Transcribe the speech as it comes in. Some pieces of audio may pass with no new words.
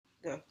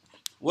Go.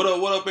 What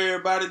up,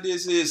 everybody?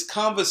 This is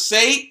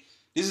Convrs8.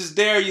 This is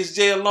Darius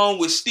J along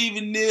with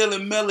Stephen Neal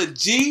and Mella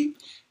G.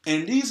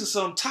 And these are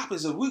some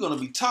topics that we're going to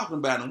be talking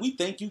about, and we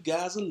think you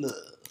guys will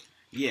love.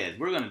 Yeah,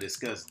 we're going to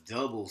discuss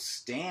double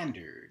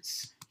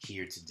standards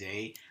here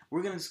today.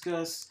 We're going to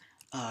discuss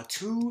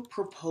two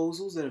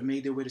proposals that have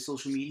made their way to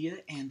social media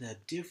and the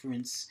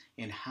difference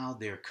in how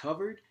they're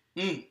covered.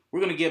 We're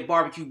going to get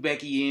Barbecue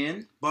Becky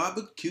in.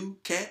 Barbecue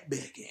Cat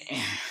Becky.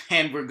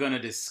 And we're going to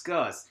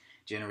discuss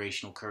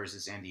generational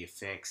curses and the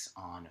effects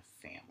on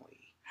family.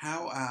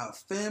 How our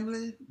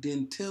family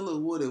didn't tell us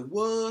what it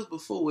was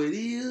before it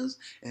is,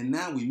 and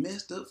now we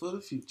messed up for the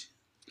future.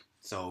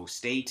 So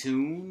stay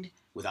tuned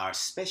with our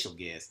special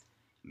guest,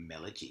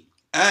 Mella G.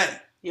 Hey.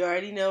 You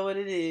already know what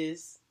it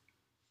is.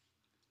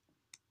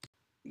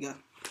 Yeah.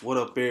 What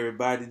up,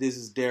 everybody? This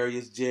is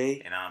Darius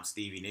J. And I'm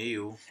Stevie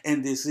Neal.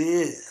 And this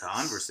is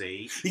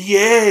Convrs8.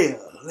 Yeah,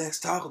 let's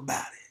talk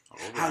about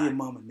it. Right. How your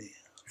mama Neal?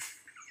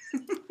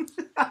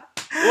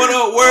 What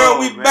up, world?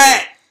 We man.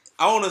 Back.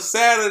 On a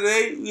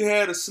Saturday, we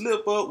had a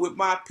slip up with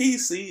my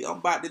PC. I'm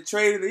about to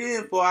trade it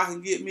in for I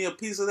can get me a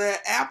piece of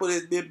that apple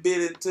that's been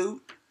bit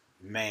into.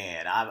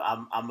 Man,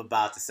 I'm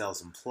about to sell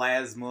some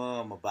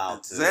plasma. I'm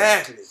about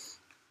to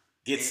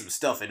get some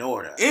stuff in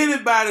order.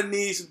 Anybody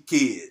needs some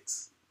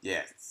kids?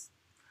 Yes.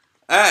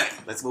 All right,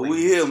 let's. But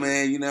we here,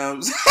 man. You know what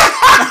I'm saying?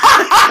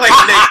 Play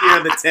next year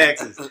in the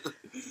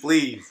Texas,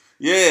 please.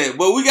 Yeah,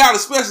 but we got a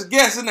special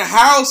guest in the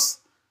house.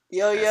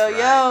 Yo,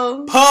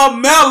 yo.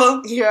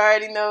 Pamela. You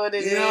already know what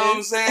it is. You know what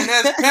I'm saying?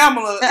 That's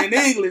Pamela in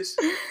English.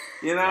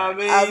 You know what I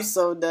mean? I'm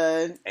so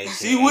done.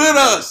 She with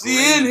us.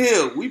 She in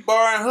here. We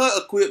borrowing her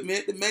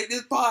equipment to make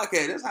this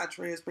podcast. That's how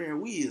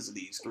transparent we is in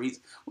these streets.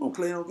 We don't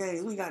play no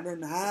games. We got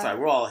nothing to hide. That's right.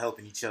 We're all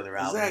helping each other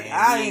out. Exactly. Man.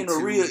 I ain't a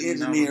real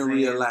engineer in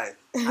real life.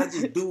 I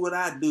just do what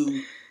I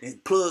do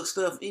and plug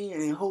stuff in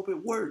and hope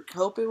it works.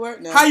 Hope it works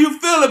now. How you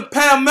feeling,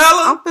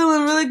 Pamela? I'm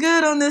feeling really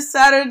good on this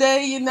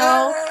Saturday, you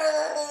know.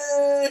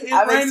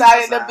 I'm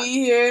excited to be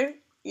here.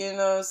 You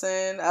know what I'm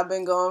saying? I've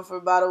been going for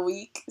about a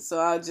week, so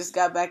I just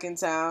got back in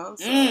town.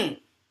 So,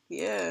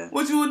 yeah.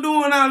 What you were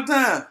doing out of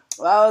town?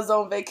 Well, I was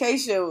on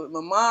vacation with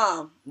my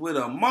mom. With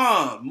a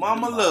mom.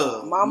 Mama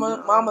love.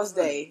 Mama's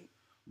Day.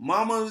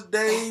 Mama's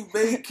Day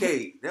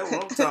vacate. That's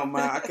what I'm talking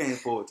about. I can't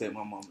afford to take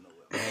my mama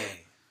nowhere.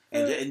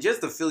 Man. And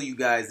just to fill you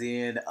guys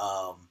in,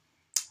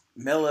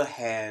 Mella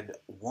had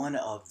one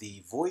of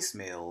the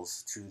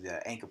voicemails to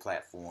the Anchor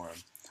platform.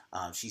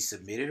 She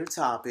submitted her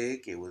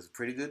topic. It was a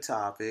pretty good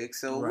topic.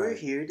 So we're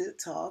here to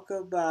talk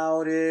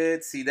about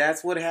it. See,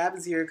 that's what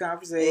happens here at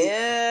Convrs8.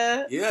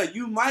 Yeah. Yeah,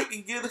 you might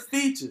can get a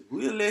feature.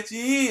 We'll let you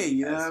in.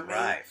 You know what I mean?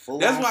 Right.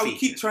 That's why we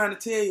keep trying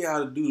to tell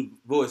y'all to do the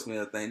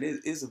voicemail thing.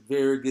 It's a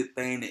very good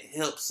thing that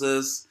helps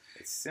us.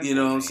 Simple, you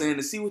know what I'm saying?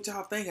 To see what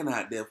y'all thinking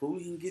out there. But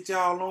we can get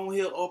y'all on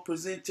here or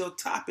present your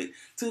topic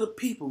to the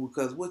people.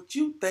 Because what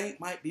you think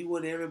might be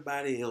what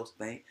everybody else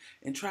think.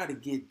 And try to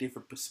get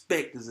different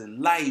perspectives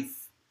in life.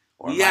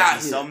 Or it might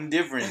be something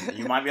different.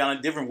 You might be on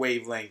a different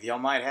wavelength. Y'all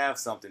might have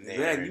something there.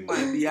 Exactly. You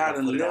might be out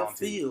in the left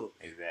field.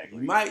 Exactly.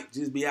 You might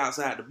just be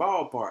outside the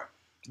ballpark.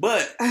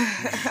 But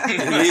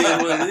it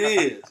is what it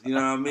is. You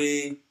know what I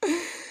mean?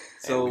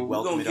 So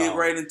we're going to get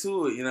right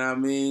into it. You know what I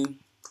mean?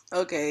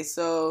 Okay,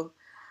 so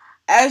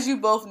as you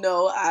both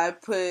know, I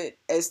put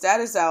a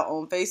status out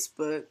on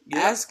Facebook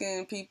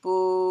asking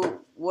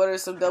people what are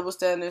some double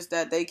standards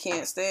that they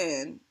can't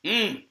stand.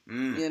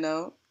 You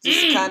know?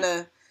 Just to kind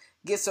of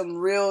get some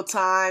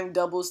real-time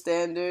double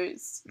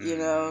standards, you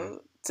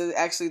know, to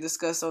actually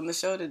discuss on the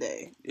show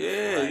today.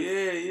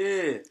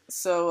 Yeah.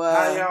 So,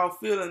 how y'all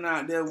feeling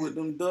out there with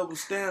them double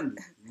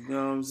standards? You know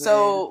what I'm saying?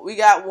 So, we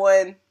got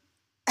one,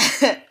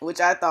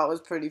 which I thought was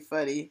pretty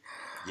funny.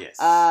 Yes.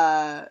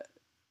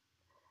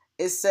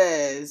 It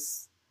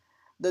says,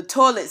 the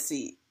toilet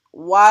seat.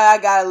 Why I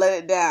gotta let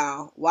it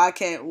down? Why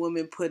can't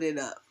women put it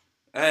up?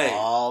 Hey.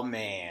 Oh,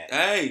 man.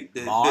 Hey.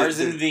 Mars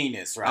and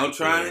Venus, right? I'm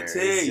trying to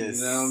tell you, you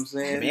know what I'm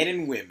saying? Men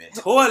and women.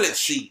 Toilet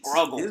seats.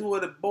 This is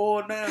what it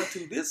boiled down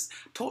to. This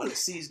toilet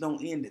seats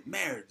don't end in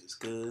marriages,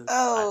 cuz.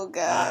 Oh,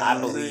 God. I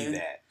believe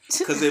that.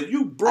 Because if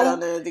you broke I don't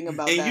know anything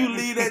about that. you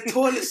leave that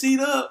toilet seat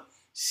up,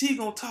 she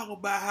going to talk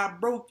about how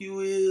broke you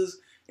is.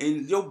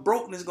 And your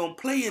brokenness going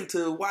to play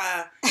into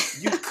why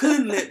you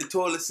couldn't let the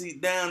toilet seat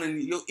down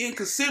and your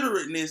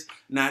inconsiderateness.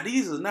 Now,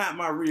 these are not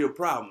my real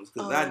problems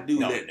because I do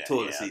let the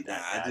toilet seat down.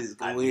 I just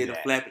go ahead and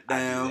flap it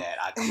down.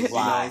 I do that. You know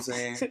what I'm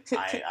saying?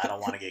 I don't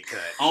want to get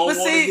cut. I don't want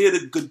to hear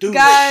the gadoo.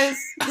 Guys,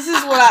 this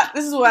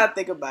is what I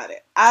think about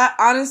it. I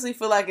honestly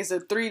feel like it's a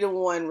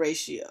 3-to-1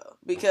 ratio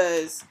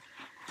because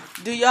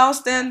do y'all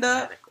stand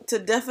up to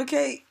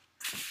defecate?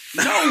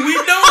 No, we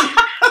don't.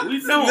 We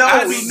don't. No,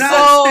 I do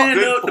not stand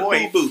up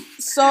to boo-boo.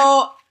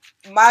 So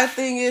my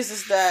thing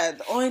is that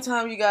the only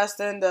time you guys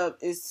stand up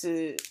is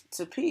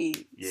to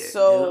pee. Yeah,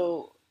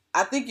 so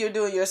I think you're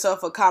doing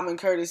yourself a common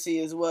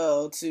courtesy as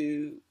well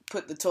to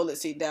put the toilet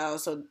seat down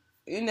so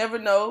You never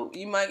know.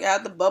 You might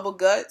have the bubble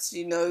guts.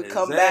 You know,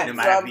 come Exactly. back It from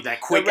might be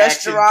that quick the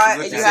restaurant,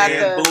 action, and you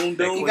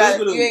have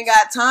to. You ain't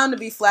got time to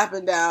be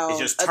flapping down. It's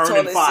just a turning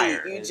toilet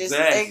fire. Seat. You just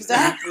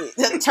Exactly.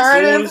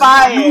 turning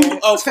fire. You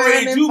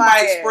afraid you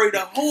might spray the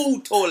whole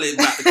toilet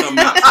about to come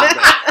out.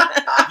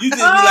 You just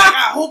be like,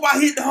 I hope I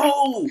hit the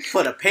hole.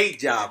 Put a paint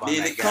job on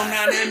then that it come guy.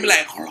 down there and be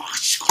like,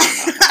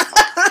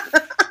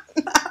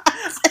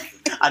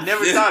 I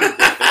never thought of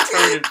that. The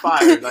turning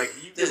fire. Like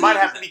it might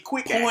have to be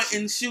quick point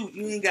action. and shoot.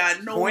 You ain't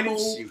got no Point more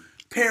and shoot.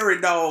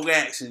 parry dog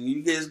action.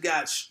 You just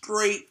got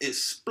straight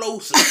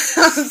explosive.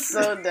 I'm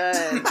so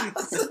done.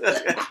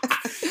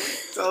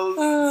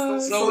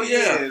 So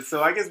yeah.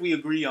 So I guess we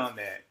agree on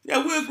that.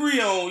 Yeah, we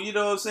agree on, you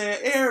know what I'm saying?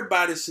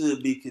 Everybody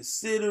should be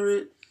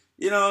considerate,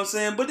 you know what I'm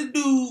saying? But it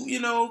do, you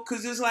know,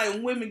 because it's like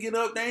when women get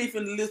up, they ain't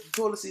finna lift the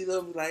toilet seat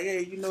up and be like,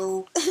 hey, you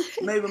know,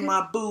 maybe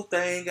my boo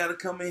thing got to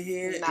come in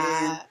here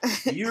and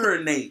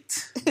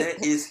urinate.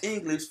 That is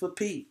English for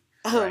pee.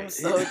 I'm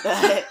so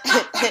done.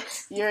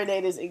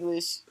 Urinate is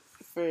English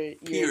for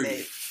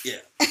urinate.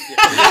 Yeah.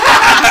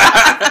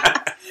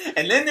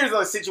 And then there's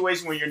a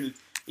situation where you're in the,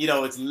 you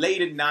know, it's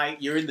late at night,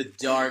 you're in the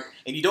dark,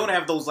 and you don't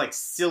have those like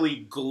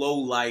silly glow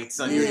lights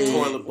on your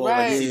toilet bowl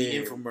like you see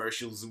the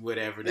infomercials and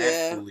whatever,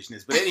 that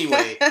foolishness. But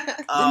anyway,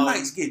 the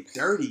lights get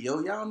dirty, yo.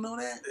 Y'all know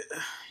that?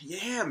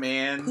 Yeah,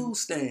 man. Poo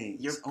stains.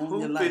 You're on pooping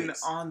your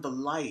lights. on the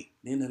light.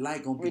 Then the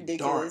light gonna be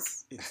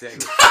ridiculous. Dark.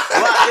 Exactly.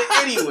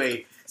 Well,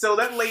 anyway, so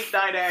that late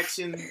night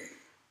action,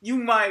 you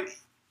might,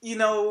 you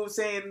know,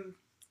 saying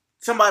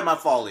somebody might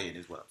fall in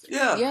as well.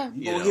 Yeah.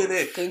 You gonna hear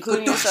that?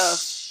 Including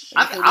yourself.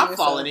 I'm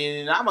falling in,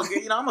 and I'm a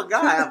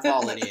guy. I'm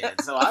falling in,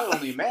 so I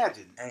only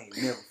imagine. I ain't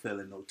never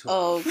fell in no toilet.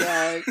 Oh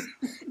God.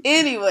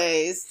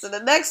 Anyways, so the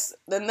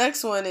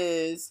next one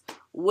is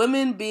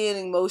women being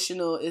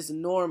emotional is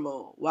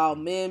normal, while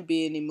men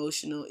being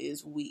emotional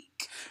is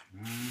weak.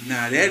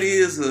 Now that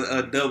is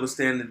a double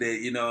standard that,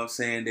 you know what I'm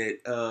saying,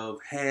 that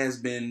has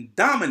been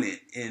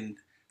dominant in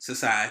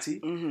society.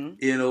 Mm-hmm.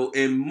 You know,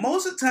 and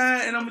most of the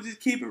time, and I'm gonna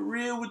just keep it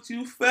real with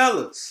you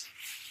fellas,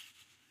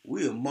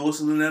 we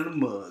emotional in the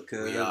mud,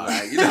 cause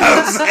like, you know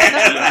what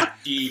I'm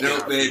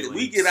saying?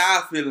 We get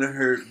our feeling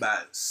hurt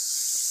by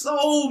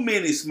so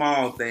many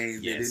small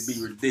things that it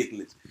be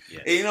ridiculous.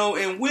 Yes. And, you know,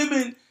 and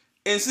women,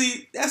 and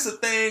see, that's the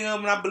thing.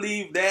 And I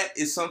believe that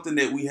is something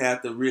that we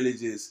have to really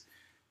just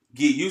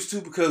get used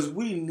to, because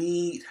we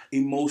need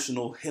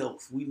emotional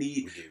health. We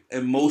need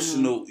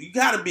emotional. You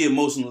got to be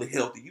emotionally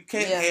healthy. You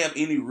can't have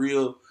any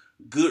real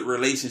good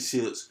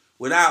relationships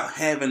without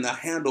having a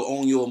handle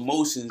on your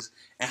emotions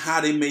and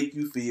how they make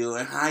you feel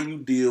and how you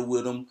deal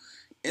with them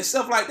and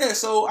stuff like that.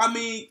 So, I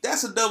mean,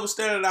 that's a double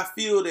standard I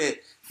feel that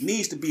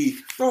needs to be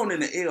thrown in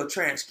the L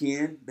trash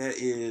can. That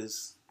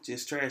is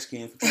just trash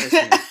can for trash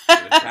can.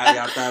 Now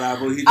y'all thought I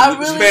would hit you with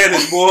the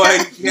Spanish, boy.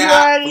 You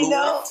already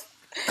know.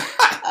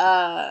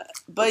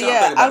 But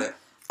yeah,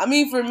 I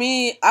mean, for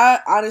me, I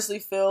honestly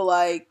feel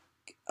like,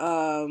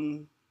 I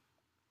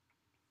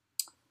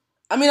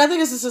mean, I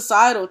think it's a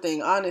societal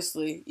thing,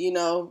 honestly, you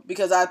know,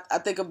 because I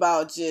think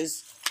about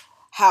just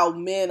how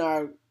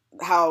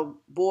how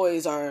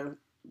boys are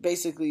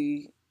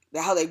basically,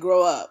 how they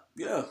grow up.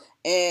 Yeah.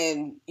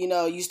 And, you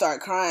know, you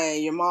start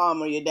crying, your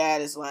mom or your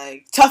dad is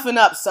like, toughen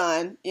up,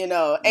 son. You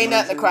know, ain't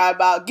nothing to cry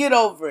about. Get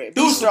over it.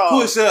 Do some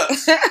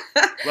push-ups.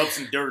 Rub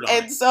some dirt on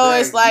it. And so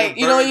it's like,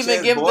 you don't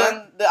even give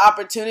them the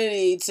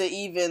opportunity to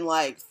even,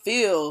 like,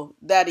 feel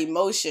that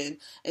emotion.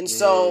 And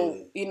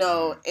so, you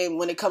know, and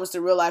when it comes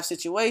to real life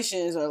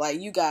situations, or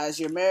like you guys,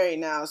 you're married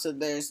now, so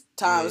there's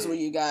times where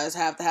you guys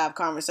have to have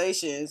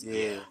conversations,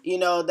 you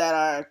know, that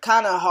are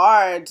kind of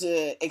hard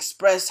to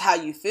express how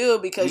you feel,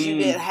 because you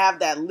didn't have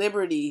that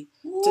liberty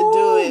to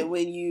do it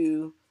when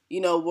you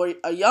know, were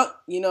a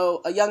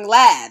young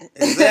lad.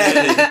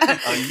 Exactly.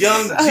 A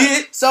young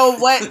kid. So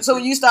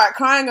when you start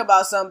crying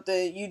about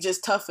something, you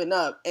just toughen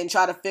up and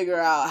try to figure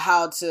out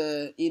how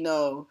to, you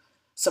know,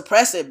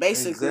 suppress it,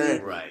 basically.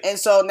 Exactly. Right. And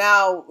so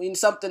now when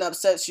something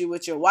upsets you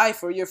with your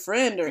wife or your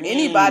friend or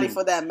anybody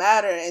for that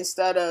matter,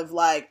 instead of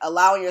like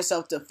allowing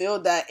yourself to feel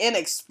that and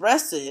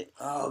express it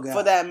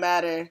for that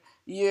matter,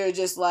 you're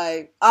just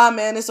like,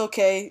 man, it's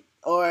okay.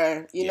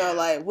 Or, you know,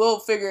 like, we'll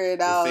figure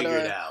it out.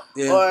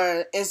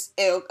 Or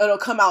it'll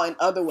come out in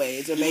other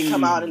ways. It may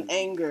come out in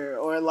anger.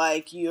 Or,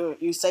 like,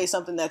 you say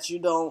something that you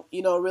don't,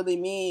 you know, really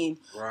mean.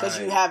 Because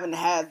you haven't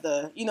had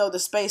the, you know, the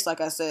space, like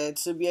I said,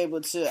 to be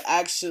able to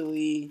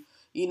actually,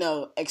 you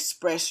know,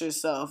 express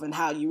yourself and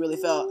how you really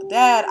felt.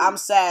 Dad, I'm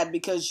sad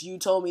because you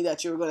told me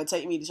that you were going to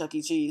take me to Chuck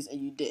E. Cheese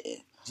and you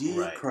didn't.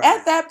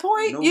 At that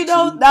point, you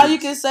know, now you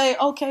can say,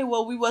 okay,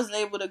 well, we wasn't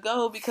able to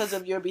go because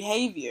of your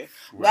behavior.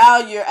 Now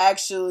you're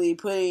actually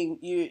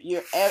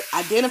you're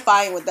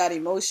identifying with that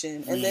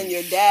emotion, and then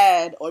your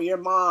dad or your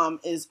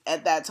mom is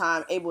at that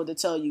time able to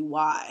tell you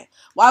why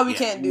we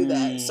can't do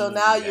that. So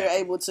now you're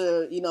able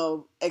to, you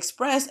know,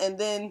 express and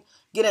then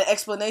get an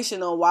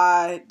explanation on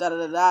why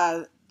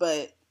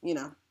But, you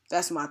know,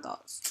 that's my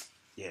thoughts.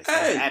 Yeah, so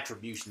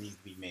attribution needs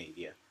to be made.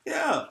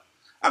 Yeah.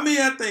 I mean,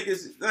 I think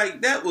it's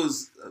like that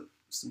was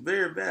some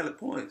very valid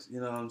points, you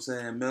know what I'm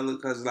saying, Mella?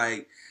 Because,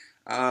 like,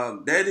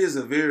 That is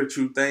a very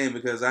true thing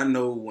because I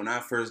know when I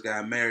first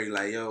got married,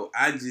 like, yo,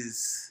 I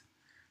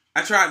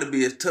tried to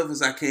be as tough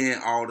as I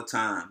can all the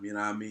time. You know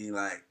what I mean?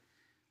 Like,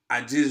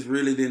 I just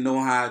really didn't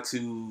know how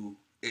to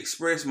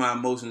express my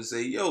emotions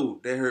and say, yo,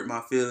 that hurt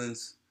my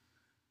feelings.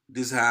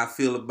 This is how I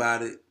feel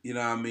about it. You know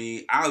what I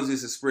mean? I was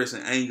just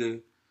expressing anger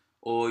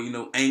or,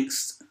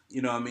 angst.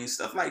 You know what I mean?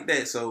 Stuff like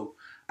that. So,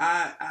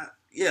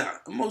 yeah,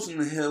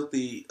 emotionally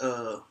healthy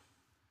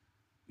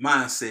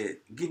mindset.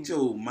 Get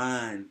your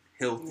mind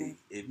healthy.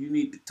 If you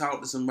need to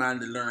talk to somebody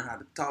to learn how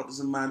to talk to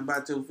somebody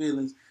about your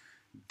feelings,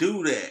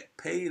 do that.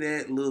 Pay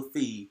that little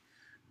fee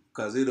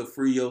because it'll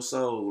free your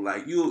soul.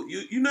 Like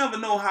you never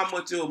know how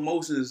much your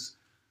emotions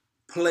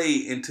play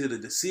into the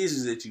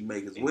decisions that you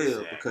make as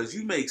well because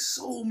you make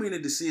so many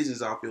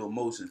decisions off your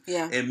emotions.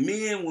 Yeah. And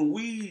men, when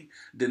we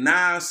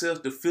deny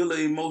ourselves to feel an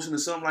emotion or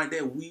something like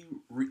that, we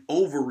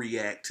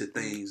overreact to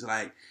things.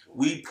 Like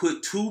we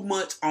put too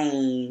much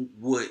on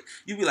what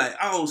you be like,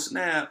 oh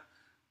snap,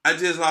 I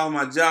just lost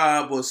my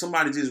job or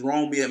somebody just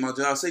wronged me at my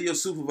job. Say your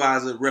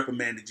supervisor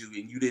reprimanded you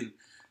and you didn't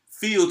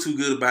feel too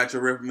good about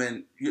your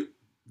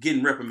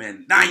getting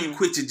reprimanded. Now you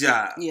quit your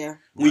job. Yeah.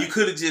 When you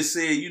could have just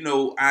said,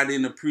 I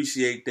didn't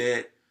appreciate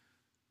that.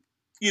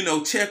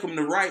 Check them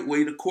the right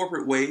way, the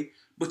corporate way.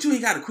 But you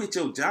ain't got to quit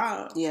your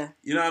job. Yeah.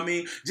 You know what I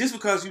mean? Just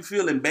because you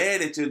feeling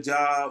bad at your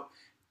job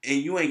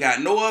and you ain't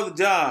got no other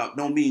job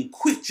don't mean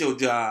quit your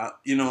job,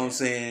 you know what I'm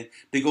saying,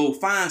 to go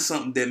find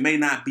something that may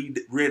not be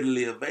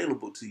readily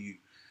available to you.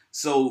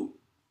 So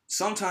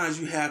sometimes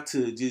you have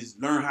to just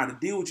learn how to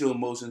deal with your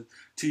emotions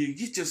till you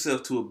get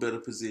yourself to a better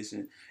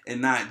position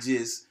and not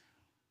just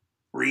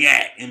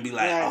react and be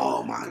like,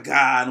 oh my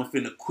God, I'm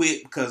finna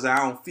quit because I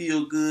don't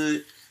feel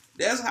good.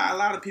 That's how a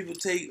lot of people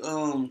take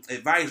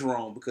advice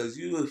wrong because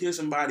you will hear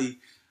somebody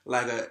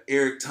like a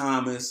Eric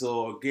Thomas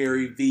or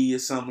Gary Vee or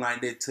something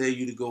like that tell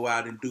you to go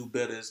out and do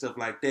better and stuff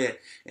like that.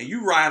 And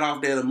you ride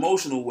off that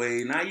emotional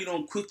wave. Now you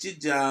don't quit your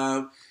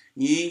job.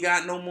 You ain't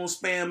got no more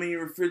Spam in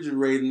your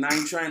refrigerator. Now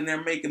you trying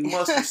there making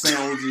mustard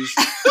sandwiches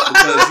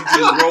because you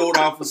just rolled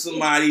off of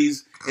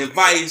somebody's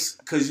advice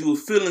because you were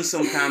feeling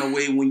some kind of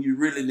way when you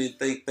really didn't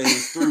think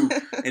things through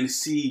and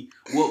see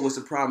what was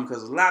the problem.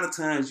 Because a lot of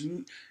times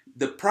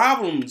the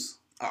problems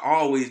are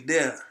always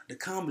there. The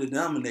common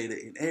denominator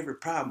in every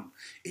problem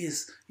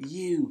is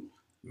you.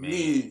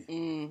 Me.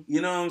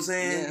 You know what I'm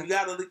saying? Yeah. You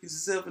gotta look at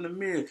yourself in the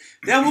mirror.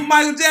 That's what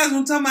Michael Jackson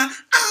was talking about.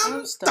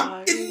 I'm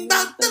talking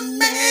about the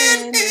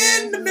man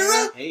in the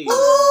mirror. Hey.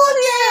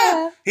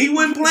 Oh, yeah. He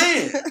wasn't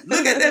playing.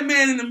 Look at that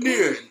man in the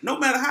mirror. No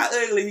matter how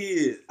ugly he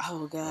is.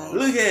 Oh, God.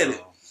 Look at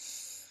it.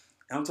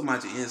 I'm talking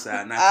about your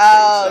inside, not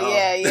your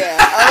face. Yeah.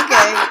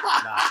 Okay.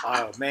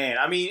 Oh, man.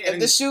 I mean... If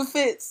the shoe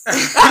fits.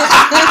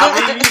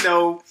 I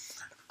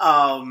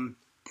mean,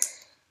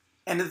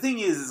 and the thing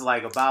is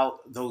like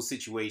about those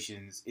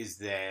situations is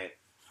that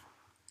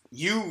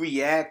you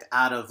react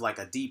out of like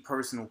a deep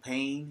personal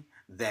pain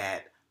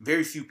that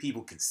very few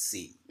people can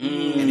see.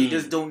 And they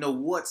just don't know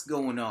what's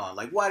going on.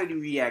 Like, why did you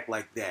react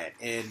like that?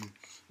 And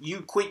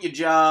you quit your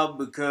job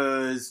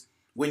because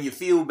when you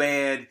feel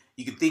bad,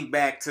 you can think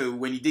back to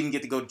when you didn't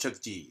get to go to Chuck E.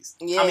 Cheese.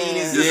 Yeah. I mean,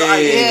 it's just, it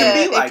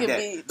can be like it that.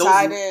 Be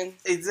tied in.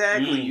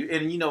 Exactly.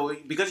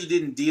 And, because you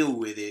didn't deal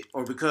with it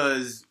or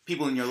because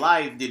people in your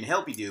life didn't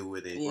help you deal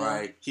with it,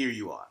 right? Here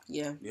you are.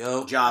 Yeah.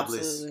 Yep.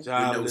 Jobless. With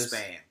no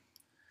Spam.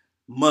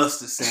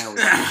 Mustard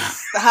sandwiches.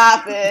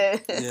 Stop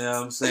it. You know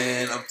what I'm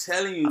saying? I'm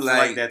telling you, I feel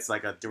like that's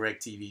like a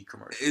DirecTV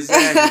commercial.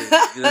 Exactly.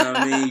 You know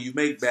what I mean? You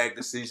make bad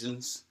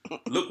decisions.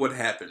 Look what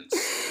happens.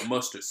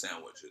 Mustard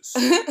sandwiches.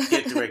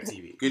 Get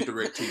DirecTV. Get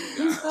DirecTV,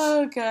 guys.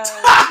 Oh, God.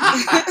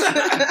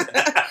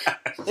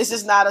 This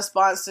is not a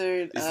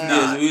sponsored...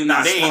 we're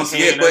not sponsored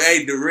yet, but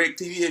hey,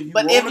 DirecTV,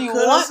 if you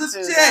want to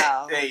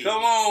check, hey,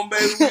 come on,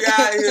 baby, we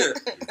out here.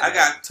 I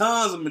got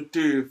tons of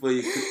material for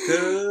you.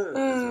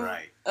 That's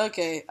right.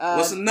 Okay.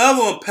 What's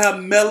another one,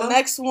 Pamela?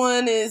 Next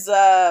one is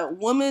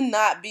woman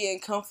not being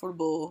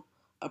comfortable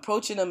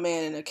approaching a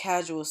man in a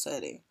casual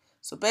setting.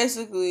 So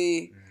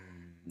basically,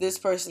 this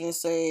person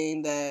is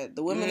saying that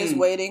the woman is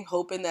waiting,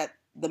 hoping that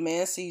the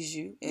man sees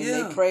you, and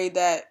they pray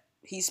that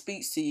he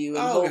speaks to you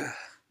and hope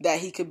that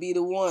he could be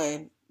the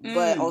one.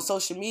 But on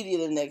social media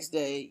the next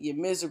day, you're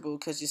miserable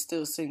because you're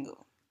still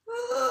single.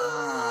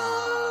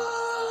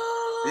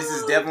 This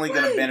is definitely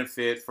going to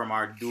benefit from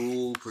our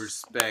dual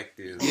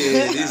perspective.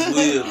 Yeah, this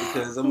will,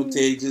 because I'm going to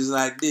tell you just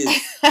like this.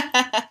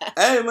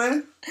 Hey,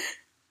 man.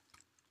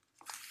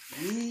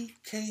 We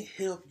can't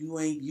help you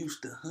ain't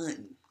used to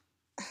hunting.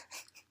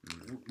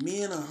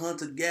 Men are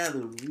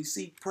hunter-gatherer. We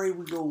see prey,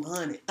 we go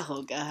hunt it.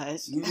 Oh,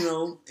 gosh. And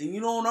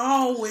you don't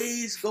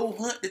always go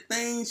hunt the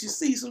things you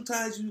see.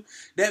 Sometimes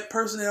that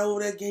person that over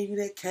there gave you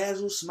that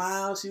casual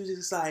smile, she was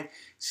just like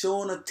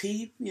showing her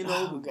teeth,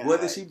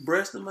 whether she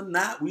breast them or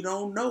not, we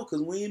don't know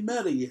because we ain't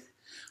met her yet.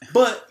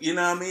 But, you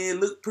know what I mean, it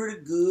looked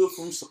pretty good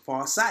from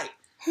far sight.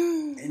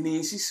 And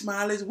then she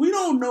smiles. We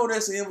don't know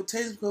that's an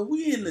invitation because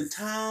we in the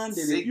time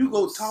that if you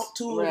go talk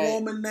to a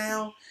woman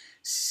now,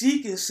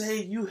 she can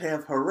say you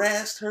have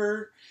harassed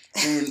her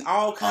and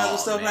all kinds of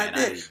stuff like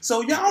that.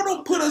 So y'all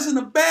don't put us in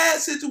a bad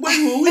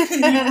situation where we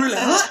can't even really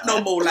hunt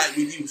no more like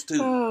we used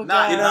to.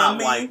 Not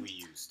like we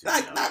used to.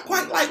 Not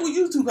quite like we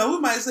used to. Cause we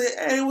might say,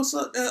 "Hey, what's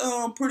up,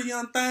 pretty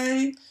young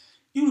thing?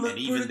 You look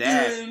pretty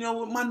good. You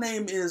know, my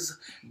name is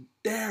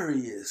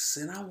Darius,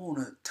 and I want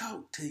to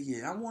talk to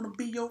you. I want to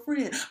be your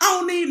friend. I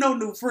don't need no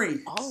new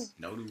friends. Oh,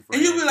 no new friends.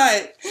 And you be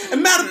like, as a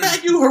matter of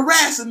fact, you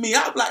harassing me.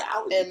 I'm like,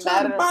 I was just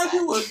trying to buy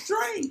you a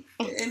drink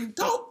and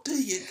talk to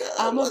you.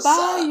 I'm going to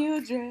buy you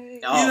a drink. You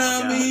know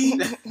what I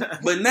mean?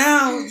 But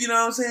now, you know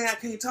what I'm saying, I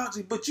can't talk to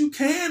you. But you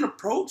can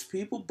approach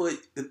people. But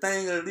the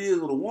thing that it is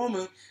with a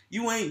woman,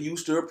 you ain't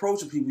used to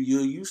approaching people.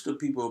 You're used to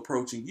people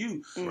approaching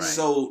you. Right.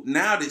 So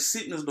now that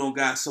signals don't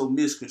got so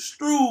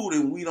misconstrued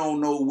and we don't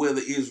know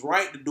whether it's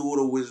right to do it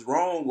or it's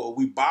wrong or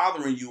we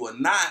bothering you or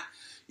not,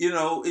 you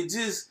know, it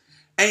just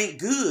ain't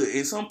good.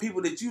 And some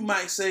people that you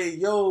might say,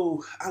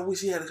 yo, I wish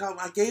he had a call.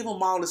 I gave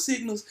them all the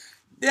signals.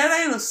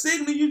 That ain't a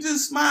signal. You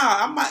just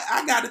smile.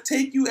 I got to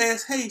take you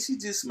as, hey, she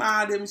just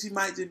smiled at me. She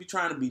might just be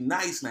trying to be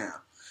nice now.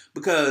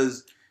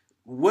 Because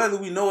whether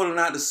we know it or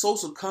not, the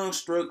social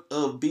construct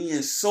of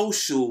being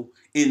social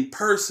in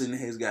person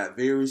has got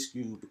very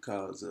skewed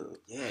because of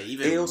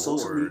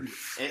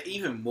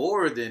even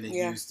more than it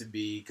used to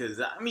be. Because,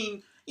 I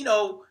mean, you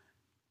know,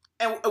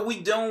 and we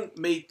don't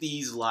make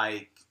these,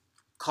 like,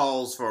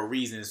 calls for a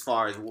reason as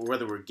far as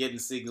whether we're getting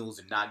signals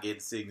or not getting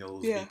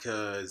signals.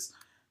 Because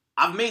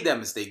I've made that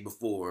mistake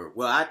before.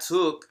 Well, I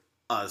took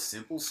a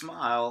simple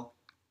smile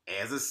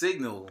as a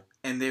signal,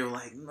 and they were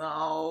like,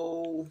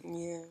 no,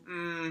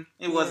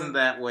 it wasn't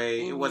that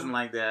way. It wasn't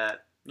like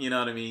that. You know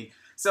what I mean?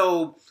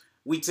 So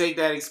we take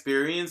that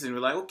experience and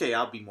we're like, okay,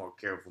 I'll be more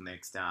careful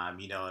next time.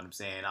 You know what I'm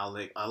saying? I'll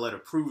let her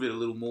prove it a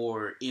little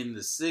more in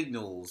the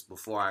signals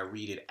before I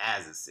read it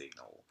as a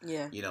signal.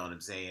 Yeah. You know what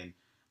I'm saying?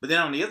 But then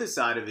on the other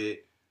side of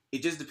it,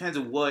 it just depends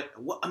on what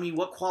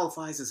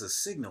qualifies as a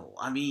signal.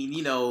 I mean,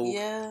 you know,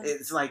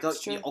 it's like,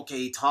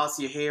 okay, toss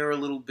your hair a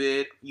little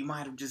bit. You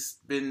might have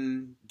just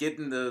been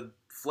getting the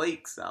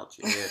flakes out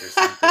your head or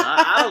something.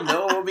 I don't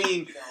know. I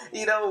mean,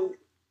 you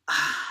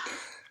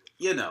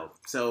know.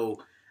 So,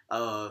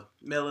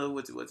 Mella,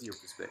 what's your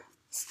perspective?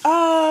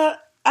 I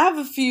have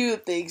a few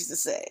things to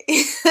say.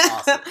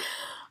 Awesome.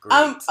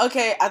 Great.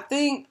 Okay, I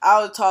think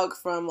I'll talk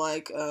from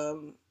like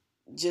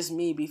just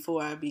me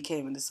before I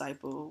became a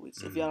disciple,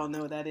 which if y'all don't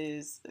know what that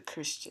is, a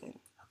Christian.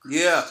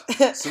 Yeah,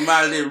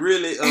 somebody that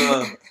really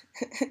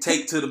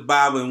take to the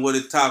Bible and what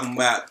it's talking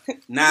about.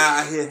 Now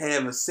I hear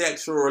having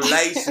sexual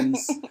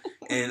relations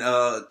and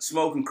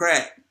smoking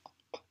crack.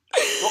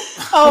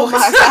 Oh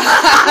my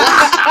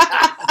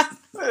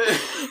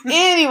God.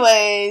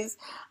 Anyways,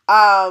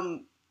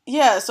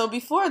 so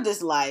before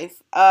this life,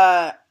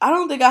 I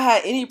don't think I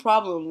had any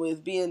problem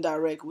with being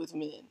direct with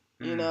men.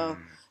 You know,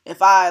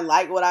 if I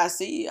like what I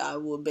see, I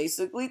will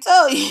basically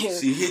tell you.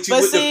 She hit you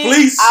with the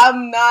fleece.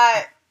 I'm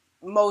not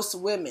most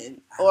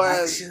women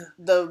or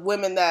the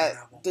women that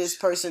this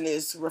person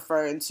is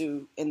referring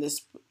to in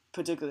this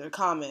particular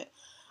comment.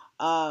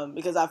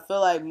 Because I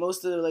feel like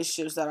most of the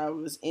relationships that I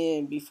was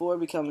in before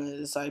becoming a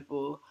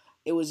disciple,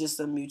 it was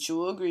just a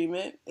mutual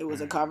agreement. It was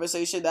a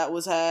conversation that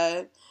was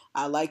had.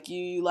 I like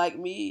you, you like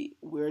me,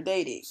 we're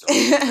dating.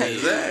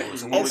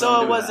 And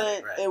so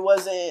it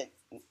wasn't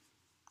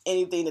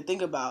anything to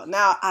think about.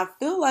 Now, I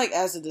feel like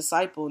as a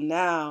disciple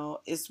now,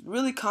 it's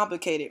really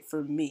complicated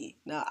for me.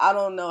 Now, I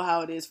don't know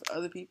how it is for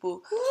other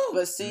people,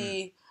 but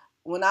see,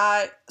 when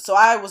I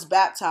was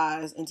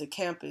baptized into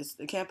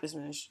the campus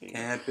ministry.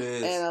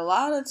 And a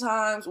lot of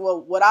times,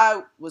 what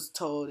I was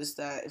told is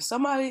that if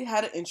somebody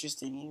had an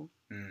interest in you,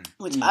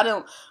 which I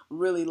don't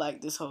really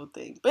like this whole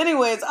thing. But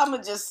anyways, I'm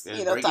going to just,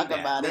 talk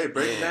about it.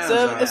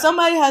 So if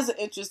somebody has an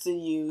interest in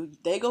you,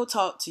 they go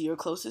talk to your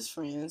closest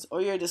friends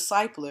or your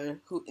discipler,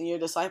 and your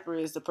discipler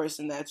is the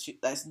person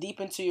that's deep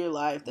into your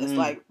life, that's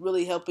like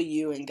really helping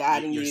you and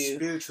guiding you. Your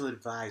spiritual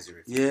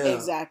advisor. Yeah.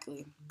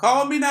 Exactly.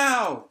 Call me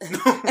now.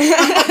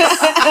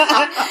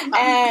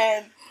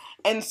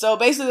 And so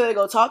basically they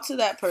go talk to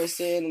that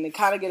person and they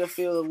kind of get a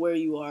feel of where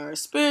you are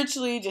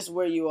spiritually, just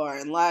where you are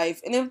in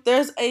life. And if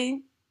there's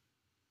a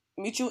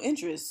mutual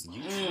interest.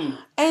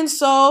 And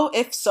so,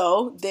 if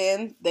so,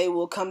 then they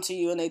will come to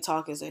you and they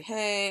talk and say,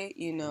 hey,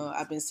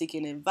 I've been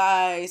seeking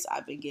advice.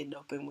 I've been getting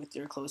open with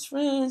your close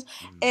friends.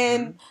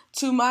 And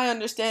to my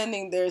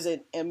understanding, there's a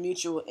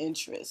mutual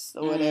interest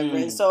or whatever.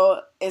 And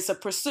so it's a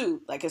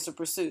pursuit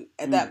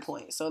at that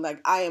point. So like,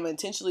 I am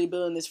intentionally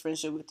building this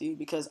friendship with you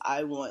because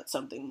I want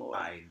something more.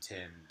 I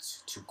intend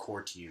to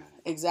court you.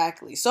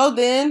 Exactly. So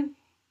then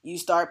you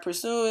start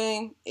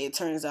pursuing. It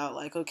turns out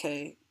like,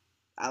 okay,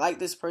 I like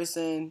this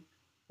person.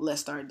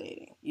 Let's start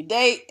dating. You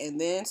date, and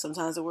then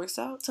sometimes it works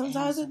out.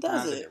 Sometimes it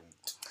doesn't.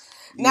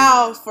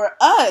 Now,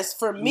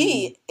 for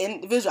me,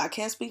 individual, I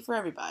can't speak for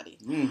everybody.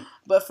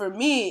 But for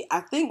me,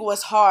 I think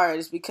what's hard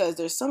is because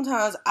there's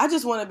sometimes I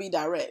just want to be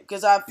direct.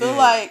 Because I feel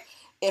like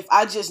if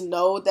I just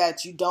know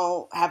that you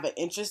don't have an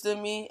interest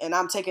in me and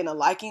I'm taking a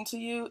liking to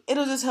you,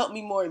 it'll just help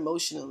me more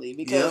emotionally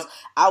because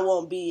I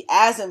won't be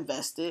as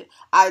invested.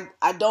 I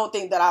don't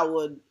think that I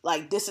would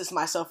like distance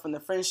myself from the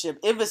friendship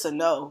if it's a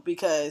no,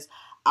 because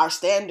our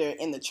standard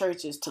in the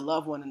church is to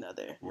love one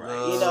another.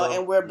 Right. You know,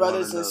 and we're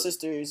brothers and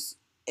sisters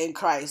in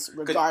Christ,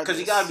 regardless. Because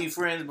you gotta be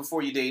friends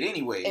before you date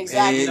anyway.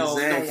 Exactly. You know,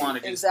 you don't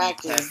want to just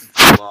be casting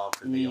people off.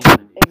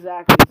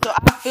 Exactly. So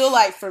I feel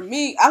like for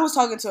me, I was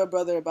talking to a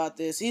brother about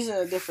this. He's in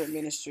a different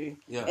ministry,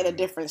 in a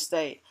different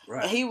state.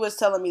 Right. And he was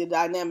telling me the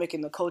dynamic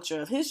and the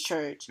culture of his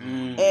church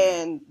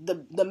and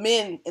the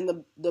men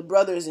and the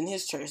brothers in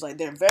his church. Like,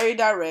 they're very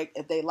direct.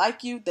 If they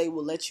like you, they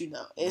will let you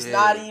know. It's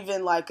not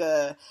even like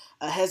a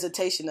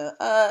hesitation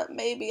of,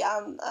 maybe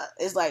I'm,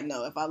 it's like,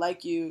 no, if I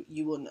like you,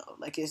 you will know.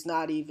 Like, it's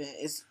not even,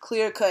 it's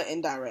clear cut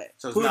and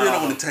direct. So put it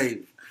on the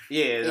table.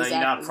 Yeah, exactly. Like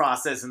you're not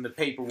processing the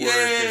paperwork.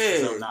 I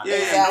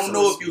don't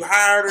know if you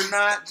hired or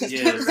not.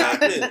 Just put it out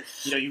there.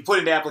 You know, you put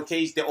in the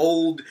application, the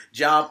old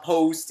job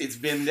post. It's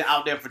been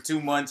out there for 2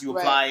 months. You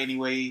apply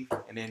anyway,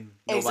 and then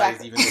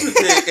nobody's even.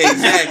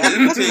 Exactly. Let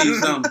me tell you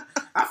something.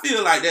 I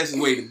feel like that's the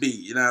way to be.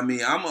 You know what I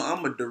mean?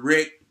 I'm a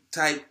direct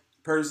type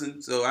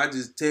person, so I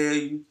just tell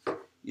you.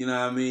 You know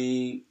what I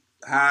mean?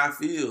 How I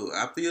feel.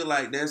 I feel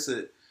like that's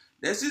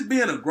just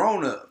being a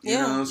grown-up. You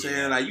know what I'm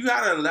saying? Like, you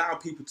got to allow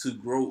people to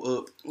grow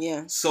up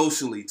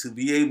socially to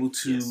be able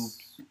to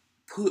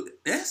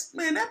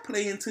that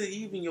play into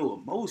even your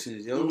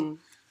emotions, yo. Mm-hmm.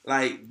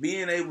 Like,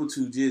 being able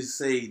to just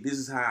say, this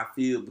is how I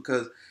feel.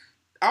 Because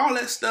all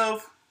that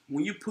stuff,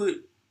 when you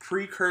put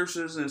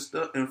precursors and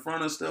stuff in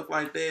front of stuff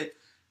like that,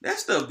 that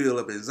stuff build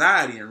up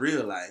anxiety in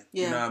real life.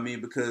 Yeah. You know what I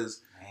mean?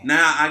 Because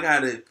now I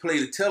got to play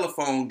the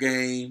telephone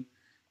game.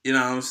 You know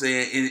what I'm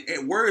saying?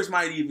 And words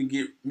might even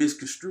get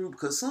misconstrued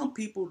because some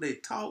people, they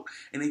talk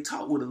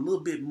with a little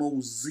bit more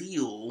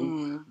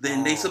zeal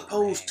than they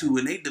supposed to.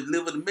 And they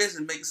deliver the message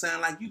and make it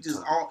sound like you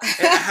just all at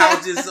the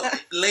house just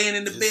laying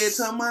in the bed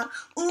talking about,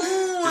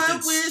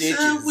 I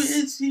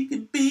wish she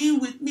could be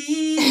with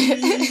me.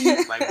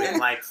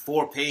 like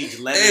 4-page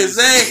letters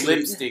and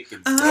lipstick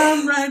and stuff.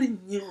 I'm writing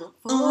you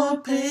a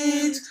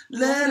 4-page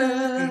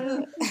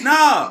letter.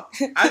 No,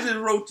 I just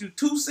wrote you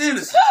 2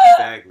 sentences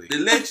to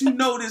let you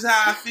know this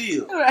how I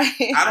feel.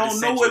 Right. I don't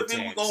know if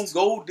we're going to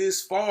go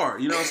this far.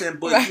 You know what I'm saying?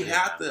 But you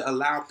have to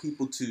allow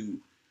people to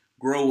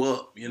grow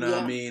up. You know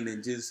what I mean?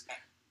 And just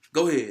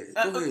go ahead.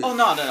 Oh,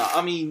 no.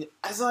 I mean,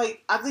 it's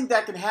like, I think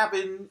that can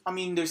happen. I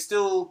mean, there's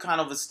still kind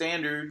of a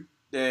standard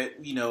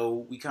that, you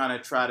know, we kind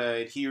of try to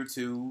adhere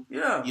to.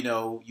 Yeah. You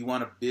know, you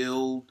want to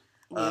build,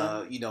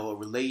 you know, a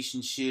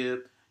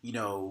relationship, you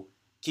know,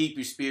 keep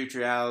your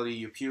spirituality,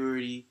 your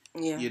purity,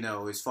 you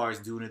know, as far as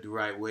doing it the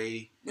right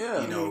way.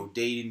 Yeah. You know,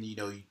 dating, you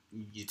know,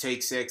 you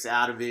take sex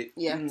out of it.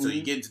 Yeah. So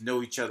you get to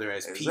know each other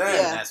as people.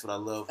 And that's what I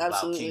love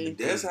about Kingdom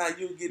Dating. That's how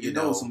you get to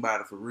know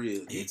somebody for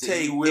real. You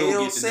take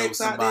sex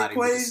out of the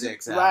equation.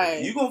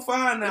 Right. You're going to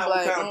find out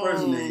what kind of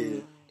person they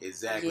is.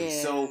 Exactly.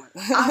 Yeah. So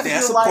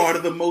that's a part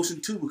of the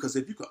emotion too, because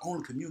if you can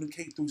only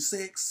communicate through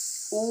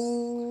sex,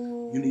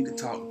 you need to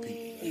talk to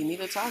people. You need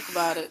to talk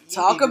about it.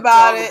 Talk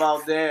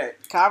about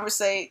that.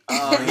 Conversate.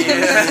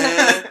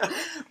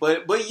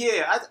 But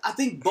yeah, I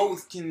think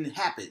both can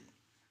happen.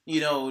 You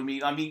know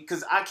what I mean?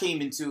 Because I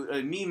came into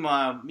me and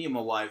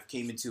my wife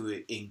came into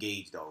it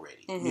engaged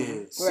already. Mm-hmm.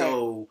 Yeah.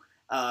 So.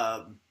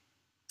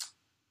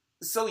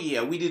 So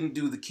yeah, we didn't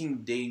do the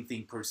Kingdom Dating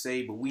thing per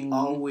se, but we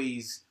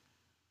always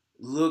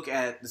look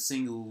at the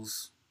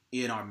singles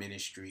in our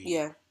ministry.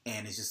 Yeah.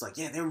 And it's just like,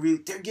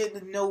 they're getting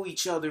to know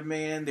each other,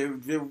 man.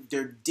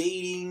 They're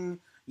dating,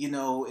 you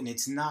know, and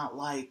it's not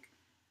like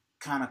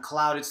kind of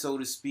clouded, so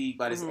to speak,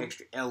 by this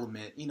extra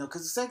element, you know,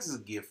 because sex is a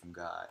gift from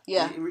God.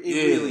 Yeah. It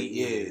really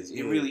is.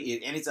 It really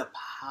is. And it's a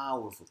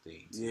powerful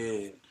thing.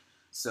 Yeah.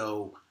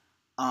 So,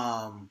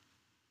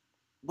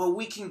 but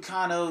we can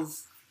kind of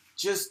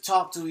just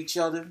talk to each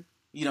other,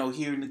 you know,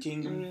 here in the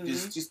kingdom. Mm-hmm.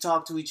 Just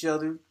talk to each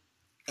other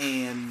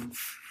and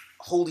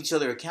hold each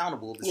other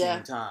accountable at the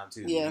same time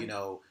too. Yeah. You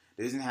know,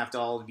 it doesn't have to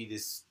all be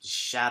this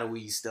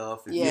shadowy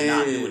stuff. If you're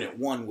not doing it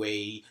one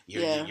way,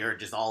 you're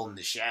just all in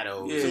the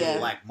shadows of the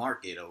black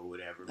market or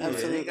whatever.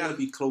 Absolutely. They gotta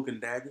be cloak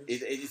and daggers.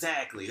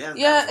 Exactly.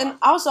 And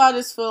also I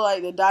just feel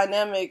like the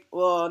dynamic,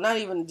 well, not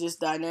even just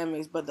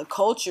dynamics, but the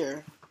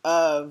culture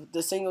of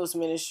the singles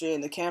ministry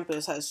and the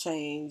campus has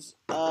changed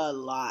a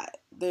lot.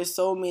 There's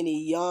so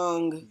many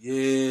young,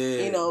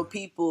 you know,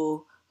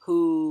 people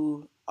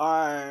who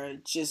are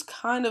just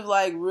kind of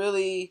like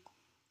really,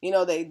 you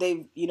know,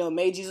 they've you know,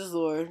 made Jesus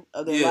Lord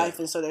of their life,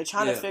 and so they're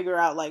trying to figure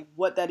out like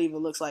what that even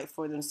looks like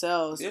for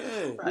themselves.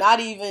 Yeah. Not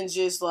even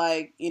just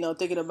like, you know,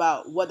 thinking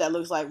about what that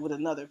looks like with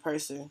another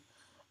person,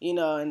 you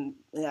know, and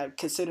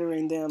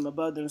considering them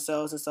above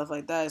themselves and stuff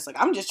like that. It's like,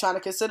 I'm just trying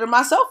to consider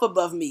myself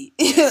above me.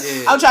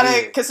 I'm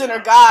trying to consider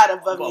God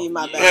above me,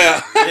 my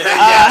bad.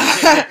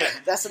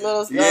 That's a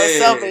little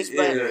selfish,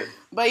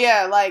 but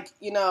yeah, like,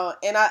 you know,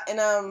 and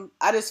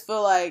I just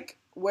feel like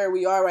where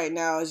we are right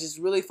now is just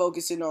really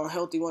focusing on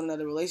healthy one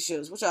another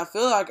relationships, which I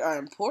feel like are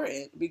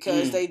important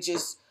because they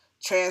just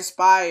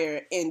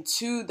transpire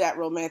into that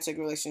romantic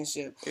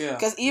relationship. Yeah.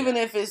 Because even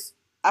if it's,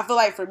 I feel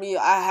like for me,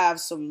 I have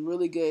some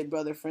really good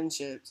brother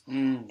friendships,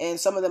 and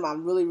some of them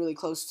I'm really, really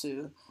close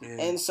to. Yeah.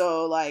 And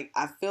so, like,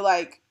 I feel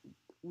like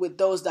with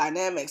those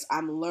dynamics,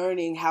 I'm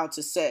learning how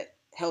to set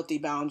healthy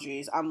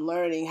boundaries. I'm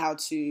learning how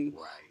to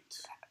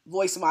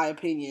voice my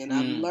opinion.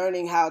 I'm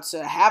learning how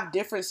to have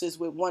differences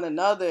with one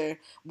another,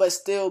 but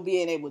still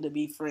being able to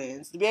be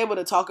friends. To be able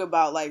to talk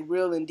about, like,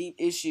 real and deep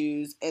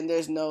issues, and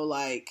there's no,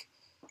 like,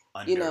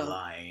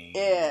 underlying.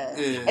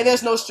 And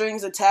there's no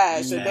strings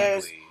attached. Exactly. So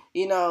there's,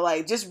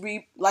 like,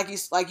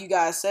 just like you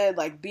guys said,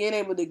 like, being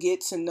able to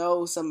get to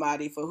know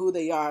somebody for who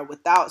they are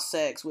without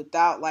sex,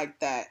 without, like,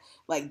 that,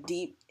 like,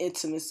 deep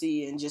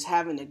intimacy, and just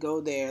having to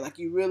go there. Like,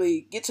 you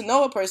really get to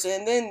know a person,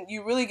 and then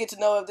you really get to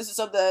know if this is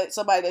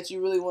somebody that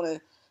you really want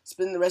to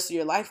spend the rest of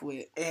your life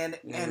with. And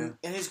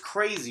it's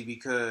crazy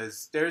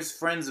because there's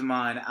friends of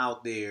mine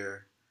out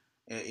there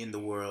in the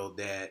world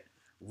that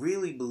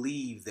really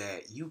believe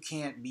that you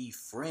can't be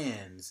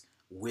friends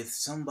with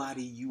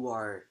somebody you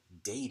are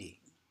dating.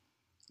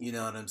 You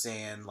know what I'm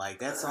saying? Like,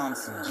 that's on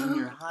some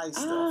junior high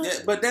stuff. Yeah,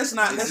 but that's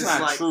not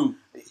like, true.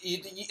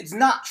 It's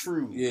not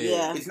true.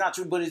 Yeah. It's not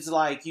true, but it's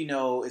like,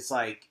 it's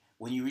like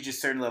when you reach a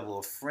certain level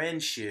of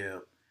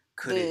friendship,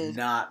 could it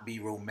not be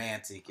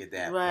romantic at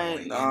that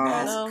point? And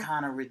that's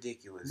kind of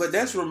ridiculous. But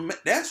that's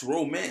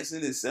romance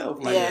in itself.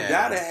 Like, you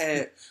gotta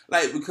have,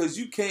 like, because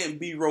you can't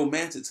be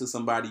romantic to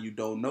somebody you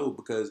don't know.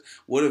 Because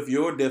what if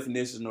your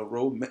definition of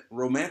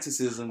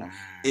romanticism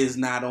is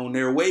not on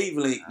their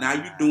wavelength? Now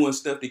you're doing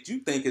stuff that you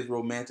think is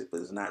romantic, but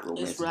it's not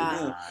romantic to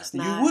them.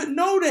 You wouldn't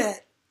know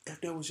that if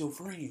that was your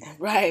friend.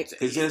 Right.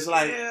 It's just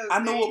like, I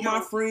know what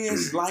my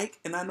friends like,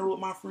 and I know what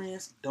my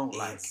friends don't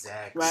like.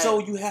 Exactly. Right. So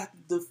you have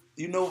to,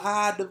 how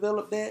I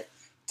develop that?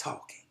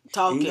 Talking.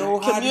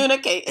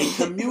 Communicating.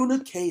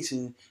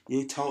 Communication,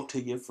 you talk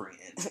to your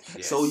friends.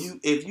 Yes. So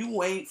if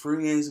you ain't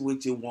friends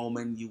with your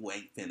woman, you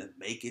ain't finna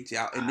make it,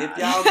 y'all. And if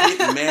y'all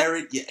get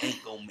married, you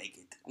ain't gonna make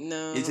it.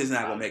 No. It's just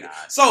not gonna make it.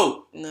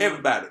 So,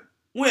 everybody,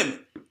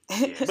 women,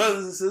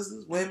 brothers and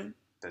sisters, women.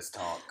 Let's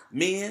talk.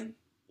 Men.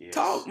 Yes.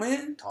 Talk,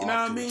 man. Talk, you know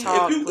what I mean?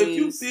 Talk, if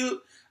you feel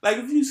like,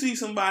 if you see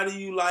somebody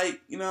you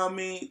like, you know what I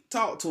mean,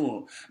 talk to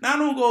them. Now,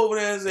 don't go over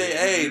there and say,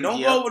 hey, don't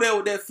go over there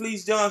with that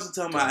Fleece Johnson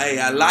talking about, hey,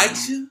 I like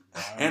you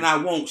and I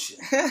want you.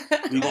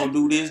 We gonna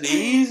do this the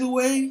easy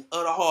way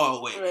or the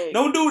hard way. Right.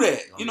 Don't do that.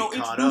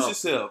 Introduce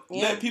yourself.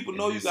 Let people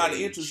know you got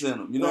an interest in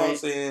them. You know what I'm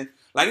saying?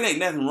 Like, it ain't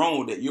nothing wrong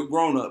with that. You're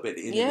grown up at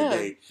the end of the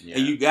day. Yeah.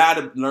 And you got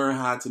to learn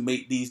how to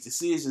make these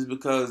decisions,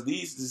 because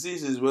these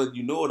decisions, whether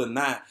you know it or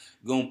not,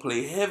 going to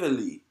play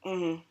heavily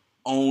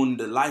on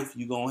the life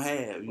you're going to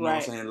have. You know what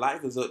I'm saying?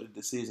 Life is up to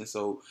decision.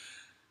 So,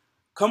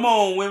 come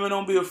on, women,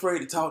 don't be afraid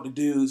to talk to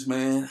dudes,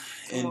 man.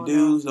 And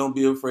dudes, don't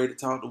be afraid to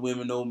talk to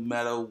women no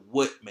matter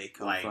what may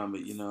come from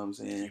it. You know what I'm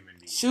saying?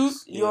 Shoot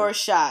your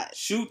shot.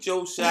 Shoot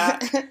your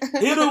shot.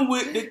 Hit them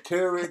with the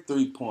Curry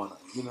 3-pointer.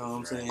 You know what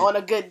I'm saying? On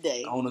a good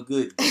day. On a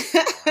good day.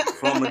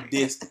 From a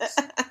distance.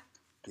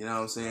 You know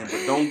what I'm saying?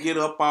 But don't get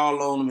up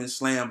all on them and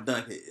slam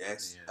dunk it.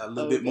 That's a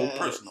little bit more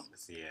personal.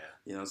 Yeah.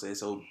 You know what I'm saying?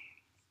 So,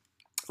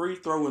 free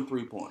throwing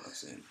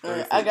 3-pointers.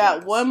 Right, I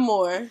got one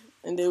more,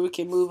 and then we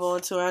can move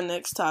on to our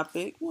next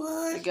topic.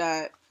 What? I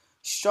got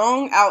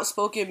strong,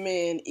 outspoken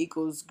men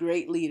equals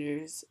great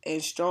leaders,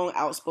 and strong,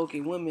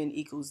 outspoken women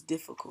equals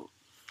difficult.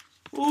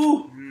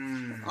 Ooh.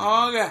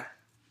 Okay.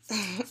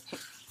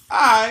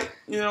 Alright.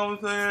 You know what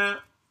I'm saying?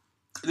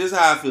 This is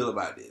how I feel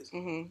about this.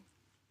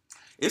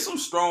 It's some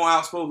strong,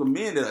 outspoken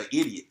men that are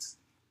idiots.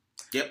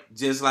 Yep.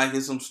 Just like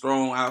it's some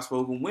strong,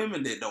 outspoken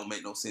women that don't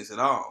make no sense at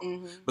all.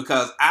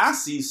 Because I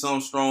see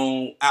some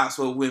strong,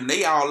 outspoken women,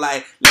 they all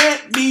like,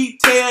 let me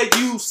tell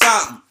you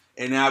something.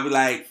 And I'll be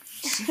like,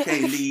 she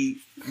can't lead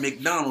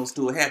McDonald's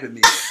to a Happy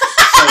Meal.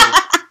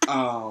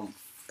 So,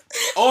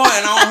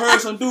 and I heard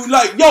some dude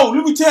like, yo,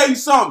 let me tell you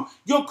something.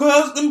 Your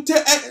cousin, let me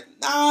tell you.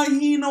 Nah,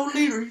 he ain't no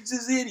leader. He's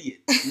just idiot.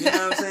 You know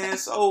what I'm saying?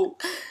 So,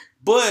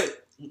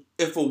 but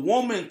if a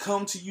woman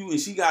come to you and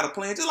she got a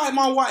plan, just like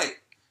my wife,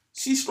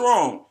 she's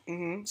strong.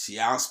 She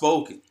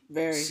outspoken.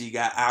 Very. She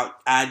got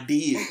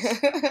ideas.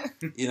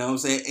 You know what I'm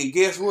saying? And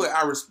guess what?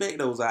 I respect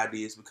those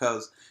ideas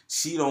because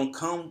she don't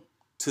come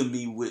to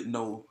me with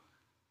no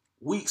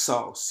weak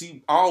sauce.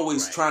 She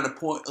always trying to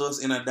point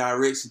us in a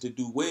direction to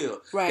do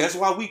well. Right. That's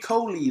why we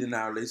co-lead in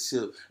our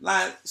relationship.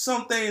 Like,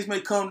 some things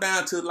may come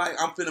down to, like,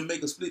 I'm finna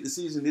make a split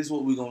decision. This is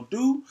what we're gonna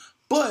do.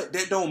 But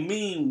that don't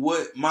mean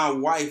what my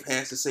wife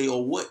has to say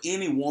or what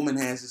any woman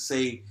has to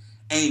say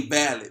ain't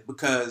valid.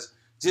 Because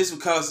just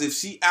because if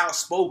she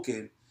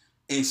outspoken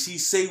and she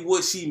say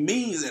what she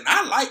means, and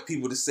I like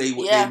people to say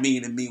what they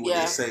mean and mean what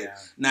they say.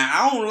 Now,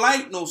 I don't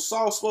like no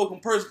soft-spoken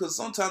person because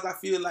sometimes I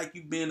feel like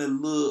you being a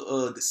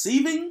little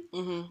deceiving.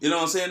 You know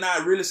what I'm saying?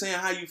 Not really saying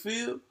how you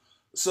feel.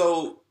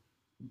 So,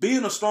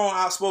 being a strong,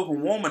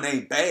 outspoken woman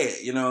ain't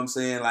bad. You know what I'm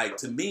saying? Like,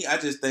 to me, I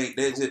just think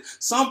that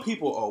just some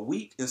people are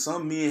weak and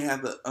some men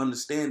have to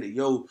understand that,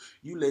 yo,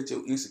 you let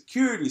your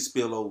insecurity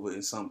spill over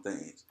in some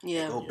things.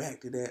 Yeah. Go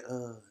back to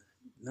that,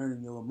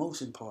 learning your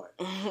emotion part.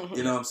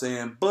 You know what I'm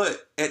saying?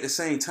 But at the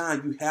same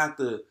time, you have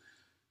to.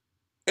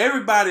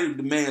 Everybody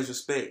demands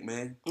respect,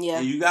 man. Yeah.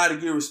 And you got to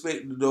give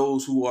respect to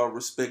those who are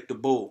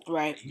respectable.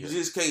 Right. You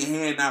just can't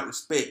hand out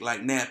respect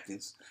like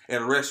napkins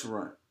at a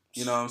restaurant.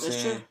 You know what I'm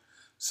saying? True.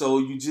 So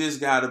you just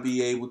got to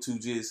be able to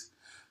just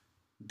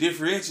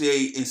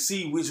differentiate and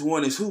see which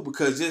one is who.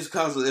 Because just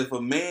because if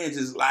a man's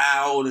just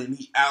loud and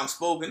he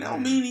outspoken, that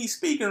don't mean he's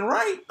speaking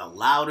right. The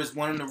loudest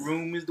one in the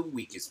room is the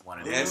weakest one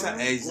in the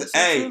room.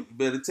 Hey, you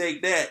better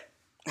take that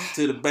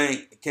to the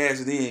bank and cash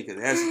it in, because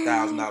that's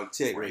 $1,000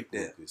 check right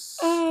there.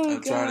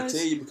 I'm trying to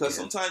tell you, because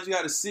sometimes you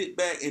got to sit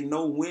back and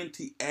know when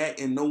to act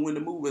and know when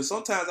to move. And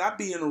sometimes I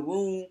be in a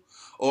room,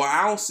 or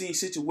I don't see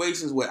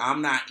situations where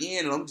I'm not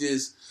in and I'm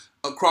just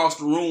across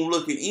the room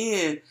looking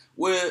in,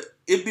 where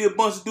it be a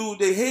bunch of dudes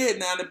they head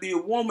now to be a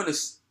woman to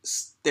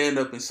stand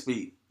up and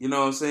speak. You know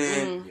what I'm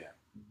saying? Mm-hmm. Yeah.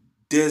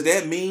 Does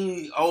that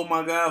mean, oh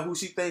my God, who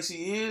she thinks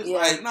she is? Yeah.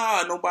 Like,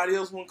 nah, nobody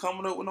else wasn't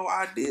coming up with no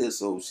ideas,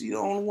 so she the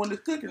only one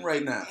that's cooking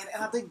right now.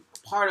 And I think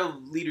part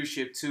of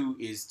leadership, too,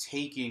 is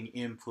taking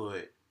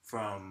input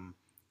from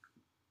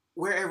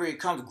wherever it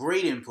comes,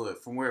 great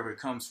input from wherever it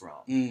comes from.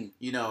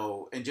 You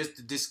know, and just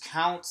to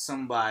discount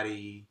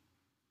somebody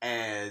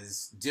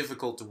as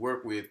difficult to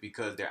work with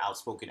because they're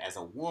outspoken as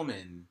a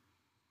woman,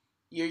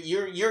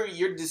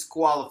 you're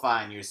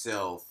disqualifying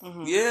yourself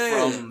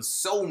from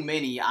so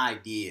many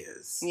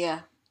ideas.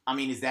 Yeah. I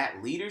mean, is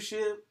that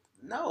leadership?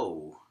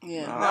 No.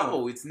 Yeah.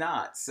 No, it's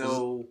not.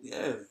 So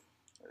yeah.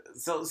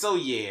 So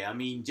yeah, I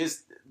mean,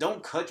 just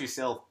don't cut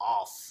yourself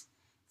off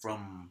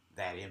from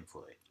that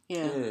input.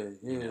 Yeah.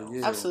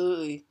 Yeah.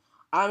 Absolutely.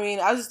 I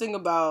mean, I just think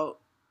about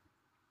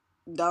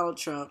Donald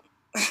Trump.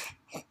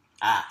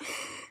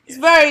 He's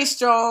very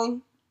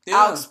strong.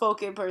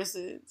 Outspoken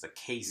person. It's a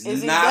case.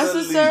 Is he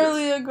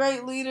necessarily a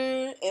great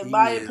leader? In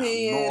my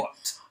opinion,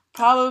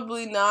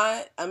 probably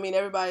not. I mean,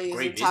 everybody is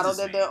entitled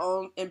to their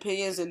own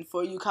opinions, and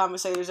for you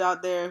conversators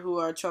out there who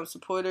are Trump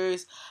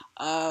supporters,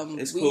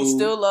 we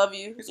still love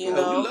you. You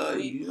know, we love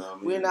you. You know what I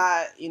mean? We're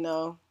not. You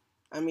know,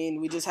 I mean,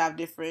 we just have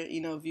different,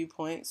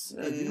 viewpoints.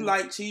 Yeah, you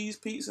like cheese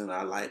pizza, and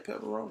I like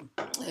pepperoni.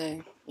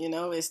 Hey,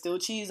 it's still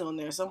cheese on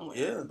there somewhere.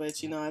 Yeah. But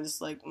I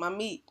just like my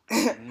meat.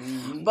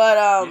 Mm-hmm. But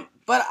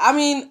I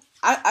mean,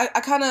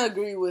 I kind of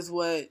agree with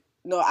what.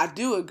 No, I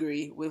do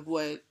agree with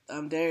what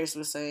Darius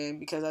was saying,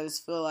 because I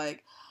just feel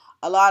like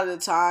a lot of the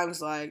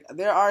times, like,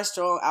 there are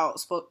strong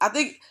outspoken. I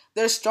think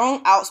there's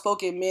strong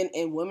outspoken men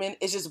and women.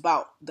 It's just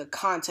about the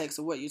context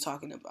of what you're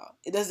talking about.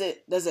 Does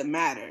it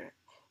matter?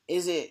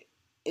 Is it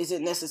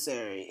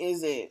necessary?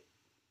 Is it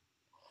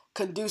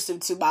conducive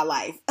to my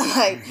life?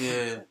 Like,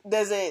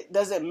 does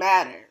it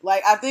matter?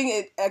 Like,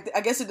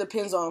 I guess it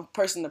depends on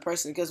person to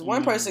person, because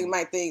one person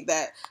might think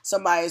that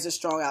somebody is a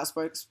strong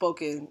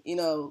outspoken,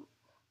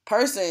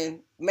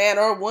 person, man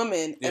or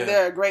woman, and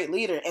they're a great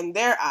leader in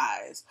their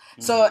eyes.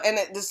 So, and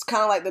it's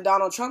kind of like the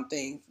Donald Trump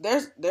thing.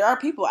 There are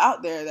people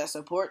out there that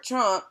support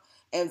Trump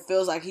and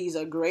feels like he's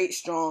a great,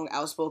 strong,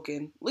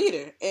 outspoken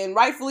leader, and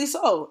rightfully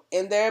so,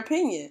 in their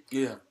opinion.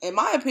 Yeah. In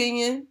my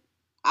opinion,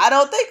 I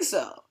don't think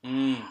so.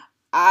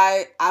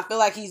 I feel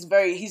like he's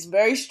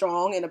very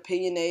strong and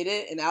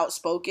opinionated and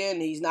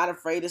outspoken. He's not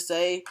afraid to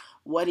say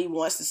what he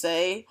wants to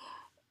say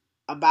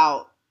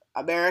about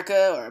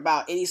America or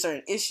about any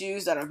certain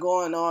issues that are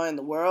going on in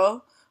the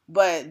world.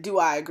 But do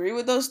I agree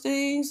with those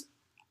things?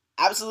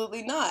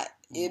 Absolutely not.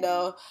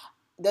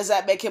 Does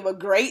that make him a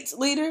great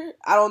leader?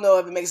 I don't know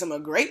if it makes him a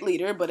great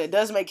leader, but it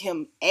does make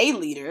him a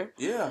leader.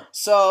 Yeah.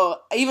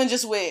 So even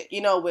just with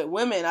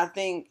women, I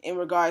think in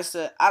regards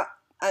to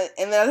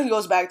and I think it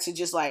goes back to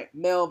just like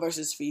male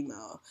versus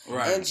female,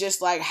 right? And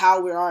just like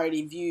how we're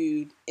already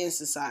viewed in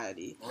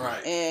society,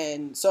 right?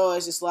 And so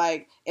it's just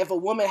like if a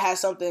woman has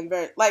something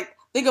very like,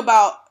 think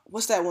about,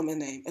 what's that woman's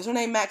name? Is her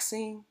name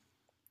Maxine?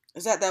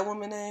 Is that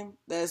woman's name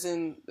that's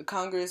in the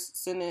Congress,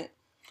 Senate,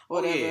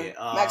 whatever?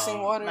 Oh, yeah.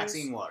 Maxine Waters.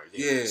 Maxine Waters.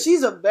 Yeah.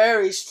 She's a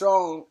very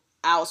strong,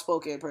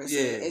 outspoken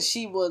person, and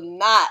she will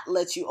not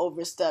let you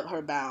overstep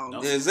her bounds.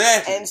 Nope.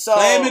 Exactly. And so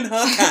claiming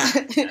her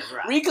time,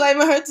 right.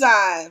 Reclaiming her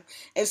time.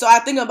 And so I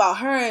think about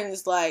her, and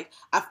it's like,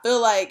 I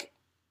feel like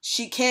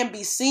she can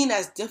be seen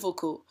as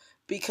difficult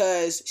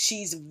because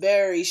she's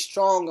very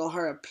strong on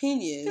her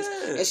opinions,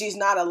 and she's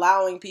not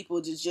allowing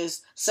people to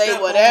just say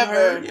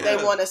whatever they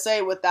want to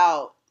say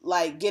without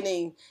like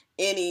getting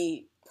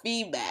any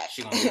feedback.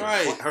 She gonna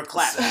get her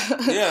clap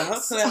back. Her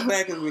clap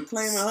back is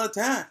reclaiming her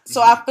time.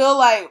 So I feel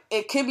like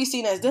it can be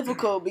seen as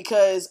difficult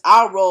because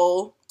our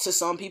role to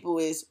some people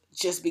is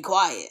just be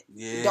quiet.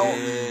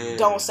 Yeah.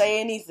 Don't say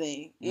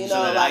anything.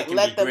 Like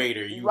let them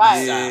greater.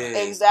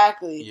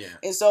 Exactly. Yeah.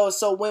 And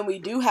so when we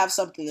do have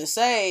something to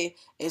say,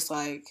 it's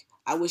like,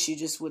 I wish you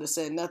just would have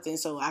said nothing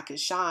so I could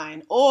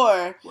shine.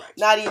 Or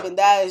not even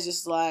that. It's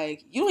just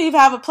like, you don't even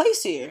have a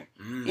place here.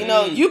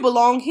 You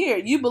belong here.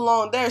 You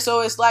belong there.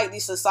 So it's like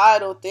these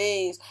societal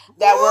things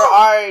that we're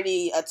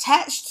already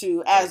attached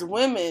to as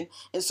women.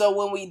 And so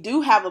when we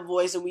do have a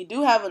voice and we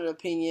do have an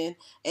opinion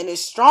and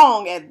it's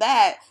strong at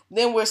that,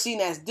 then we're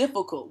seen as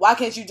difficult. Why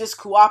can't you just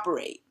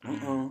cooperate?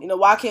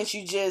 Why can't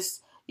you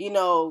just,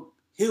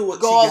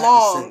 go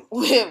along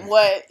with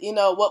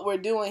what we're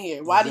doing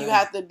here. Why do you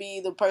have to be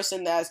the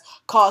person that's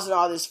causing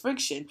all this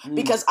friction?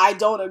 Because I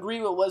don't agree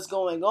with what's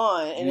going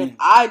on, and if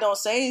I don't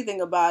say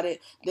anything about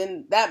it,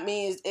 then that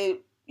means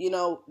it.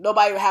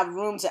 Nobody would have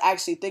room to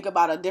actually think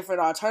about a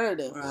different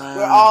alternative. Right.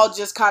 We're all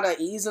just kind of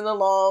easing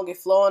along and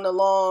flowing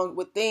along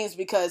with things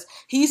because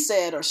he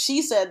said or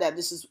she said that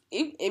this is,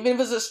 even if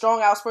it's a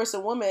strong,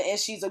 outspoken woman and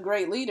she's a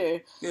great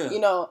leader,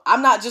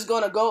 I'm not just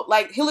going to go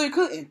like Hillary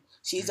Clinton.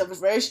 She's a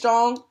very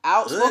strong,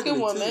 outspoken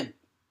woman.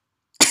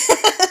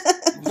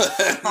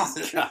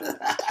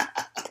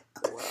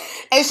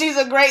 And she's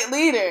a great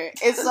leader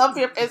in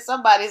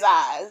somebody's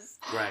eyes.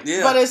 Right.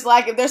 Yeah. But it's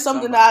like if there's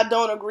something that I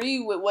don't agree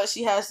with what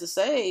she has to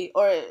say,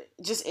 or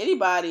just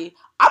anybody,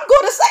 I'm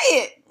going to say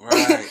it.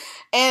 Right.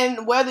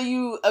 And whether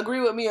you agree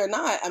with me or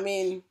not, I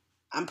mean,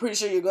 I'm pretty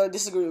sure you're going to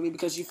disagree with me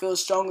because you feel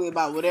strongly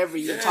about whatever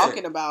you're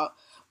talking about.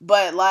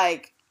 But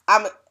like,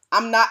 I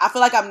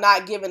feel like I'm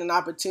not given an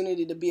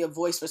opportunity to be a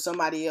voice for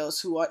somebody else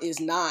who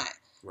is not,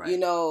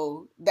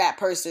 that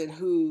person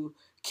who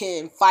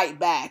can fight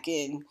back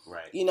and,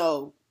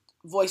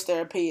 voice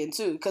their opinion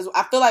too, because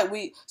I feel like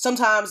we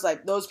sometimes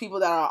like those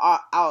people that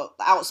are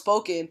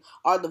outspoken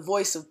are the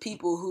voice of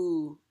people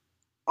who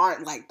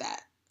aren't like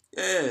that.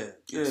 Yeah.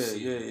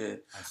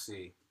 I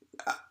see.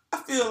 I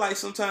feel like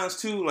sometimes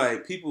too,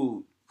 like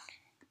people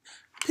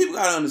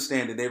gotta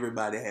understand that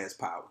everybody has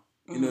power.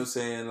 You know what I'm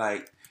saying?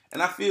 Like,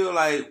 and I feel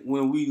like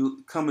when we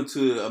come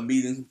into a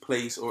meeting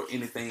place or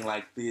anything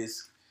like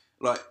this,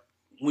 like,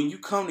 when you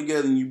come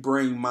together and you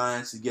bring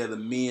minds together,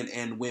 men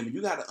and women,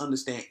 you got to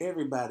understand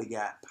everybody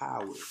got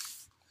power.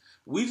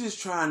 We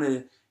just trying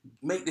to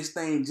make this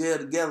thing gel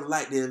together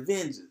like the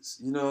Avengers,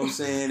 you know what I'm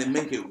saying, and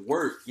make it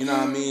work, you know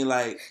what I mean?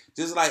 Like,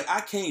 just like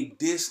I can't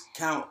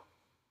discount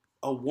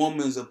a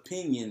woman's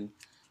opinion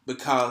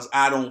because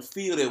I don't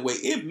feel that way.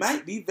 It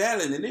might be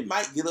valid and it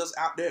might get us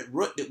out that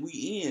rut that we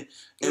in.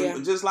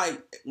 And just like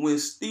when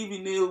Stevie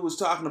Neal was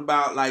talking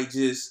about like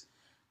just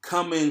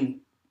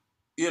coming,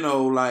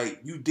 like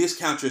you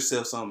discount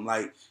yourself something.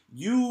 Like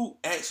you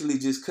actually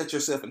just cut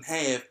yourself in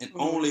half and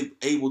only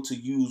able to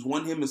use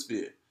one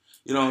hemisphere.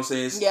 You know what I'm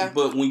saying? Yeah.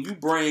 But when you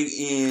bring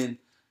in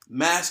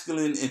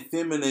masculine and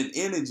feminine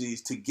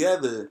energies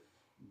together,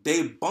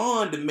 they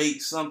bond to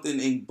make something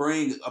and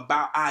bring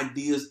about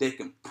ideas that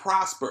can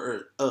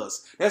prosper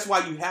us. That's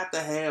why you have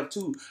to have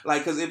two.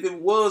 Like, because if it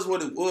was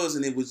what it was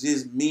and it was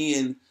just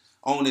men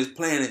on this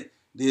planet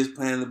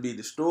would be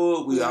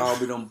destroyed. We all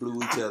be done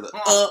blew each other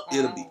up.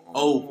 It'll be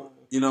over.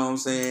 You know what I'm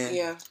saying?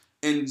 Yeah.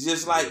 And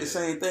just like the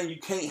same thing, you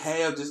can't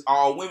have just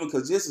all women,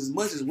 because just as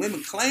much as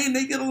women claim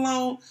they get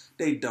along,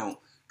 they don't.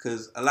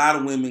 Because a lot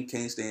of women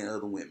can't stand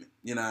other women.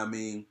 You know what I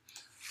mean?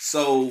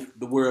 So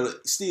the world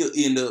still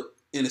end up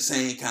in the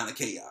same kind of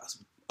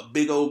chaos. A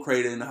big old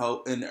crater in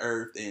the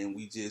earth, and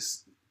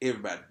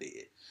everybody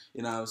dead.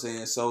 You know what I'm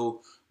saying?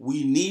 So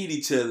we need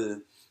each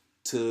other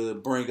to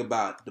bring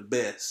about the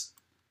best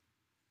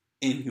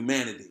in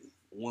humanity.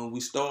 When we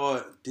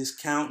start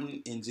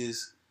discounting and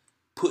just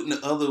putting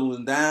the other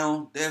one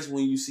down, that's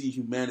when you see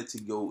humanity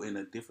go in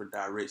a different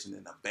direction,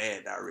 in a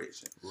bad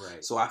direction.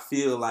 Right. So I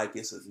feel like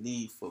it's a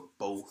need for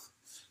both.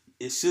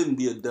 It shouldn't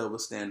be a double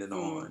standard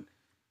on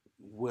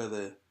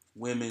whether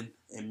women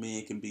and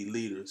men can be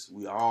leaders.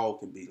 We all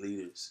can be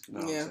leaders. You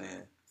know what I'm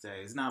saying? So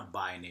it's not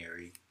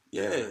binary.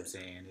 Yeah. You know what I'm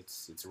saying?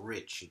 It's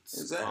rich.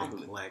 It's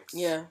complex.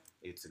 Yeah.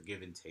 It's a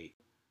give and take.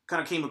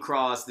 Kind of came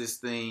across this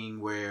thing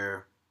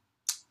where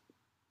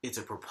it's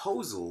a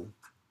proposal.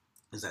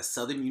 It's at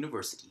Southern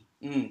University.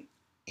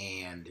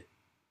 And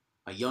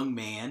a young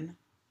man,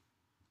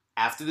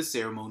 after the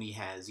ceremony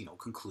has,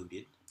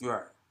 concluded,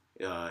 right?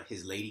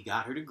 His lady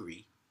got her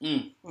degree.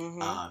 He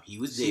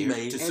was there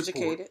to support.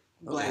 Educated.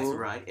 That's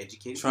right,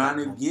 educated. Trying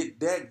to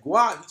get that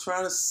guac. He's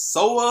trying to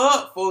sew her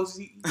up for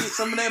she get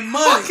some of that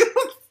money.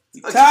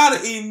 He's tired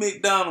of eating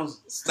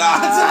McDonald's.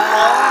 Stop.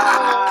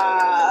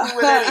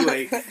 But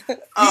anyway, he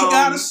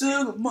got a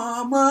sugar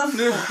mama.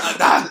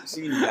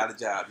 She ain't got a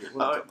job yet.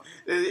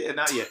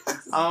 Not yet.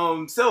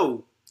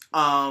 So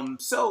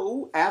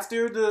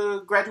after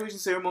the graduation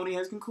ceremony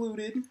has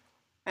concluded,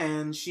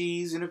 and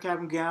she's in her cap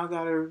and gown,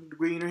 got her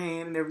degree in her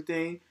hand and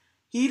everything,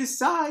 he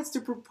decides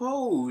to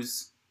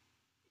propose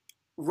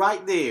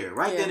right there,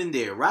 then and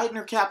there, right in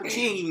her cap, and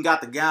she ain't even got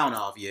the gown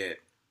off yet.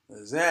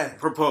 Exactly.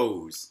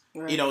 Propose.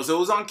 Right. So it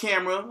was on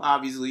camera,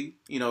 obviously.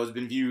 It's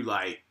been viewed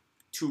like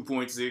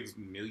 2.6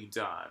 million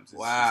times.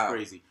 It's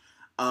crazy.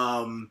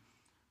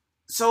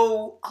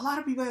 So a lot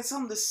of people had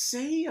something to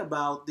say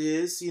about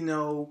this,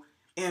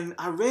 and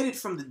I read it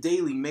from the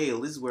Daily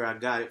Mail. This is where I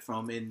got it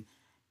from, and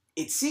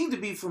it seemed to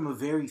be from a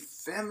very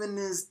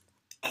feminist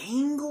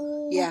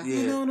angle. Yeah.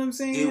 You know what I'm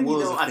saying? It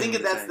was I think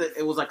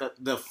it was like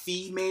the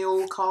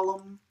female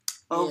column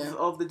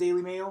of the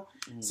Daily Mail.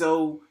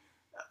 So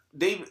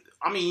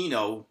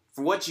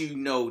for what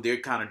they're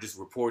kind of just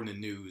reporting the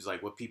news,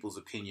 like what people's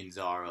opinions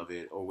are of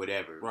it or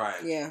whatever.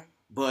 Right. Yeah.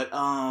 But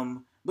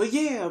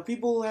yeah,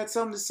 people had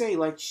something to say,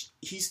 like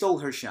he stole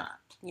her shine.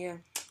 Yeah.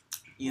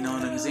 You know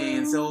what I'm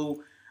saying?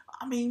 So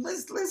I mean,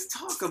 let's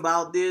talk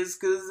about this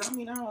because I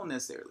mean, I don't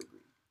necessarily agree.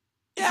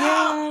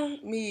 Yeah,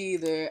 me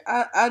either.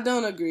 I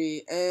don't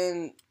agree,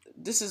 and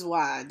this is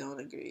why I don't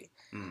agree.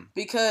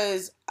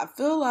 Because I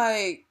feel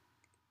like,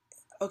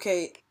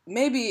 okay,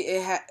 maybe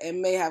it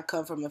may have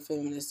come from a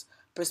feminist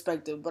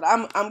perspective, but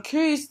I'm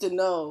curious to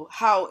know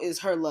how is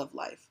her love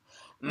life.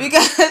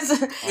 Because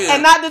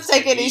and not to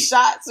take any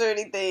shots or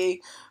anything,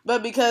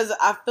 but because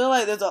I feel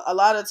like there's a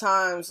lot of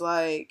times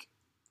like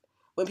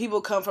when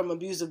people come from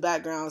abusive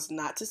backgrounds,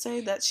 not to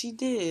say that she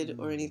did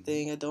or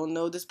anything. I don't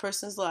know this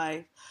person's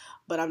life,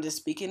 but I'm just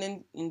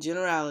speaking in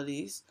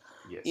generalities.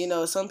 Yes. You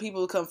know, some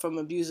people come from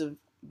abusive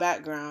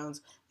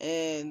backgrounds,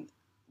 and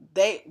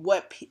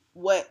what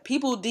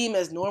people deem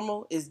as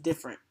normal is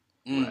different,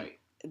 right?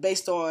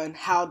 Based on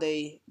how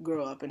they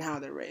grow up and how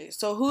they're raised.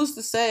 So who's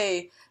to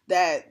say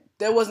that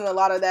there wasn't a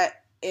lot of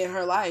that in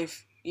her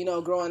life, you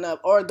know, growing up,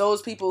 or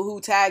those people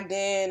who tagged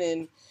in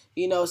and,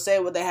 you know, say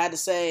what they had to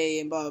say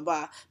and blah, blah,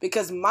 blah.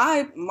 Because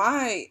my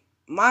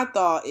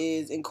thought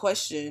is in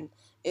question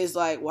is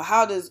like, well,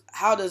 how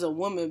does a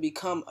woman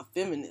become a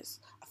feminist?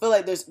 I feel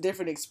like there's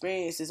different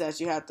experiences that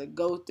you have to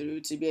go through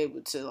to be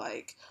able to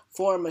like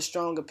form a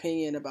strong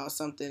opinion about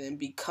something and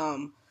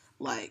become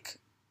like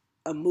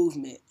a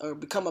movement or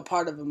become a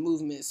part of a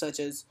movement such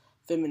as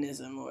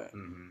feminism or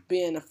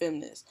being a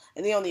feminist.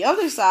 And then on the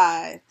other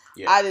side,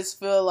 I just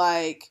feel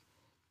like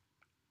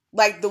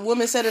the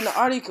woman said in the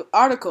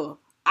article,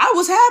 I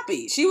was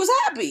happy. She was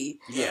happy.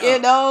 Yeah. You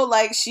know,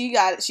 like she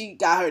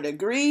got her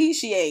degree.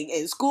 She ain't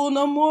in school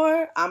no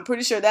more. I'm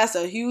pretty sure that's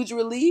a huge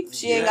relief.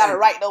 She ain't got to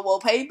write no more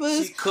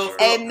papers.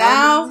 And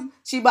now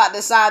she about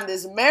to sign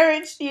this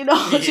marriage, you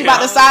know. She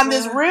about to sign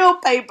this real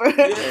paper,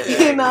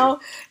 you know.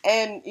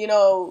 And, you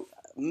know,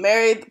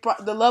 married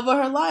the love of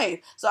her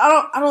life. So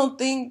I don't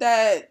think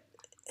that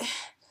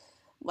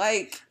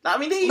like, I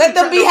mean, let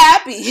them be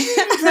happy.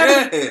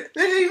 They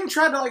didn't even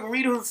try to like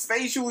read her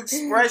facial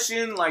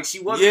expression. Like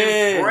she wasn't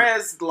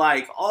impressed.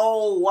 Like,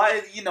 oh,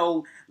 why? You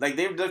know, like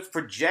they're just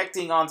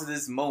projecting onto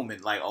this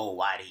moment. Like, oh,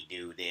 why did he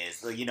do this?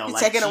 So, you know, he's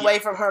like taking away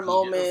from her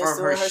moments,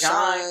 from her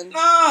shine.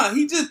 Nah,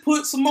 he just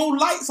put some more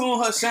lights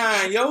on her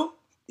shine, yo.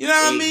 You know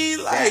what I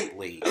mean? Like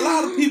a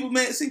lot of people,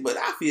 man. See, but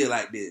I feel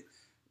like this,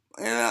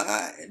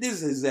 and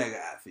this is exactly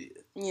how I feel.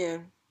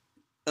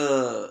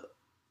 Yeah.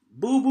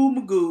 Boo Boo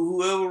Magoo,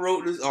 whoever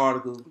wrote this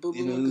article,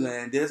 you know what I'm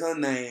saying? That's her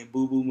name,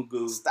 Boo Boo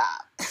Magoo.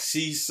 Stop.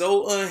 She's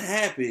so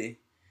unhappy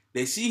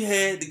that she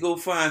had to go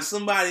find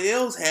somebody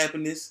else's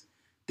happiness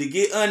to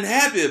get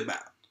unhappy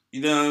about.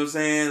 You know what I'm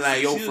saying?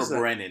 Like for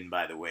Brennan,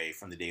 by the way,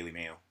 from the Daily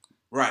Mail.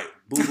 Right,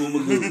 Boo Boo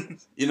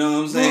Magoo. You know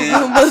what I'm saying? So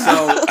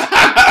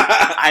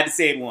I had to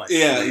say it once.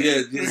 Yeah,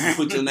 just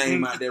put your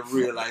name out there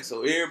real life.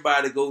 So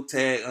everybody go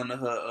tag under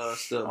her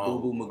stuff, Boo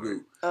Boo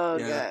Magoo. Oh,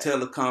 God. Tell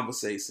her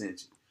Convrs8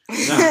 sent you.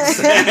 You know what I'm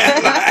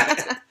saying?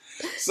 Like,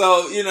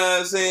 so, you know what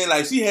I'm saying?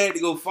 Like, she had to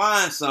go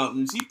find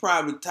something. She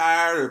probably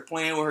tired of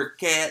playing with her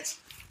cats.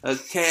 Her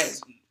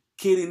cats,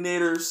 kitty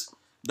knitters,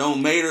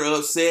 don't made her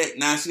upset.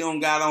 Now she don't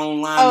got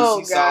online. Oh,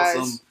 she saw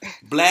some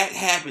black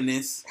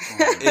happiness.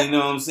 You know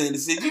what I'm saying? They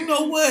said, you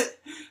know what?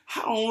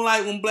 I don't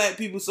like when black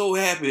people so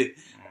happy.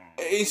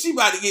 And she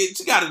got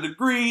a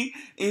degree.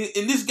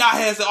 And this guy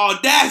has the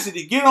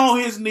audacity to get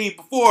on his knee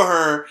before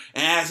her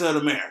and ask her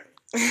to marry.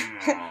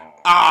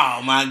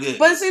 Oh my goodness!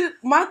 But see,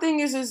 my thing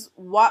is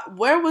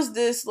where was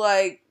this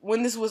like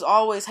when this was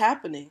always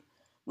happening?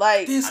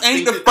 Like this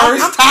ain't the first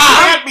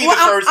time.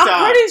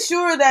 I'm pretty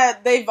sure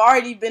that they've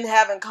already been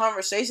having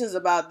conversations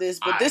about this,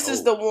 but this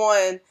is the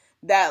one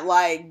that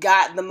like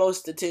got the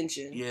most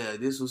attention. Yeah,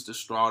 this was the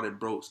straw that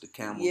broke the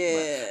camel's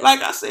back.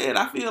 Like I said,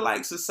 I feel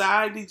like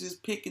society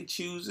just pick and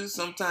chooses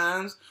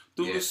sometimes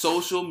through the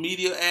social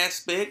media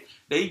aspect.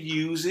 They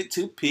use it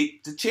to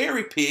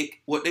cherry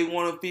pick what they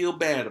want to feel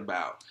bad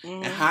about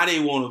and how they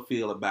want to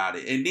feel about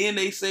it. And then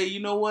they say, you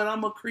know what,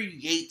 I'm going to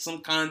create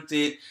some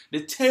content to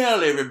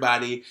tell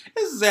everybody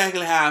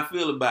exactly how I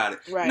feel about it.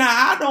 Right. Now,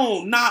 I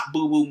don't knock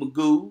Boo Boo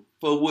Magoo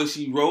for what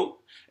she wrote.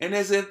 And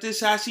as if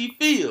this how she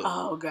feels.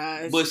 Oh,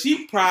 gosh. But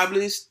she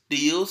probably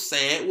still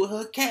sad with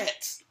her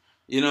cats.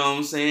 You know what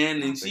I'm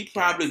saying? And she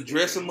probably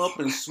dress them up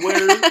and swear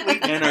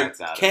and her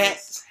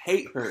cats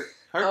hate her.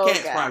 Her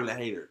cats probably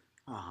hate her.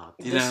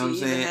 You know what I'm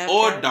saying?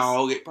 Or cats?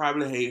 Dog, it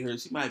probably hate her.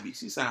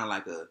 She sound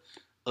like a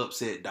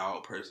upset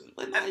dog person.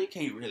 But now you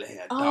can't really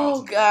have dogs.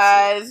 Oh,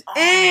 guys.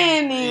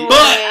 Anyway. But,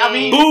 I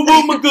mean, Boo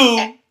Boo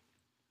Magoo,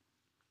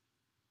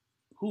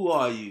 who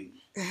are you?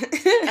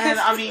 And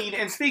I mean,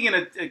 and speaking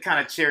of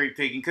kind of cherry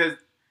picking, because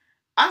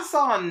I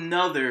saw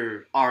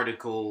another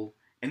article,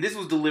 and this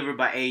was delivered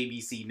by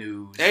ABC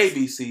News.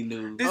 ABC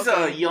News. This is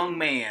a young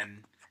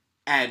man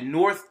at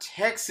North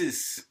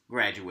Texas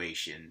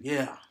graduation.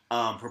 Yeah.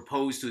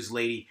 Proposed to his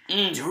lady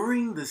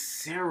during the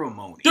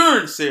ceremony.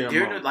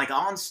 Like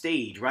on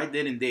stage, right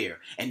then and there.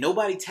 And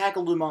nobody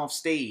tackled him off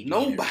stage.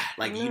 Nobody. Either.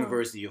 Like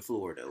University of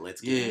Florida. Let's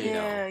get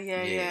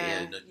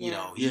You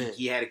know,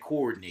 he had it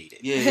coordinated.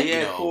 Yeah, he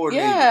had it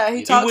coordinated. Yeah,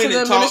 he talked to the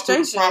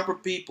administration. To the proper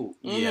people.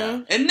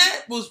 Yeah. And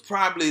that was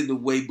probably the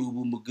way Boo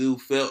Boo Magoo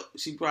felt.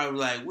 She probably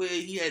like, well,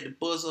 he had to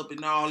buzz up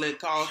and all that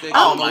cause that.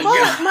 Oh my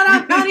God.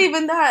 But not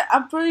even that.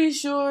 I'm pretty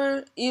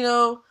sure, you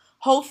know,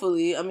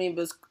 hopefully, I mean,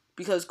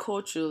 because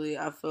culturally,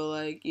 I feel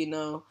like, you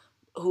know,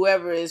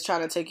 whoever is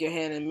trying to take your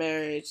hand in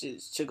marriage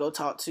should go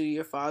talk to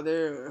your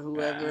father or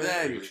whoever.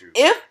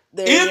 If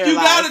they're in your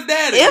life. Got a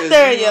daddy. If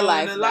they're in your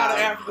life. A lot of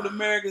African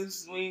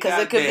Americans,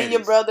 because it could be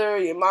your brother or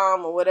your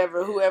mom or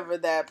whatever, whoever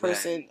that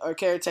person or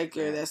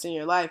caretaker that's in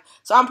your life.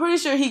 So I'm pretty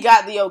sure he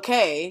got the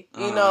okay,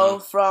 you know,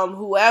 from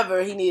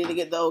whoever he needed to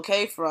get the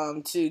okay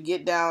from to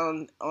get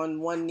down on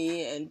one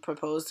knee and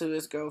propose to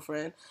his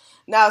girlfriend.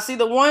 Now, see,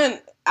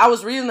 I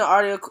was reading the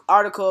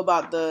article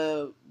about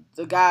the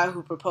guy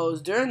who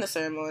proposed during the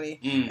ceremony,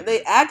 and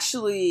they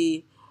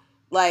actually,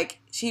 like,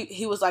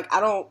 he was like, I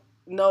don't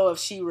know if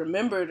she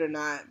remembered or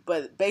not,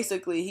 but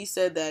basically he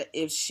said that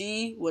if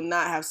she would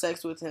not have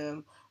sex with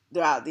him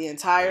throughout the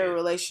entire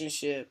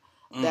relationship,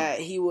 that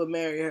he would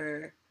marry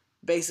her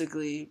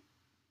basically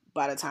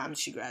by the time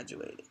she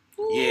graduated.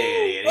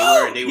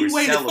 They were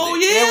celibate. 4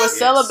 years.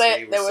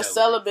 They were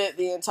celibate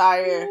the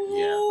entire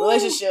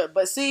relationship.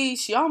 But see,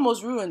 she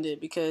almost ruined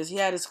it because he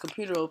had his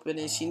computer open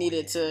and she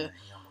needed to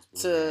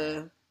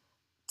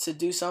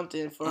do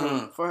something for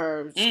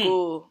her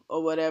school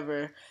or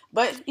whatever.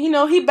 But you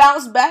know, he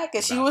bounced back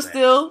and she was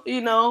still,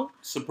 you know,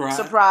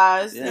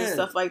 surprised and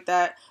stuff like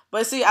that.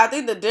 But see, I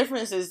think the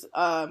difference is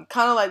kind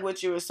of like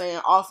what you were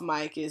saying off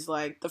mic is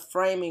like the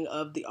framing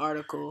of the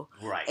article,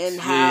 right?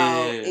 And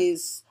how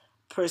is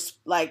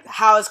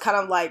how it's kind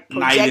of like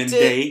projected. Night and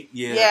day.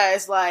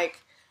 It's like,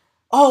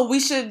 oh, we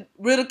should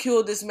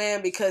ridicule this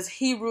man because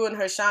he ruined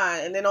her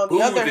shine. And then on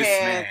the other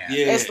hand,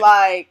 it's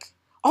like,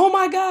 oh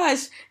my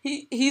gosh,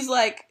 he's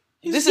like,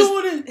 this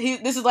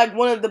is like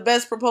one of the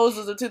best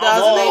proposals of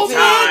 2018. All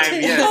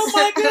time, yes. Oh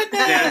my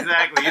goodness. Yeah,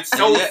 exactly. It's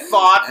so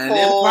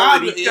thoughtful.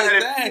 And he got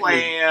it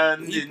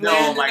planned. Oh my God. You know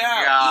what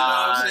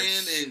I'm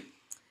saying?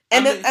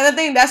 And the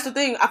thing, that's the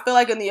thing. I feel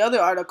like in the other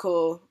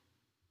article,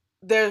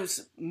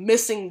 there's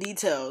missing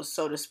details,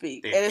 so to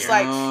speak. And it's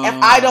like,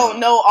 if I don't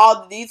know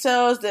all the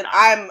details, then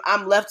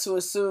I'm left to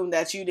assume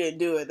that you didn't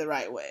do it the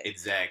right way.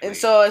 Exactly. And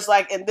so it's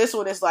like, in this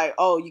one, it's like,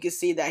 oh, you can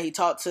see that he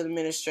talked to the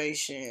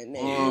administration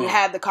and you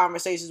had the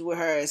conversations with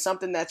her. It's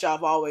something that y'all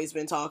have always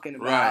been talking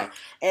about. Right.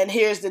 And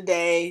here's the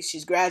day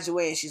she's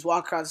graduating, she's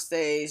walking across the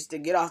stage to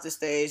get off the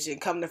stage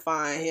and come to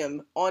find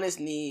him on his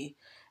knee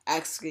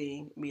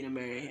asking me to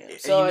marry him.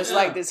 So it's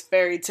like this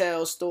fairy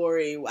tale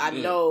story. I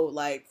know,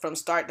 like, from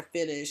start to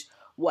finish,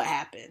 what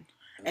happened.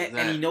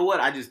 And you know what?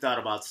 I just thought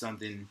about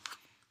something.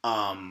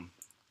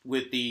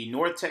 With the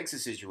North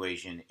Texas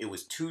situation, it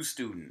was 2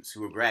 students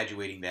who were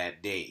graduating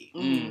that day.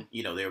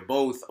 You know, they were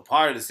both a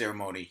part of the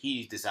ceremony.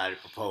 He decided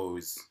to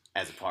propose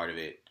as a part of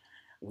it.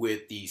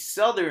 With the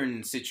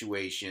Southern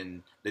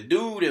situation, the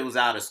dude that was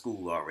out of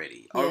school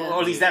already. Or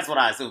at least that's what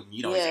I assume.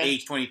 You know, his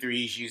age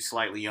 23, she's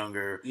slightly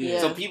younger.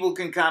 So people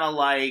can kind of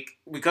like,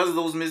 because of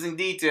those missing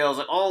details,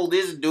 like, oh,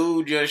 this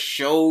dude just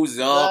shows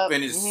up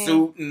in his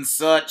suit and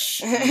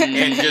such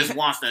and just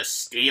wants to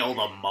steal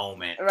the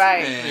moment.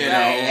 Right.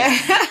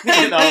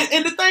 You know?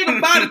 And the thing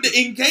about it, the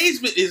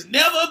engagement is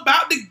never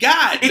about the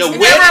guy. It's the never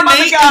wedding about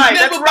the guy. is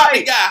never about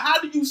the guy. How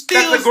do you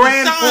steal That's the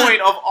grand point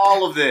of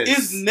all of this.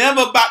 It's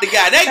never about the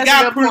guy. That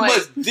guy pretty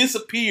much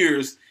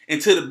disappears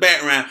into the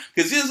background.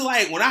 Because just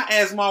like when I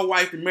asked my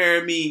wife to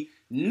marry me,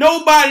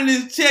 nobody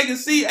didn't check and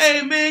see,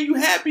 hey man, you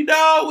happy,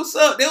 dog? What's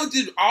up? They would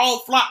just all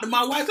flock to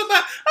my wife. I'm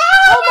like,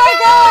 oh my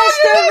gosh,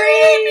 the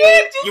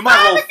ring. You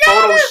might as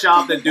well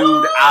Photoshop the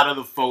dude out of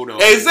the photo.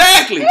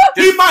 Exactly.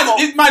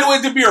 It might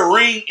well just be a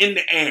ring in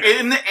the air.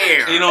 In the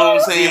air. You know what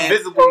I'm saying? The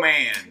invisible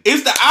man.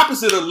 It's the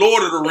opposite of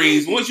Lord of the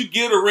Rings. Once you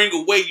give the ring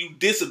away, you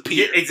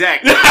disappear. Yeah,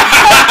 exactly.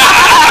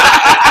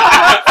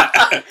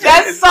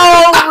 That's so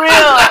real.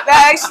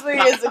 That actually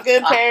is a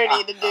good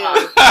parody to do.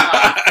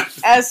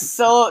 That's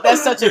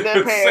such a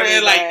good parody.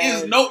 Saying,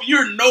 like,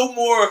 you're no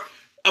more.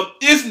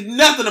 It's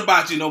nothing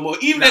about you no more.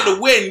 Even at the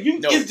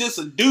wedding, it's just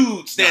a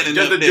dude standing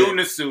up there. Just a dude in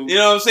a suit. You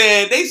know what I'm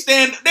saying?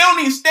 They don't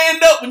even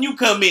stand up when you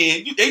come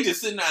in. They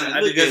just sitting down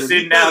and look at her.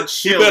 Sitting down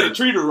chilling. You better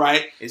treat her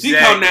right. Exactly.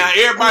 She come down,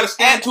 everybody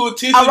stand to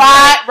attention.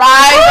 Rise,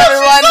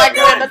 everyone, like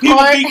you're in the people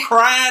court. Be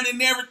crying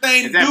and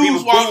everything. Exactly.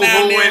 Dudes walk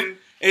down there.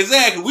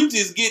 Exactly. We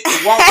just get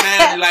to walk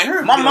down and like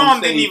her. My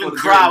mom didn't even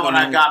cry when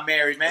I got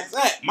married, man.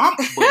 Exactly. My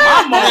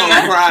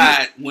mom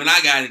cried when I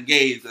got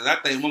engaged. Cause I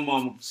think my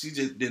mom, she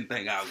just didn't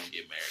think I was gonna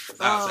get married. Cause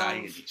I was out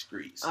here in these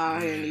streets.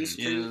 Out here in these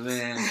streets. You know what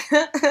I'm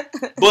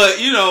saying?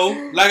 But you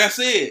know, like I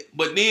said,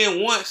 but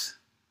then once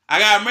I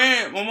got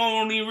married, my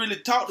mom don't even really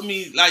talk to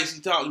me like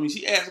she talked to me.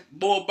 She asked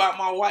more about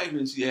my wife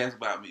than she asked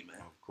about me, man.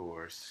 Of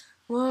course.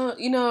 Well,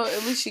 you know,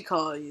 at least she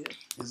called you.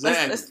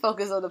 Exactly. Let's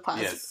focus on the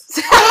positive.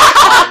 Yes.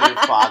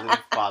 positive.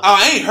 Oh,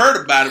 I ain't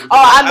heard about it.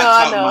 I know.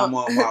 I talk to my mom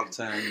all the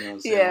time. You know what I'm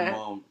saying? Yeah. My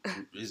mom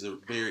is a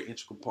very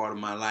integral part of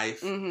my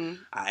life.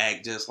 Mm-hmm. I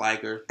act just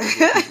like her. That's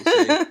what people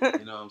say.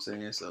 You know what I'm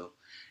saying? So,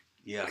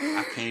 yeah,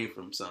 I came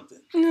from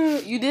something.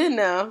 You did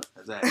now.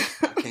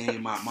 Exactly. I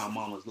came my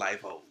mama's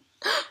life hole.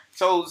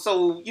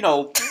 So you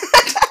know, the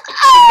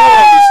moral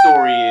of the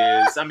story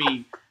is, I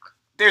mean,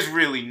 there's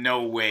really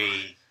no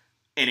way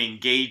an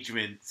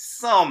engagement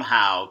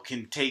somehow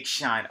can take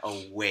shine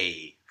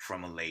away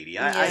from a lady.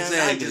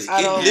 Exactly. It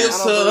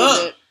lifts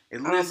her up. It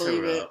lifts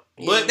her up.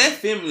 Yeah. But that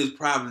feminist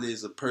probably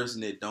is a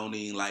person that don't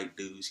even like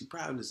dudes. She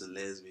probably is a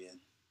lesbian.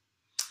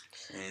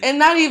 And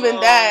not even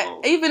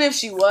that. Even if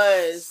she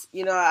was,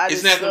 you know, I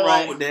just there's nothing wrong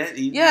like, with that.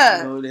 Either, yeah.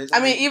 You know, I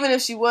mean, even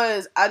if she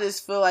was, I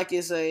just feel like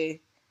it's a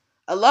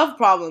love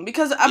problem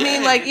because I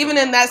mean, like even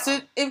in that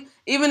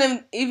even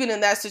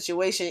in that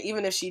situation,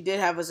 even if she did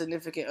have a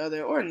significant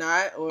other or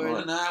not,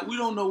 we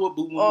don't know what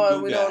boo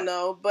don't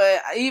know.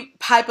 But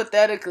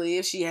hypothetically,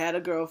 if she had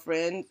a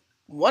girlfriend,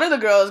 one of the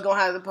girls is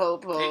gonna have the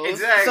po-po.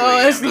 Exactly. So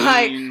it's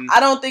I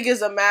don't think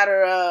it's a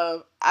matter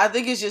of. I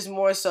think it's just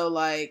more so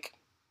like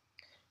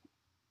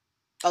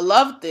a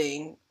love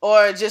thing,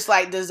 or just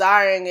like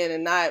desiring it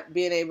and not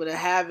being able to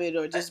have it,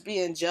 or just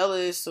being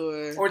jealous,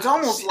 or it's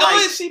almost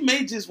like she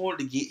may just want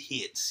to get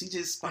hits. She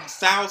just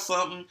saw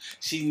something.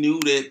 She knew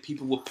that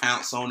people would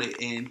pounce on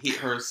it and hit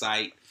her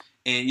site,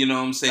 and you know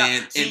what I'm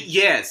saying.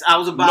 Yes, I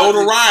was about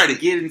notoriety.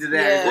 To get into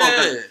that as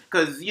well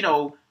because you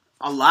know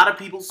a lot of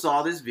people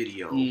saw this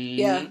video.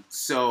 Yeah.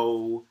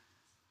 So.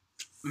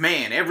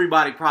 Man,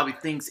 everybody probably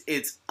thinks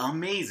it's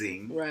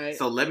amazing. Right.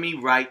 So let me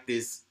write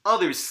this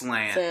other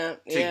slant to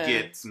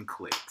get some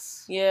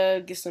clicks. Yeah,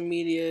 get some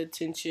media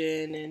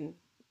attention and,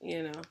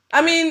 you know.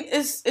 I mean,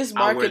 it's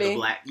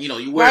marketing.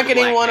 You wear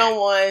marketing the black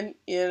 101,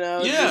 you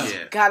know. Yeah.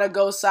 Just gotta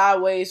go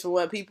sideways from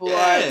what people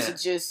are to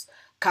just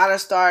kind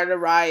of start a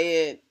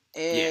riot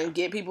and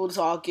get people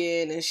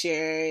talking and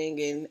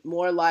sharing and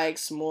more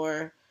likes,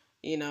 more,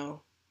 you know.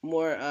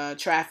 More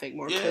traffic,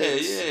 more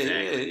clicks.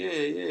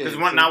 Yeah. Because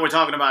now we're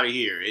talking about it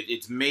here.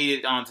 It's made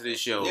it onto this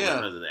show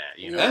because of that.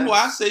 You know? That's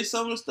why I say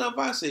some of the stuff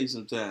I say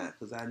sometimes.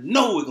 Because I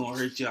know it's going to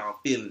hurt y'all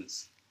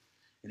feelings.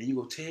 And then you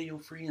go tell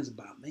your friends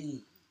about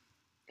me.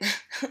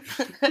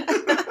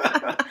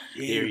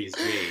 Darius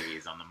J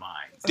is on the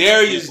mind.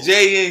 Darius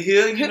J in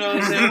here. You know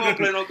what I'm saying? We don't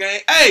play no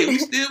game. Hey,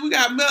 we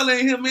got Mella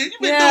in here, man. You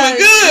been doing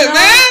good,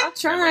 man. I'm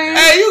trying.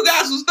 Hey, you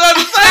got some stuff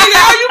to say,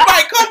 y'all. You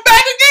might come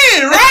back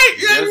again, right?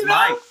 Just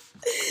might.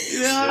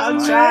 Yeah,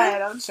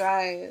 I'm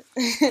trying.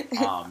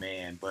 Oh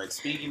man, but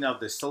speaking of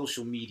the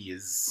social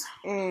medias,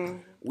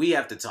 we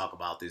have to talk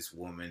about this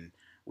woman.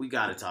 We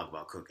got to talk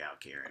about Cookout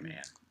Karen,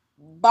 man.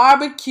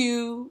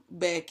 Barbecue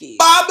Becky.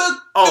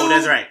 Oh,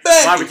 that's right.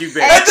 Becky. Barbecue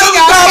Becky.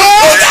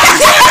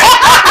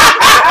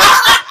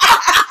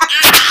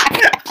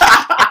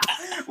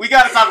 We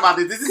got to talk about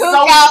this. This is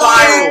so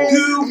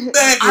viral.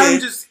 I'm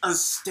just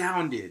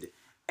astounded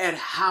at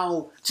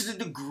how, to the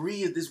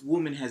degree of this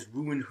woman has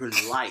ruined her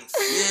life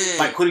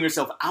by putting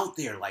herself out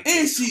there like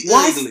this.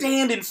 Why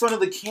stand in front of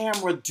the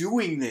camera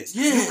doing this?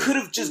 Yeah. You could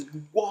have just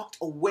walked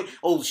away.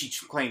 Oh, she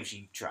claimed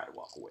she tried to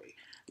walk away.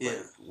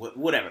 Yeah.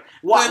 Whatever.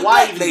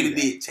 Why even lady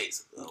did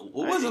chase her?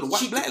 What was it? A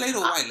black lady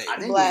or white lady? I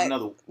think it was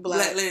another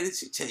black lady.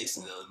 She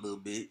chased her a little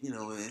bit, you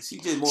know, and she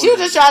was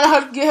just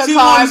trying to get her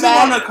card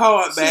back. She wanted her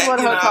card back. She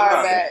wanted her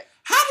card back.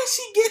 How did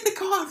she get the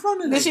card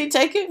from her? Did she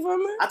take it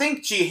from her? I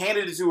think she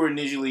handed it to her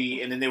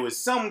initially, and then there was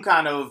some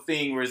kind of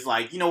thing where it's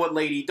like, you know what,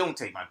 lady, don't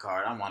take my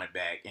card. I want it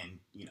back. And,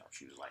 you know,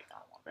 she was like, I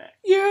don't want it back.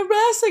 You're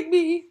harassing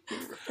me.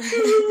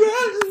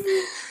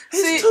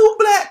 It's two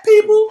black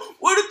people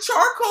with a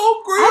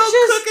charcoal grill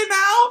cooking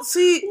out.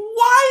 See,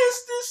 why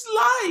is this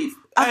life?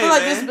 I feel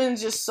like there's been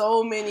just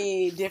so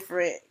many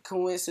different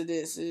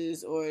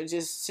coincidences or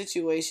just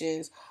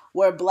situations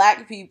where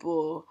black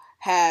people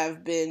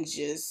have been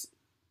just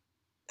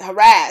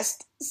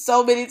harassed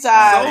so many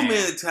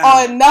times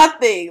on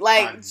nothing.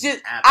 Like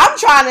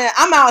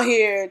I'm out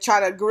here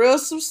trying to grill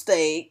some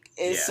steak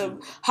and some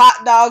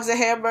hot dogs and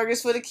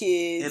hamburgers for the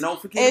kids, and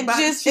don't forget about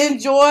just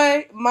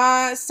enjoy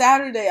my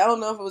Saturday. I don't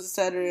know if it was a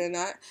Saturday or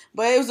not,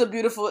 but it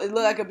looked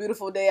like a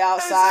beautiful day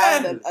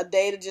outside, a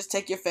day to just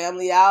take your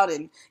family out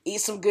and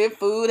eat some good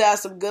food, have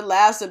some good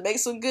laughs, and make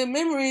some good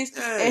memories.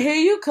 And here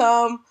you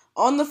come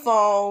on the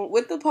phone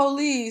with the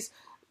police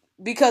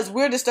because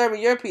we're disturbing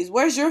your peace.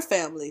 Where's your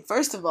family?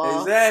 First of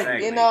all,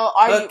 exactly. You know,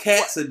 her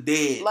cats are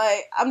dead.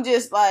 Like, I'm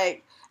just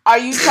like, are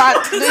you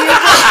trying?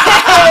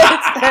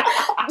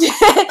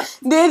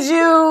 Did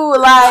you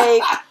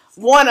like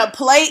want a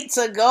plate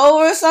to go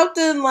or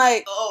something?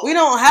 Like, we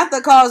don't have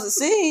to cause a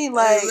scene.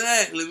 Like,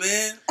 exactly,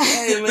 man.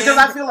 Hey, man. Because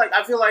I feel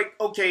like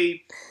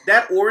okay,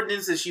 that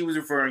ordinance that she was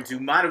referring to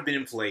might have been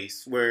in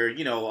place where,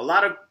 you know, a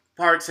lot of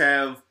parks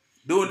have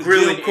during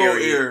the Jim Crow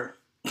era.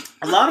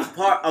 A lot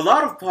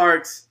of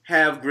parks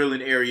have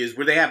grilling areas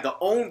where they have their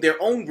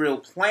own grill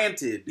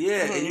planted.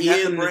 Yeah, and you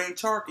have to bring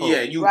charcoal.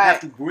 Yeah, you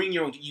have to bring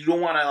your own. You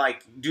don't want to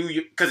like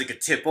because it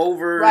could tip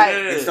over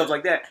and stuff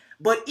like that.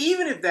 But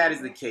even if that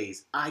is the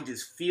case, I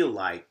just feel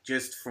like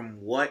just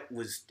from what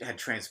had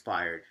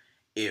transpired,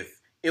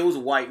 if it was a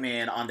white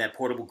man on that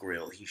portable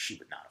grill, she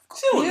would not have called.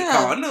 She wouldn't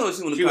call. No,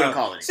 she wouldn't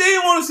call. It. She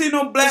didn't want to see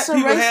no black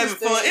people having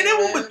fun. And it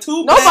was but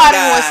two Nobody black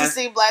guys wants to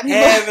see black people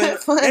having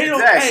fun.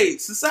 Hey,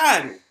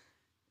 society.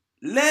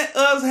 Let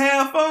us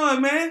have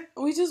fun, man.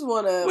 We just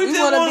wanna be like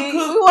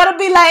everybody. We wanna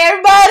be like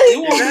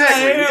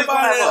everybody.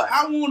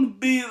 I wanna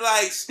be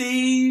like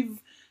Steve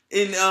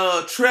and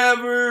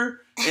Trevor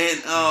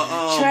and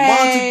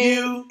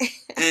Montague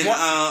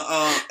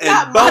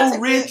and Bo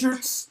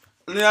Richards.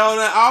 You know,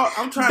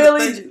 I'm trying to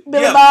think.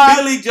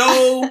 Billy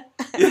Joel.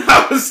 You know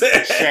what I'm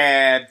saying?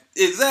 Chad.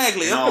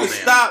 Exactly. I'm gonna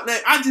stop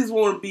that. I just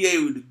want to be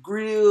able to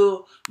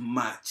grill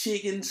my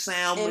chicken,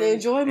 salmon, and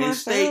enjoy my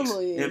steaks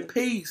family in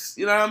peace.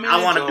 You know what I mean?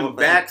 I want to do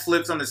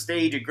backflips on the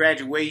stage at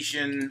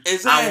graduation.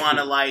 Exactly. I want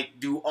to like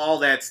do all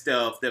that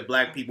stuff that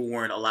black people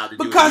weren't allowed to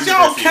do. Because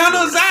y'all count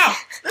us out.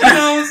 You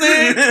know what I'm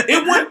saying?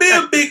 It wouldn't be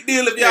a big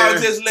deal if y'all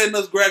just letting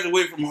us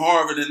graduate from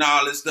Harvard and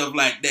all this stuff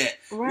like that.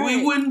 Right.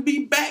 We wouldn't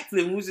be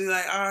backflipping. We was just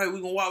like, all right,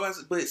 we're gonna walk by.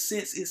 But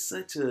since it's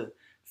such a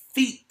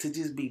feat to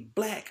just be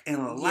black and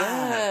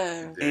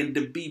alive and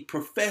to be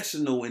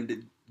professional and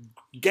to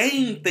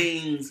gain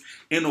things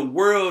in a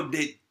world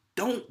that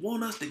don't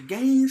want us to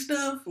gain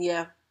stuff.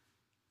 Yeah.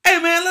 Hey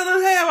man, let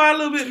us have our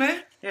little bit,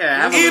 man.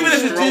 Yeah, have even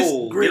if it's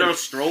just get our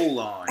stroll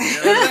on. You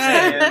know what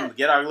I'm saying?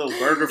 Get our little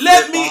burger flip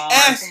Let me on.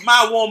 ask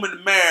my woman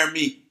to marry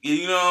me.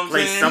 You know what I'm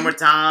Play saying?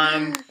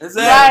 Summertime.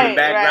 Exactly. In the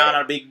background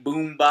on a big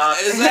boom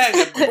box.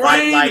 Exactly.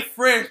 Bring like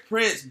Fresh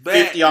Prince back.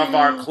 50 of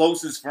our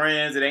closest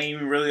friends that ain't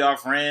even really our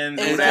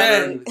friends.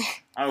 Exactly.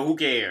 Who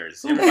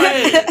cares? Who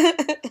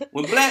cares?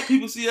 When black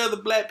people see other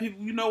black people,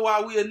 you know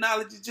why we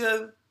acknowledge each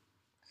other?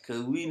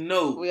 Because we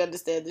know. We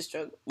understand the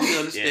struggle. We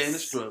understand the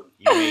struggle.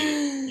 You made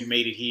it. You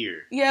made it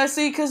here. Yeah,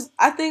 see, because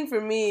I think for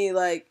me,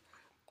 like,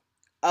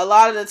 a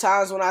lot of the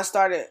times when I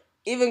started,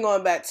 even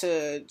going back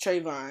to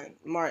Trayvon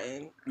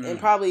Martin, and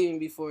probably even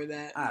before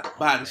that.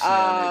 Body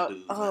that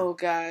dude. Oh,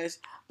 gosh.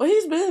 But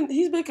he's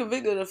been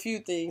convicted of a few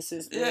things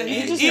since then. Yeah,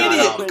 he's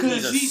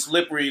a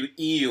slippery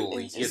eel.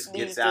 He just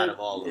gets out of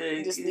all of it.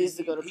 He just needs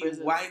to go to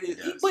prison. But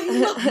he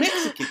looks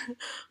Mexican.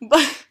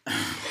 But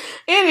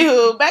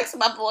anywho, back to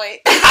my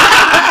point.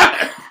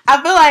 I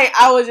feel like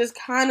I was just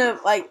kind of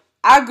like,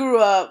 I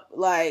grew up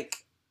like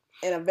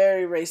in a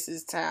very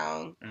racist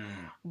town,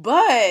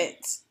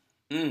 but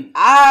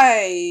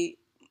I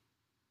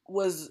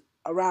was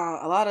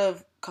around a lot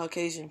of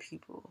Caucasian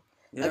people.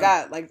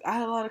 Yeah. I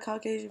had a lot of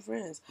Caucasian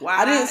friends. Why?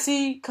 I didn't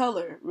see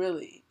color,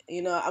 really.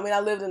 You know, I mean, I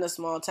lived in a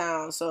small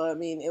town, so, I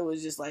mean, it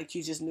was just like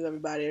you just knew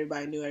everybody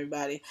knew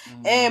everybody.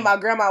 And my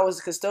grandma was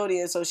a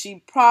custodian, so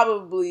she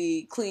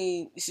probably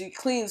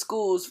cleaned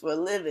schools for a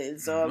living.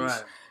 So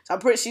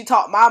she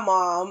taught my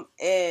mom,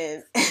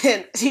 and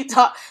she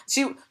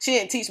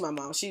didn't teach my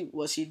mom.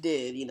 She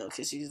did, you know,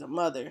 because she's a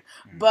mother.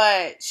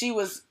 But she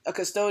was a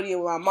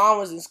custodian when my mom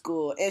was in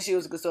school, and she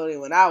was a custodian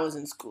when I was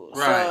in school.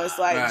 Right, so it's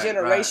like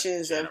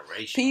generations of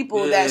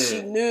people that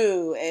she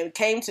knew and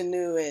came to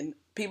know, and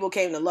people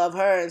came to love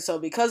her. And so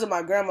because of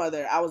my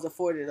grandmother, I was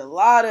afforded a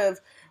lot of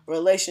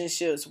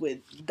relationships with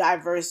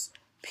diverse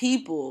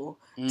people.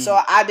 So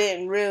I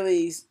didn't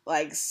really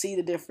like see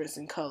the difference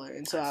in color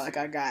until I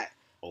got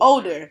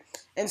older.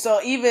 And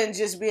so even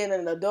just being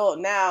an adult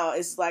now,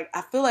 it's like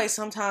I feel like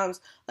sometimes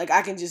like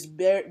I can just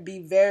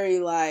be very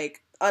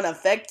like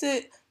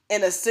unaffected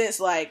in a sense,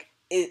 like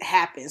it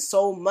happens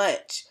so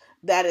much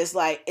that it's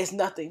like it's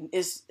nothing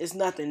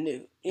nothing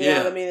new. You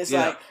know what I mean? It's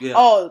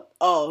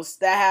oh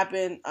that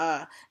happened,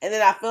 and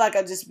then I feel like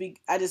I just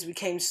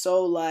became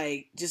so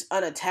like just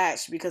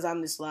unattached because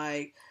I'm just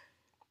like,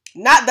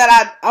 not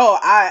that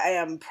I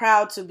am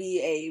proud to be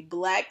a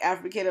Black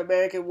African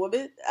American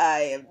woman.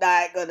 I am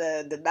not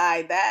gonna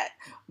deny that,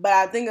 but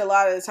I think a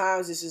lot of the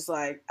times it's just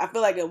like I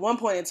feel like at one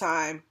point in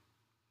time,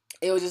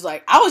 it was just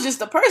like I was just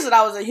a person.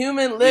 I was a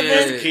human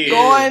living,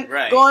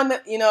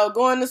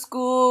 going to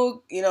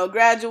school, you know,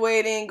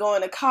 graduating,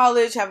 going to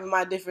college, having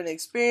my different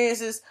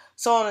experiences,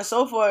 so on and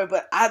so forth.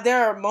 But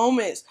there are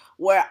moments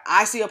where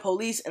I see a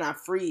police and I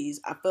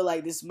freeze. I feel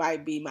like this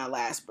might be my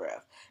last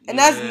breath, and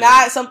that's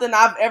not something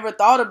I've ever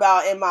thought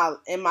about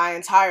in my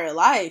entire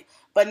life.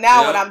 But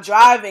now when I'm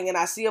driving and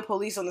I see a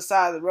police on the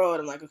side of the road,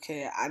 I'm like,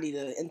 okay, I need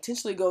to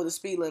intentionally go the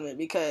speed limit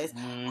because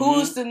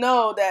who's to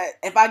know that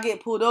if I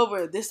get pulled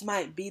over, this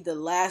might be the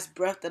last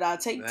breath that I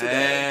take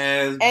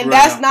today.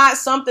 That's not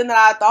something that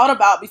I thought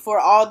about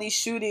before all these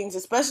shootings,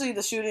 especially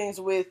the shootings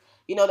with,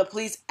 you know, the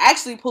police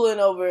actually pulling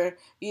over,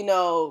 you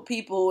know,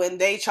 people and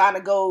they trying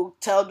to go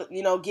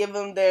give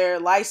them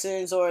their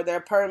license or their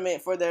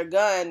permit for their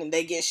gun and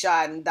they get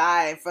shot and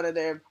die in front of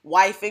their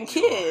wife and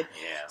kid.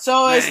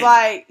 So it's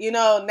like, you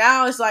know,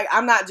 now it's like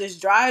I'm not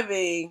just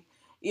driving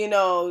you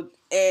know,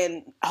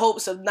 in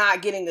hopes of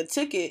not getting a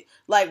ticket.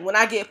 Like, when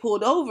I get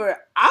pulled over,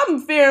 I'm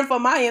fearing for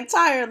my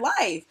entire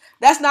life.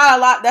 That's not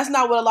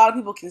what a lot of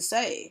people can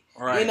say.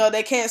 Right. You know,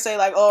 they can't say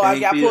like, oh, I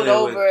got pulled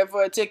over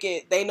for a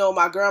ticket. They know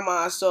my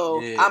grandma,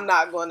 so I'm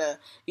not gonna,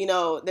 you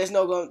know, there's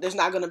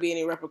not gonna be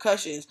any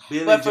repercussions.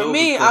 But for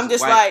me, I'm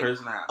just like,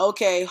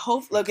 okay,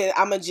 look,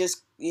 I'm gonna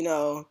just, you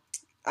know,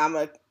 I'm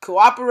going to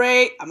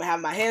cooperate. I'm going to have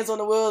my hands on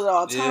the wheels at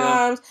all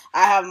times.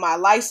 I have my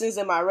license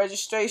and my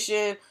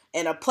registration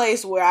in a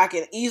place where I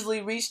can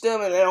easily reach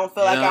them and they don't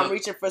feel like I'm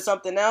reaching for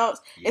something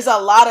else. Yeah. It's a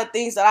lot of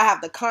things that I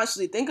have to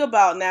consciously think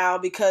about now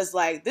because,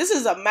 like, this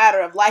is a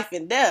matter of life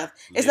and death.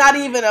 It's not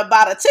even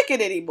about a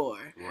ticket anymore.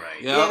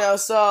 Right. Yep. You know,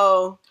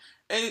 so...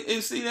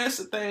 And see, that's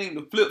the thing,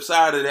 the flip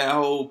side of that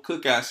whole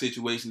cookout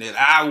situation that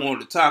I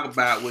wanted to talk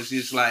about was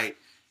just like,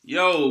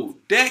 yo,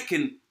 that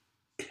can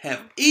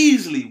have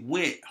easily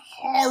went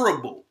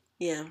horrible.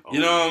 Yeah. You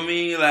know what I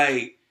mean?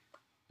 Like,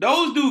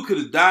 those dudes could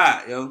have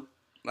died, yo.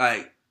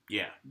 Like,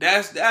 yeah.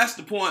 That's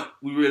the point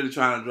we really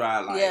trying to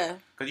drive. Like, yeah.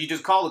 Because you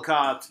just call the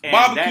cops and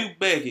barbecue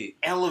Becky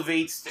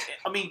elevates.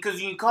 I mean,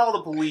 because you can call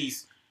the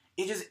police,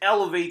 it just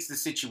elevates the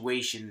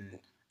situation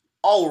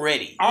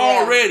already.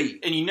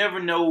 And you never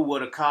know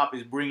what a cop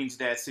is bringing to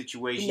that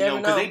situation. You know,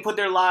 because they put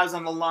their lives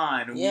on the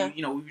line. And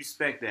we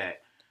respect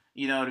that.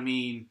 You know what I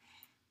mean?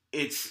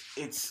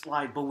 It's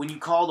like, but when you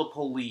call the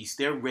police,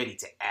 they're ready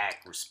to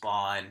act,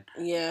 respond,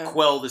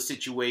 quell the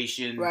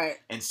situation. Right.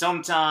 And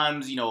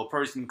sometimes, you know, a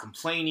person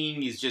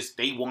complaining is just,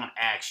 they want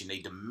action. They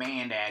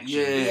demand action.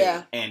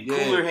 Yeah. And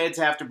cooler heads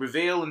have to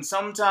prevail. And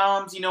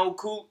sometimes, you know,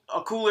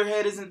 a cooler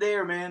head isn't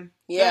there, man.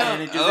 Yeah.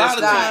 And it just, a lot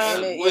of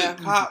times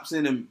with cops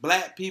and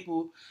black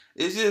people,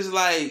 it's just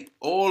like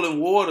oil and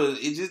water.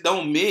 It just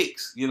don't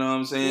mix. You know what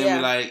I'm saying?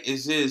 Yeah. Like,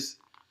 it's just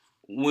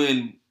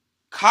when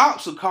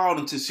cops are called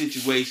into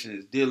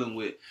situations dealing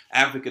with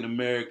African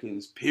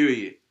Americans,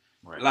 period.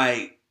 Right.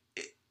 Like,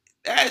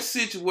 that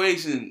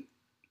situation,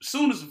 as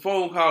soon as the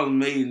phone call is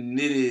made and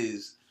it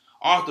is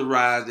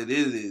authorized that it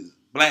is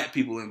black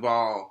people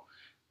involved,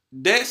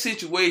 that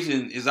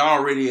situation is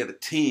already at a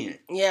 10.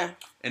 Yeah.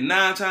 And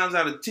 9 times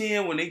out of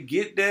 10, when they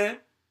get there,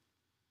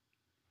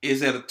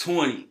 it's at a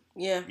 20.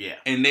 Yeah. Yeah.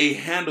 And they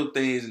handle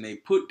things and they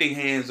put their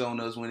hands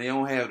on us when they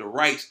don't have the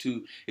rights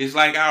to. It's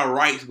like our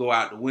rights go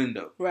out the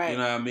window. Right. You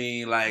know what I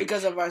mean? Like,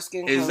 because of our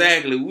skin color.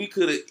 Exactly. We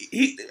could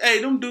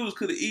have, them dudes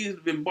could have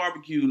easily been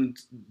barbecued.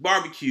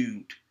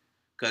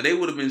 Because they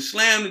would have been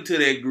slammed into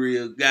that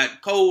grill,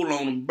 got coal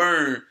on them,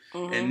 burned,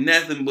 and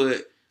nothing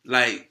but,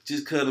 like,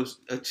 just cut them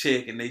a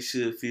check and they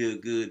should feel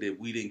good that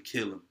we didn't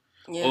kill them.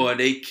 Yeah. Or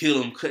they kill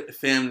them, cut the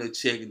family a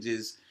check and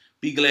just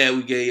be glad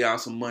we gave y'all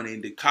some money.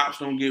 And the cops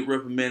don't get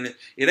reprimanded.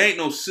 It ain't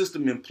no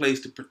system in place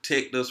to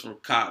protect us from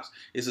cops.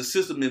 It's a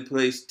system in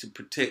place to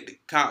protect the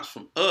cops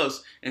from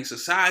us and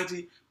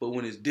society. But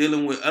when it's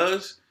dealing with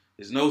us,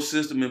 there's no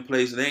system in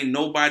place. There ain't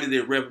nobody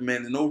that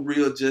reprimanded. No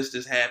real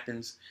justice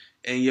happens.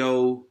 And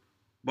yo,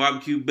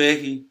 barbecue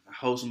Becky, I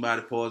hope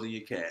somebody poison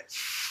your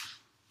cats.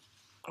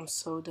 I'm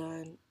so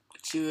done.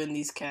 You and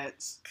these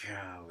cats.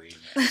 Golly,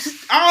 man.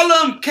 All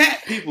of them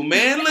cat people,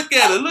 man. Look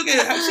at her. Look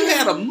at her. She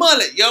had a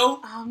mullet, yo.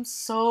 I'm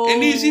so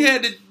And then she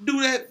had to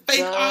do that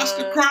fake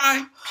Oscar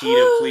cry.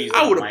 Peter, please.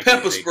 I would have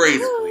pepper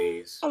sprayed her.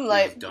 Please. I'm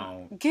like,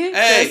 don't.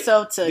 Get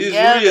yourself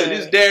together. This real.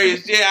 This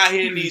Darius J out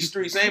here in these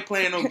streets. Ain't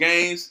playing no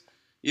games.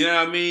 You know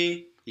what I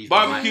mean?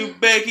 Barbecue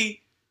Becky.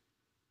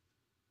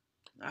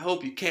 I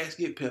hope your cats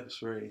get pepper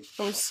sprayed.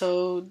 I'm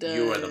so done.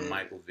 You are the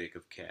Michael Vick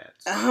of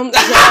cats. I'm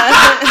done.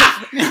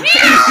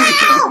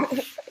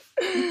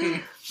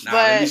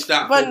 Let me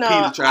stop for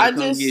Peter trying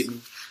to come get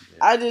me.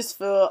 I just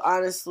feel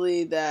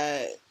honestly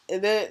that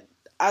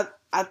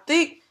I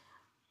think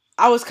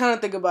I was kind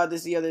of thinking about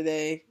this the other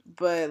day,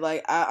 but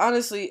like I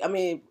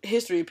mean,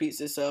 history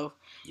repeats itself.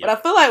 Yep. But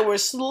I feel like we're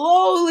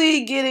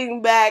slowly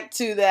getting back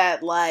to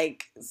that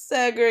like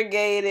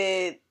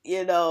segregated,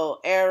 you know,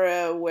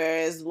 era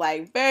where it's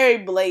like very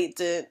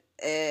blatant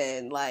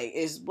and like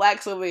it's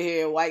blacks over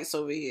here, whites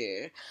over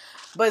here.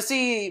 But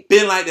see,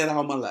 been like that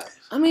all my life.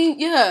 I mean,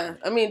 yeah,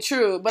 I mean,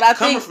 true. But I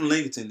coming think from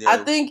Lincoln, I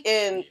think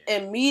in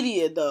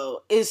media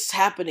though, it's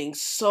happening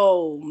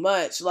so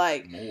much.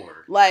 Like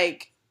more.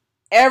 Like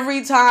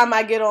every time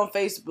I get on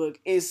Facebook,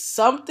 it's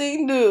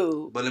something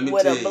new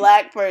with a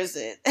black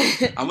person.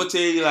 I'm gonna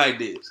tell you like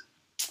this.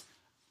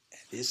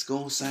 It's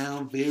gonna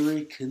sound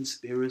very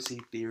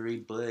conspiracy theory,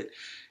 but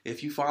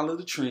if you follow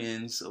the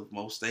trends of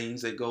most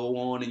things that go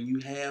on and you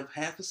have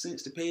half a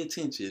sense to pay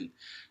attention,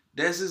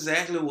 that's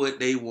exactly what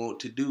they want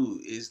to do.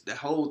 Is the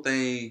whole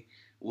thing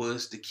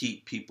was to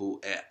keep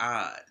people at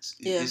odds.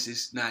 Yeah. It's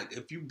just not,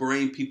 if you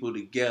bring people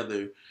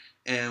together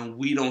and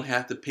we don't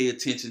have to pay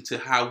attention to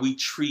how we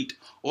treat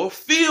or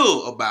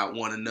feel about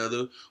one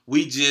another,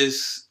 we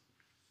just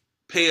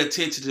pay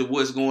attention to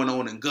what's going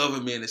on in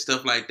government and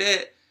stuff like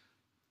that,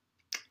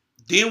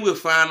 then we'll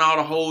find all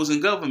the holes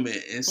in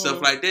government and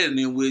stuff like that, and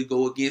then we'll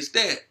go against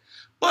that.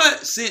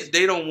 But since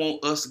they don't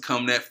want us to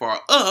come that far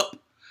up,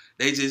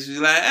 They just be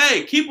like,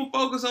 hey, keep them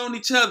focused on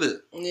each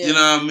other. Yeah. You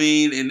know what I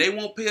mean? And they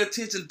won't pay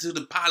attention to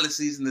the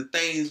policies and the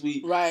things we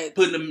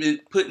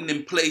putting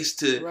in place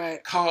to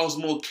cause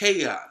more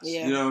chaos.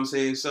 Yeah. You know what I'm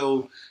saying?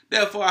 So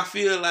therefore, I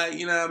feel like,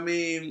 you know what I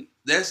mean,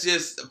 that's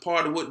just a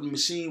part of what the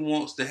machine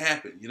wants to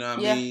happen. You know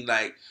what I mean?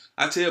 Like,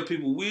 I tell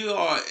people, we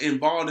are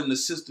involved in a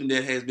system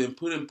that has been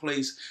put in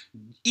place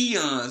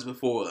eons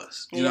before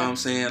us. You know what I'm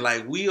saying?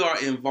 Like, we are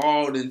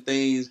involved in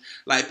things.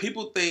 Like,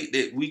 people think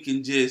that we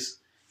can just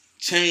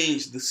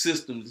change the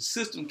system. The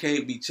system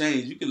can't be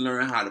changed. You can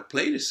learn how to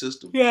play the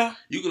system. Yeah.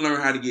 You can learn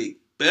how to get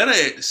better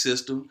at the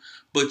system,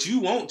 but you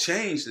won't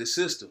change the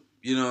system.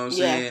 You know what I'm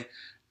saying?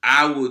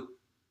 I would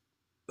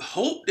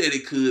hope that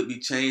it could be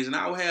changed, and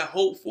I would have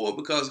hope for it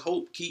because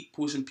hope keep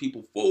pushing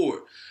people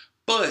forward.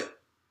 But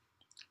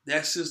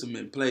that system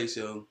in place,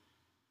 yo,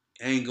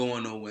 ain't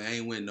going nowhere.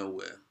 Ain't went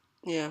nowhere.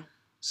 Yeah.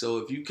 So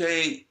if you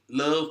can't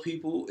love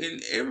people,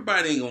 and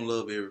everybody ain't gonna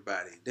love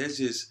everybody. That's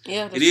just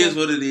it is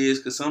what it is.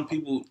 Because some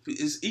people,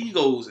 it's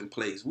egos in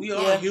place. We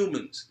are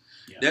humans.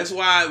 Yeah. That's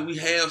why we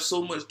have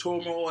so much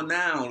turmoil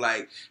now.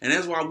 Like, and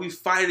that's why we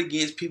fight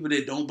against people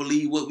that don't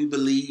believe what we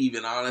believe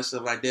and all that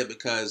stuff like that.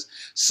 Because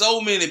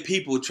so many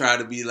people try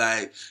to be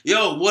like,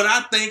 yo, what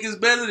I think is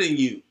better than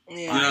you. Yeah.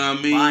 You know what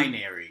I mean?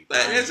 Binary.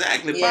 Like,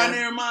 exactly.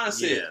 Binary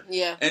mindset.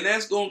 Yeah. And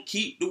that's going to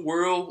keep the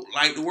world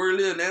like the world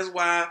is. And that's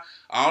why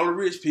all the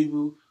rich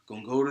people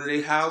going to go to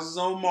their houses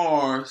on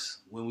Mars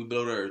when we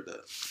blow the earth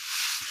up.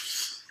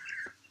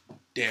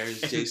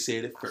 Darius J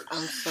said it first.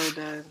 I'm so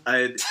done.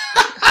 And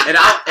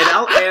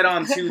I'll add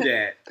on to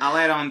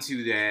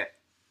that.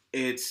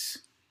 It's,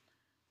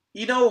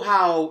 you know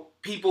how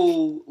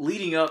people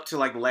leading up to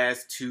like the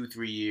last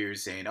 2-3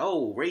 years saying,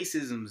 oh,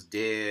 racism's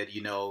dead,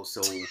 you know,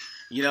 so,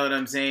 you know what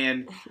I'm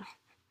saying?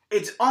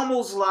 It's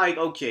almost like,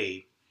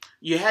 okay,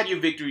 you had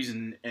your victories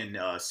in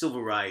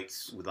civil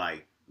rights with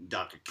like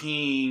Dr.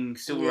 King,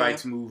 civil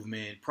rights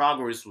movement,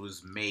 progress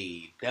was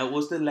made. That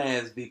was the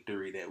last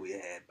victory that we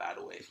had, by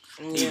the way.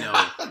 You know,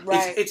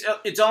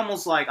 it's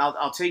almost like,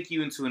 I'll take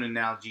you into an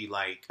analogy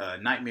like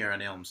Nightmare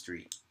on Elm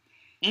Street.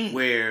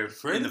 Where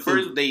in the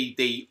first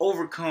they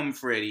overcome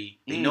Freddy,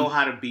 they know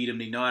how to beat him,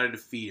 they know how to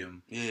defeat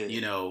him. Yeah.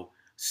 You know,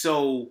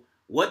 so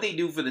what they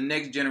do for the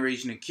next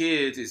generation of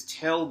kids is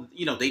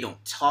they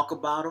don't talk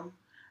about him,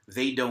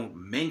 they don't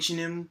mention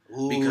him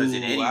because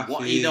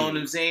you know what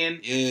I'm saying?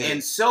 Yeah.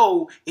 And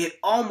so it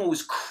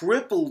almost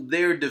crippled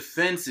their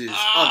defenses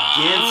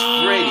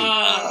against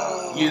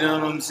Freddy. You know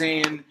what I'm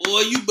saying?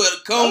 Boy, you better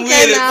come with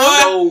it, boy.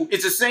 So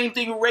it's the same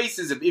thing with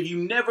racism. If you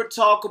never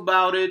talk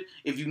about it,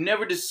 if you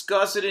never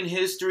discuss it in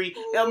history,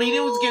 I mean,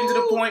 it was getting to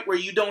the point where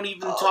you don't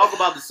even talk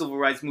about the civil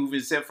rights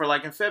movement except for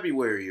like in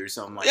February or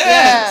something like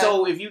that.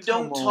 So if you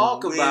don't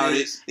talk about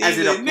it as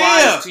it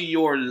applies to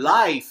your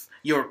life,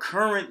 your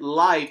current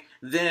life,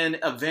 then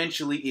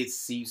eventually it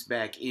seeps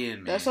back in,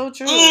 man. That's so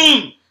true.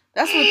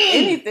 That's with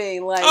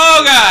anything. Like,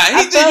 oh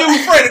God, he said you were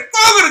afraid of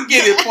to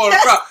get it for the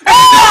crowd. I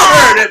never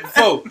heard that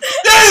before.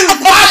 This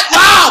is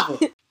my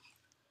lava.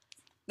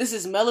 This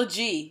is Mella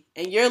G,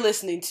 and you're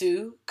listening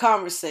to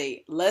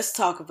Convrs8. Let's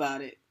talk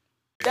about it.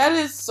 That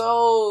is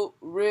so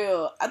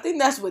real. I think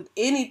that's with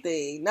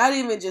anything, not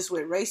even just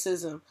with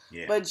racism,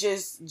 but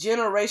just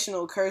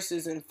generational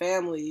curses in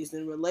families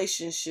and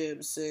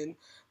relationships and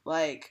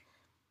like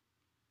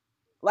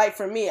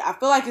for me, I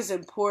feel like it's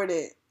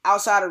important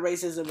outside of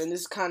racism, and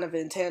this is kind of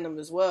in tandem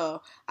as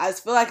well. I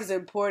just feel like it's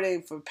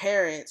important for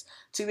parents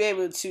to be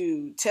able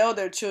to tell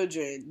their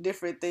children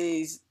different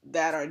things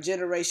that are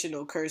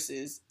generational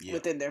curses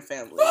within their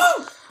family.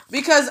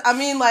 Because, I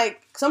mean,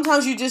 like,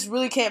 sometimes you just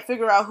really can't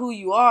figure out who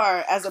you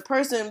are as a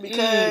person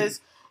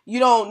because you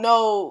don't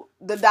know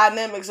the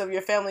dynamics of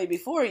your family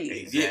before you.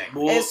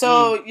 Exactly. And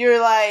so you're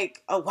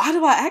like, oh, why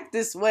do I act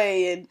this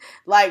way? And,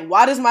 like,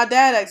 why does my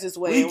dad act this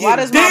way? And why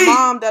does my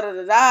mom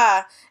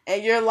da-da-da-da?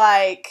 And you're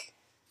like,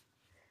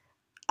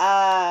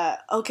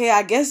 okay,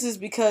 I guess it's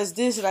because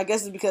this and I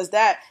guess it's because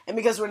that. And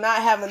because we're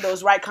not having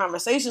those right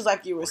conversations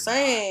like you were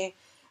saying,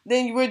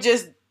 then we're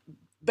just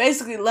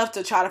basically left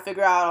to try to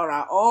figure out on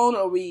our own,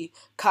 or we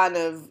kind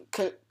of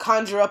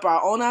conjure up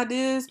our own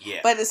ideas. Yeah.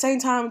 But at the same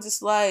time, it's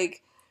just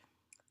like,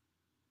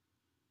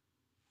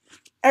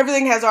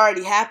 everything has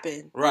already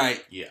happened.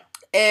 Right. Yeah.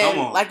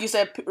 And like you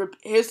said,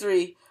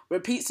 history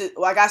repeats it.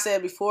 Like I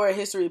said before,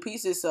 history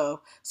repeats itself.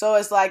 So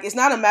it's like, it's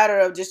not a matter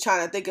of just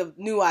trying to think of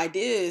new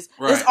ideas.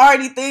 Right. There's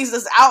already things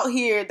that's out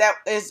here that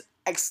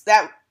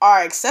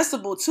are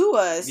accessible to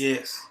us.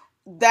 Yes.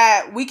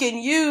 That we can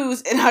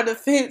use in our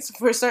defense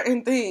for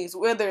certain things,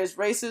 whether it's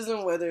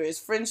racism, whether it's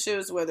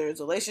friendships, whether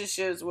it's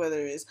relationships,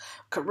 whether it's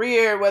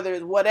career, whether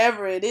it's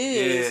whatever it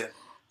is. Yeah.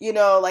 You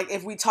know, like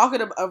if we're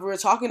talking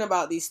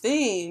about these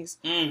things,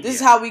 this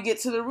is how we get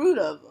to the root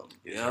of them.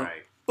 Yeah.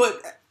 Right.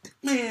 But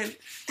man,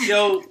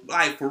 yo,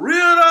 like for real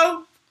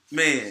though,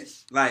 man,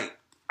 like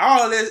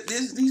all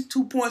these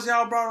 2 points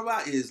y'all brought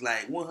about is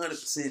like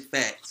 100%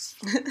 facts.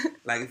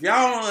 Like if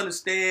y'all don't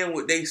understand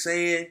what they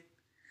saying,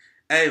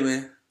 hey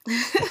man,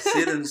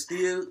 sit in a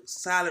still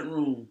silent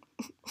room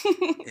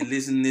and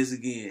listen to this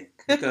again,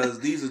 because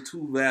these are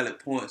two valid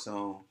points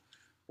on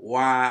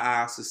why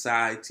our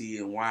society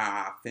and why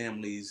our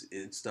families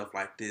and stuff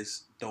like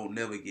this don't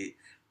never get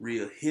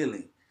real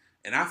healing.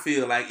 And I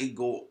feel like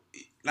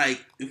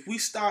if we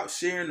stop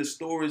sharing the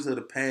stories of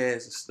the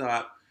past and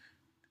stop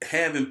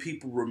having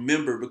people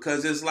remember,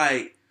 because it's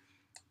like,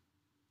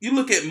 you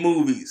look at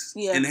movies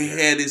and they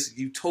had this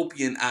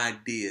utopian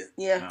idea.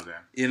 Yeah. Okay.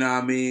 You know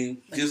what I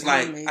mean? Just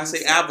like I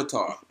say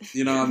Avatar.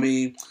 You know what I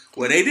mean?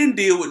 Where they didn't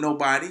deal with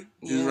nobody.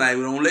 Just like,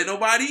 we don't let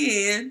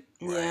nobody in.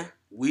 Yeah.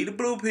 We the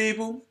blue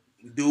people,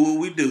 we do what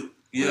we do.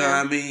 You know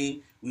what I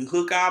mean? We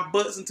hook our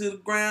butts into the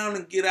ground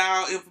and get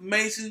our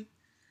information,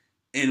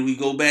 and we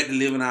go back to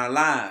living our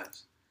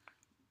lives.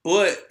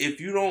 But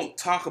if you don't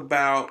talk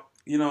about,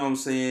 you know what I'm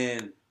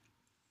saying,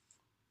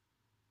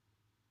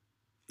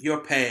 your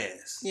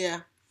past.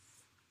 Yeah.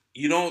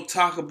 You don't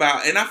talk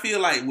about, and I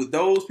feel like with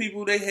those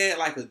people, they had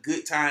like a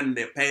good time in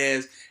their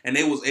past, and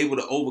they was able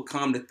to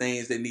overcome the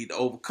things they need to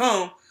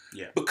overcome.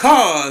 Yeah.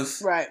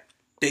 Because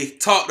they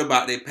talked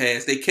about their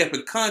past. They kept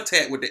in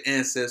contact with their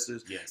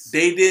ancestors. Yes.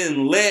 They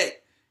didn't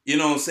let, you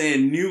know what I'm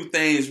saying, new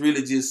things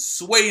really just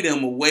sway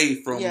them away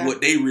from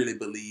what they really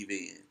believe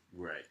in.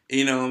 Right.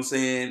 You know what I'm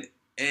saying?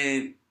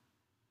 And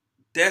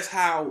that's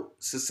how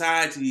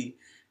society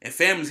and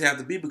families have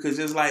to be, because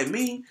just like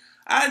me,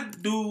 I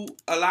do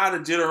a lot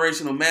of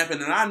generational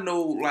mapping, and I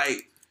know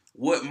like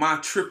what my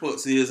trip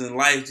ups is in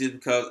life, just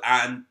because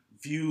I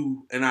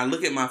view and I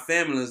look at my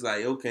family and it's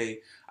like, okay,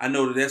 I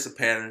know that that's a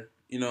pattern.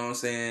 You know what I'm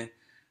saying?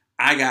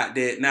 I got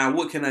that. Now,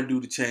 what can I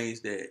do to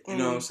change that? You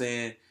know what I'm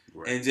saying?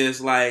 Right. And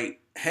just like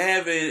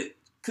having,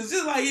 because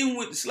just like even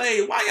with the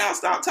slave, why y'all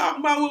stop talking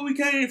about where we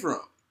came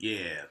from?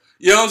 Yeah.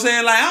 You know what I'm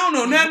saying? Like, I don't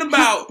know nothing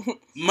about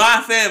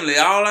my family.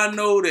 All I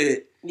know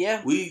that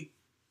we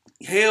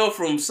hail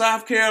from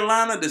South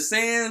Carolina, the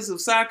sands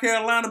of South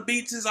Carolina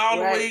beaches, all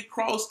the way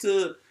across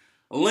to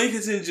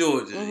Lincoln,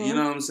 Georgia. You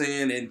know what I'm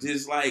saying? And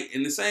just like,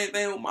 and the same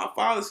thing with my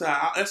father's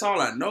side. That's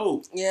all I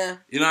know. Yeah.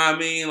 You know what I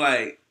mean?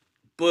 Like,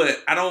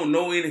 but I don't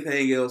know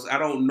anything else. I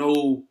don't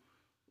know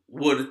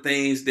what the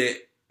things that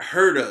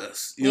hurt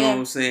us. You know what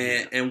I'm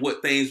saying? And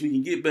what things we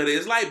can get better.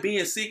 It's like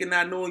being sick and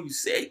not knowing you're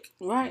sick.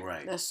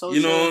 Right. That's so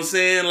You know what I'm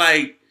saying?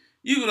 Like,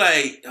 you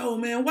like, oh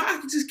man, why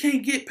I just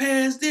can't get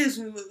past this?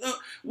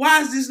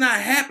 Why is this not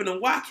happening?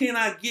 Why can't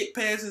I get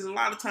past this? A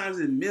lot of times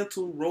it's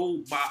mental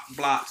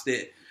roadblocks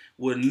that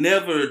were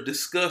never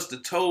discussed or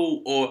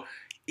told or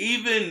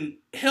even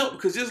help.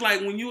 Because just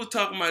like when you were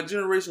talking about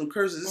generational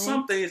curses, there's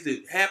some things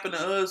that happen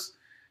to us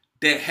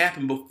that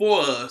happened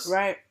before us,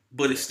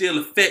 but it still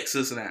affects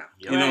us now.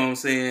 You know what I'm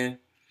saying?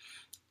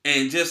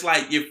 And just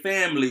like your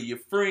family, your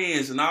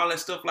friends, and all that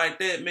stuff like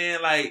that,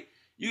 man, like,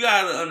 you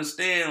gotta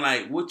understand,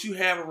 like, what you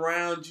have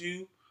around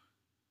you,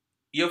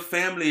 your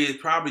family is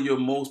probably your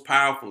most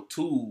powerful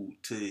tool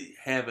to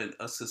having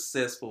a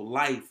successful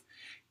life.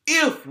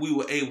 If we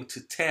were able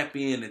to tap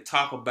in and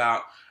talk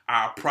about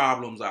our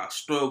problems, our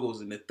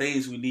struggles, and the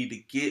things we need to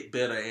get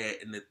better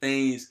at, and the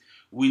things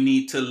we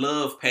need to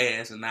love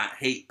past and not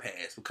hate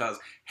past, because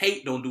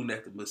hate don't do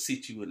nothing but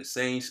sit you in the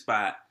same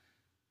spot,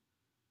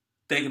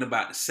 thinking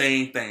about the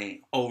same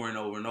thing over and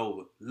over and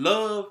over.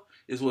 Love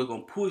is what's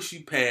gonna push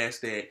you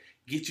past that,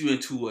 get you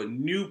into a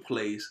new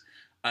place,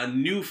 a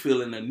new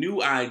feeling, a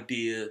new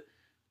idea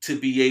to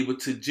be able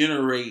to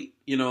generate,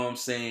 you know what I'm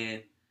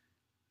saying,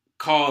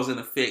 cause and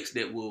effects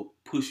that will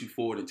push you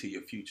forward into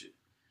your future.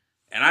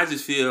 And I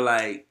just feel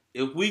like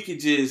if we could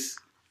just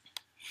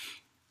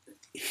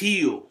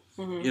heal,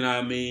 you know what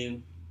I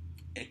mean,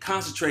 and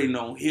concentrating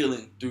on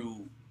healing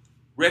through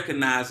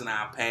recognizing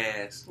our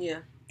past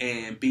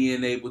and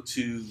being able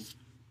to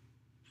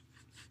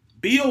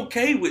be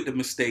okay with the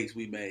mistakes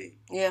we made.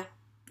 Yeah.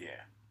 Yeah.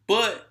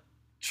 But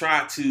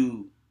try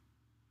to,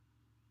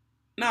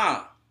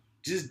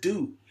 just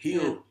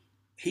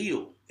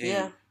heal,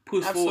 and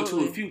push forward to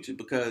a future.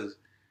 Because,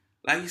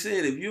 like you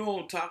said, if you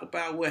don't talk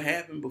about what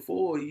happened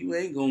before, you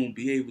ain't going to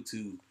be able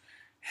to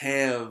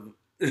have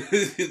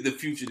the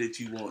future that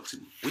you want to.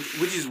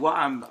 Which is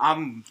why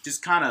I'm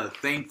just kind of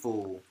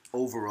thankful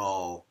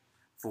overall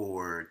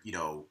for, you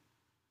know,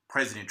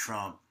 President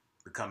Trump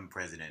becoming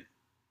president.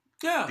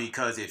 Yeah.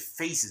 Because it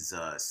faces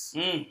us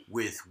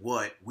with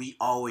what we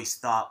always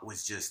thought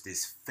was just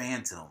this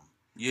phantom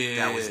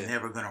that was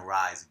never going to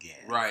rise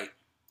again. Right.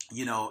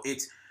 You know,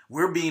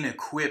 we're being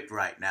equipped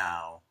right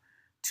now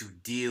to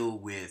deal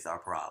with our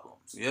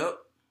problems. Yep.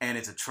 And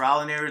it's a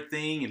trial and error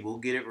thing, and we'll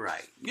get it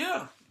right.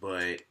 Yeah.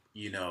 But,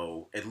 you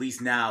know, at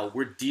least now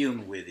we're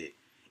dealing with it.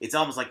 It's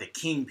almost like the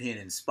Kingpin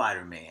in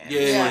Spider-Man. Yeah.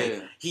 It's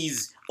like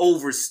he's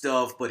over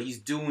stuff, but he's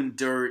doing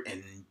dirt,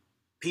 and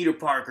Peter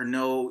Parker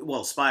knows.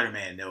 Well,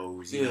 Spider-Man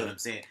knows. You know what I'm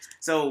saying?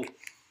 So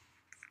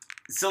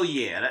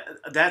yeah,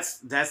 that's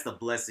the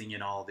blessing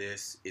in all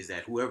this, is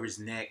that whoever's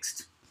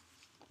next,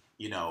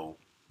 you know,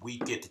 we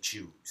get to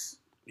choose.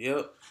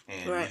 Yep.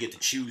 And we get to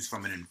choose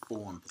from an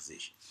informed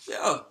position.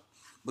 Yeah.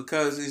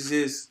 Because it's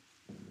just,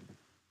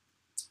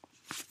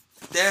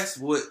 that's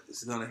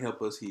what's going to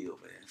help us heal,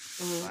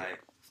 man.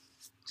 Like,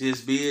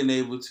 just being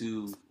able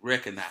to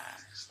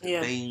recognize the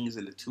things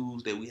and the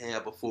tools that we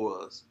have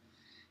before us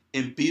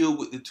and build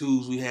with the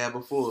tools we have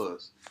before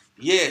us.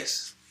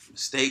 Yes,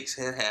 mistakes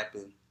have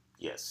happened.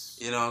 Yes.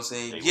 You know what I'm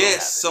saying?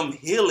 Yes, some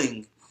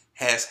healing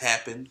has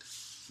happened.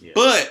 Yeah.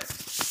 But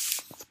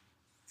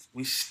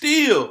we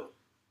still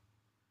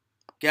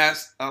got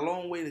a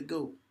long way to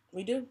go.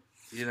 We do.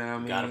 You know what I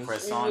mean? Gotta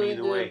press on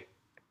either way.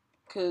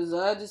 Because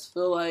I just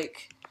feel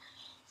like,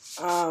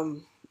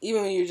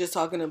 even when you're just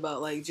talking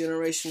about like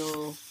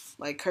generational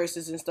like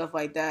curses and stuff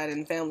like that,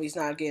 and families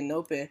not getting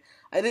open,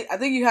 I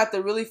think you have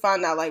to really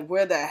find out like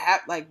where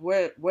that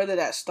where did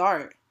that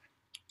start?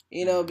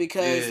 You know,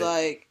 because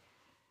like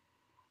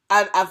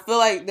I feel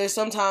like there's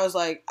sometimes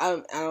like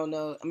I don't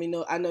know. I mean,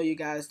 no, I know you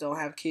guys don't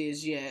have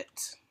kids yet.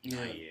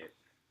 Not yet.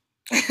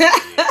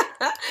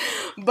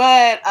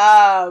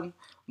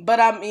 But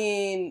I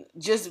mean,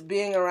 just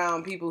being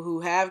around people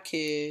who have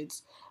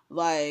kids,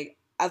 like,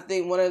 I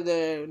think one of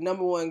their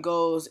number one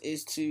goals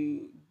is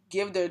to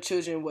give their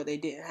children what they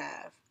didn't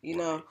have, you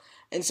know?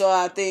 And so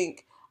I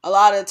think a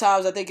lot of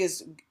times, I think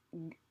it's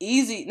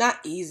not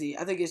easy,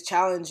 I think it's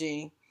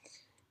challenging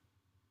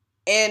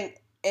and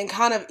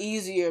kind of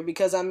easier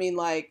because, I mean,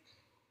 like,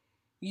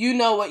 you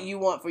know what you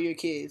want for your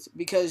kids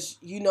because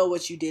you know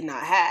what you did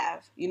not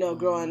have, you know,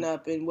 growing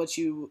up and what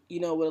you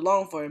know, would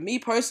long for. Me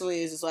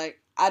personally, is just like,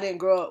 I didn't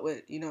grow up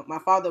with, you know, my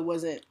father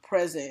wasn't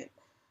present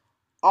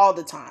all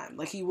the time.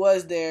 Like, he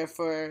was there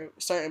for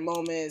certain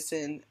moments,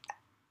 and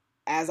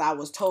as I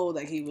was told,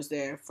 like, he was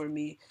there for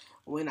me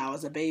when I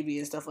was a baby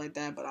and stuff like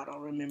that, but I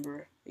don't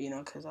remember, you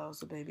know, because I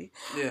was a baby.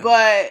 Yeah.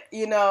 But,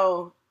 you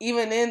know,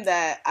 even in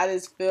that, I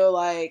just feel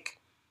like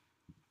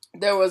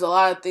there was a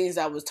lot of things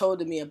that was told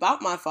to me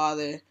about my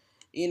father,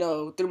 you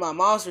know, through my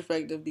mom's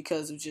perspective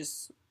because of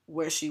just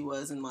where she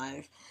was in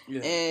life.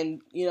 Yeah.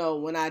 And, you know,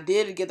 when I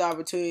did get the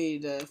opportunity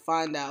to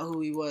find out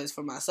who he was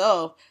for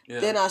myself,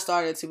 then I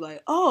started to be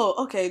like, oh,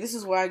 okay, this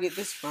is where I get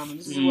this from.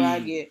 This is where I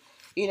get,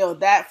 you know,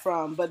 that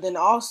from. But then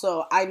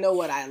also, I know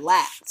what I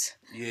lacked,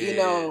 you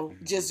know,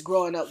 just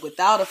growing up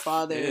without a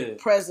father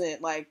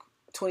present, like,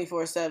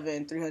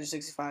 24/7,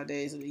 365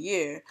 days of the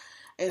year.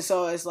 And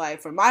so it's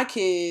like, for my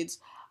kids,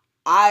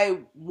 I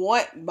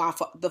want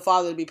the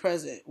father to be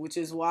present, which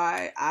is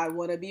why I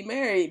want to be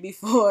married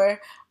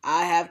before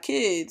I have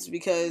kids,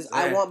 because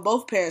I want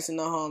both parents in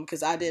the home,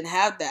 because I didn't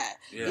have that.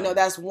 Yeah. You know,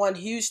 that's one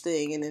huge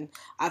thing. And then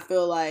I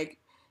feel like,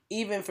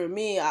 even for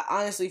me, I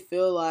honestly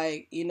feel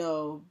like, you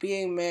know,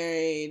 being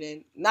married,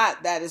 and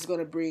not that it's going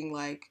to bring,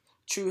 like,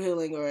 true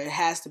healing, or it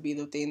has to be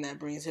the thing that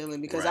brings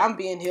healing, because I'm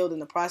being healed in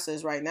the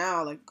process right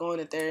now, like going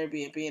to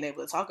therapy and being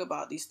able to talk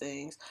about these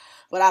things.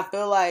 But I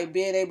feel like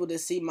being able to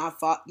see my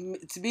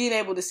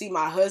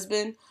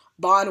husband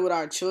bond with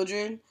our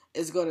children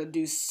is going to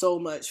do so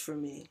much for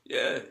me.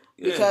 Yeah.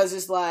 Because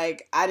it's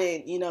like, I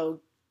didn't, you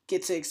know,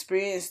 get to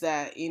experience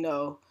that, you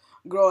know,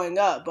 growing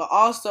up. But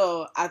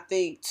also, I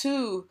think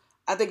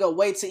a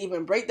way to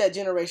even break that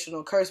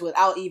generational curse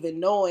without even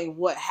knowing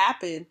what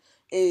happened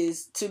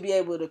is to be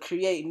able to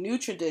create new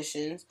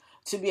traditions,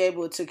 to be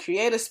able to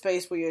create a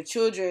space where your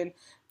children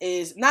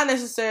is not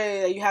necessarily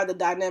that you have the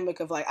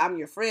dynamic of, like, I'm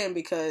your friend,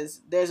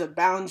 because there's a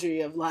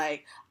boundary of,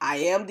 like, I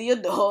am the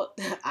adult,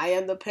 I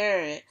am the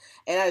parent,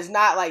 and it's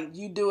not like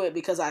you do it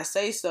because I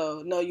say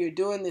so. No, you're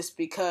doing this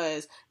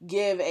because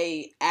give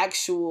a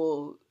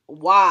actual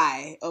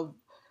why of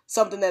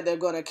something that they're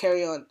going to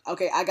carry on.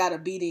 Okay, I got a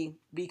beating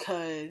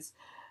because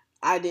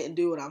I didn't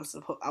do what I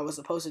was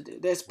supposed to do.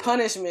 There's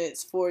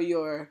punishments for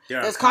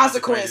there's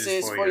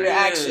consequences for your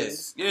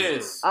actions.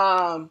 Yes.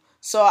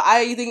 So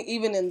I think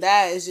even in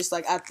that, it's just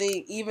like, I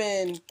think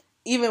even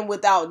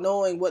without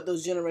knowing what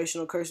those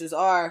generational curses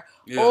are,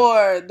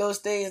 or those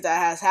things that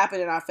has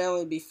happened in our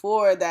family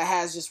before that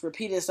has just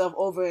repeated itself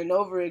over and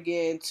over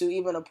again, to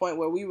even a point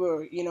where we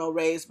were, you know,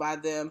 raised by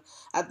them.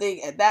 I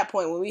think at that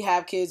point, when we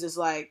have kids, it's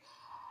like,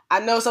 I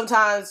know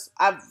sometimes,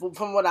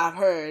 from what I've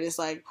heard, it's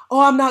like,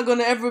 oh, I'm not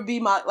gonna ever be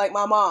like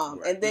my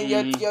mom, and then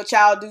your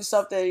child do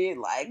something, and you're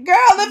like, girl,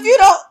 if you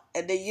don't,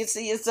 and then you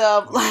see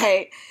yourself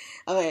like,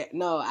 okay,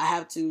 no, I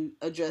have to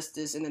address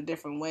this in a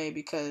different way,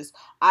 because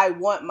I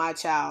want my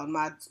child,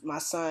 my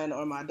son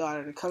or my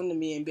daughter, to come to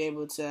me and be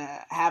able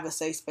to have a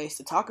safe space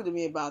to talk to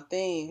me about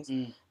things,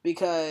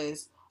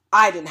 because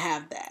I didn't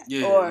have that.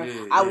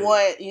 I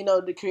want, you know,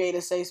 to create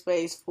a safe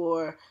space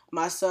for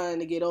my son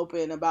to get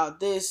open about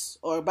this,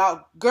 or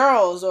about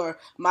girls, or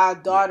my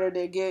daughter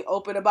to get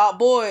open about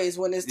boys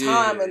when it's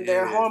time and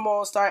their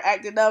hormones start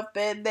acting up,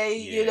 and they,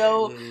 you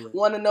know,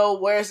 want to know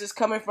where is this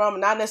coming from.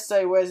 Not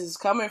necessarily where is this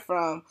coming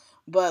from,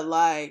 but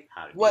like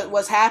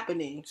what's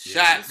happening.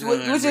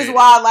 Which is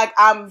why, like,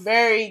 I'm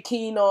very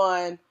keen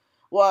on,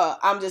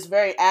 I'm just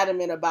very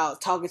adamant about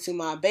talking to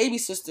my baby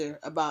sister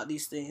about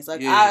these things.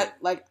 Like,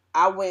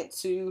 I went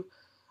to,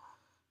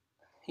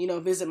 you know,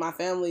 visit my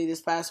family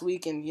this past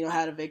week, and, you know,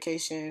 had a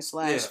vacation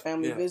 /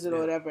 family visit or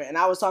whatever. And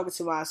I was talking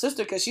to my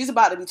sister, because she's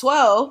about to be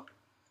 12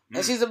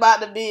 and she's about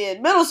to be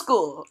in middle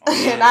school.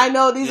 And I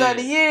know these are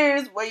the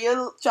years where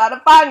you're trying to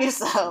find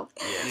yourself.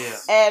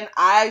 And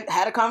I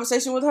had a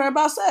conversation with her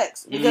about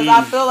sex, because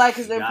I feel like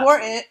it's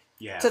important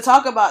to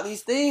talk about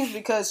these things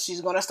because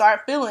she's going to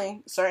start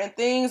feeling certain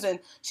things and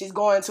she's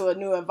going to a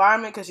new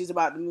environment because she's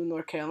about to move to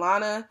North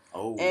Carolina.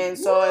 Oh. And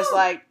so it's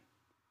like,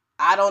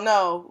 I don't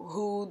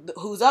know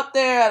who's up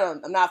there.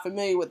 I'm not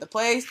familiar with the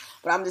place,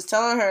 but I'm just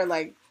telling her,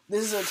 like,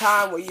 this is a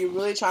time where you're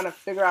really trying to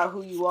figure out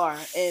who you are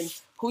and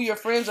who your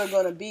friends are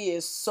going to be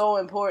is so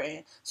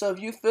important. So if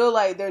you feel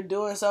like they're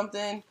doing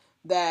something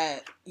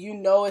that you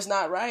know is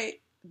not right,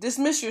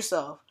 dismiss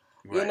yourself.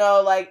 Right. You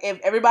know, like if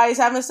everybody's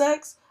having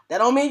sex, that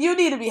don't mean you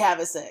need to be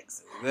having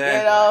sex. Exactly.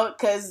 You know,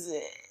 because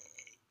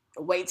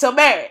wait till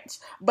marriage.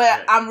 But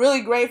right. I'm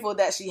really grateful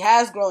that she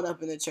has grown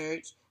up in the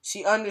church.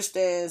 She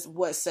understands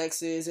what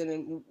sex is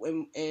and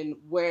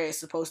where it's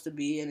supposed to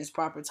be in its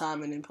proper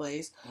time and in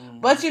place.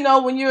 Mm-hmm. But, you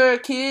know, when you're a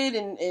kid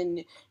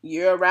and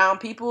you're around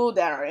people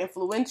that are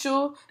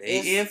influential.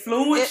 They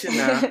influence you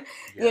now.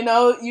 You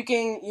know, you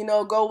can, you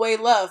know, go way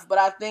left. But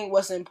I think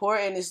what's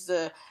important is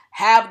to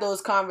have those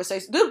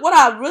conversations. What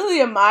I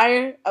really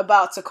admire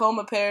about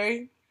Tacoma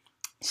Perry,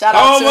 shout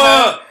out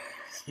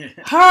to her.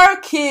 Her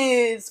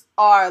kids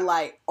are,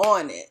 like,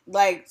 on it.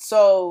 Like,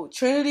 so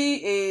Trinity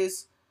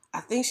is... I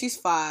think she's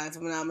 5, if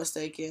I'm not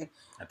mistaken.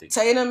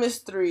 Tatum is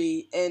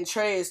 3, and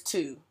Trey is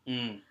 2.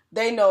 Mm.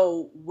 They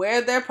know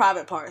where their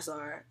private parts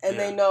are, and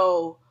they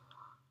know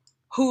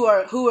who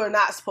are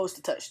not supposed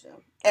to touch them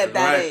at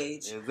that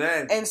age.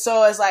 Exactly. And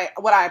so it's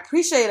like, what I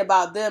appreciate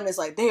about them is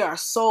like they are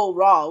so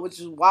raw,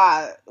 which is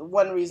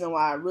one reason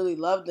why I really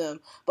love them.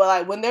 But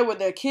like when they're with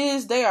their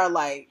kids, they are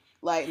like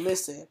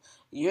listen,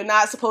 you're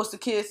not supposed to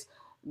kiss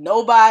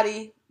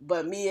nobody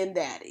but me and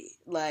daddy.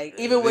 Like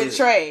even with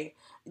Trey.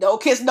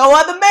 Don't kiss no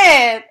other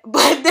man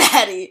but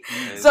daddy.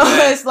 Exactly. So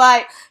it's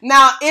like,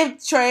 now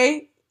if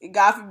Trey,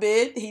 God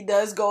forbid, he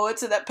does go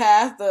into that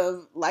path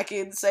of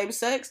liking the same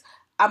sex,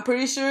 I'm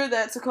pretty sure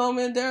that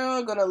Tacoma and Daryl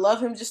are going to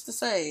love him just the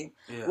same.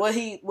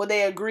 Yeah. Would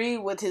they agree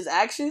with his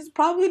actions?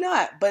 Probably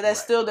not, but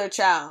that's still their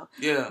child.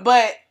 Yeah.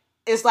 But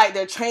it's like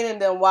they're training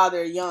them while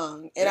they're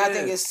young. And I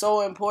think it's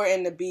so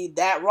important to be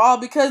that raw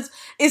because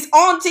it's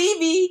on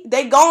TV.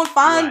 They go and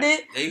find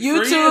it. They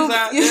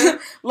YouTube.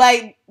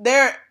 Like,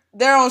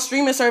 they're on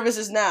streaming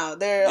services now.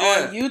 They're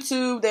on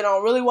YouTube. They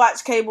don't really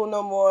watch cable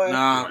no more.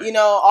 Nah. You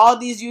know, all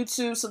these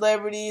YouTube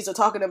celebrities are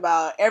talking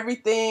about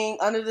everything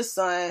under the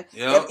sun.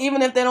 Yep.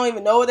 Even if they don't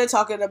even know what they're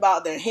talking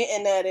about, they're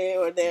hinting at it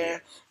or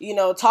they're, you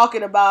know,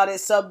 talking about it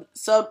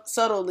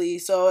subtly.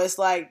 So it's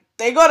like,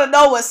 they're going to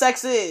know what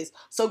sex is.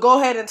 So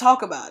go ahead and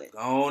talk about it. Go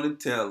on and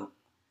tell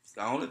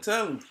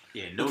them.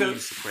 Yeah, no need to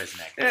suppress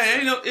that. Yeah,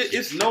 you know,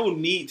 it's no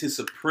need to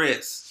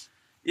suppress,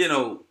 you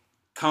know,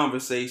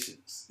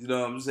 conversations. You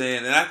know what I'm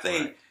saying? And I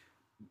think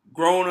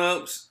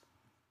grown-ups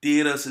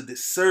did us a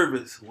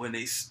disservice when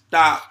they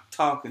stopped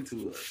talking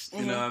to us.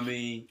 You know what I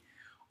mean?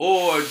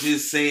 Or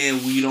just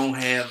saying we don't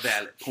have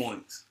valid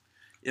points.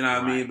 You know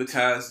what I mean?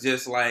 Because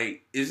just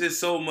like, it's just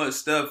so much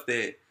stuff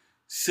that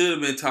should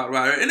have been talked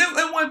about. And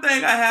then one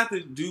thing I have to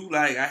do,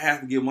 like, I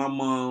have to give my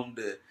mom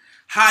the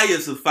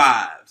highest of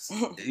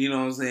 5s. You know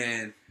what I'm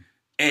saying?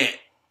 And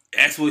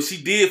that's what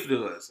she did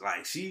for us.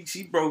 Like,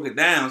 she broke it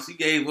down. She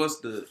gave us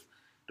the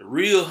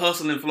real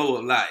hustle and flow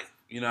of life.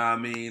 You know what I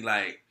mean?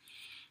 Like,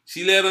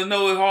 she let us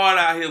know it's hard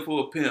out here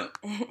for a pimp.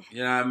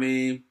 You know what I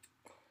mean?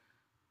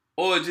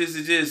 Or it's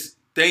just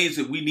things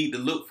that we need to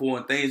look for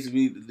and things that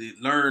we need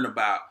to learn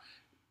about.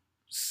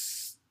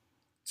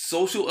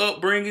 Social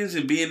upbringings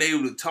and being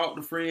able to talk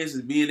to friends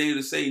and being able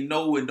to say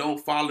no and don't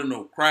follow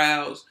no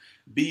crowds.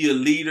 Be a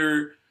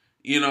leader.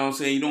 You know what I'm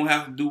saying? You don't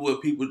have to do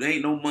what people... There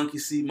ain't no monkey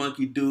see,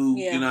 monkey do.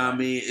 Yeah. You know what I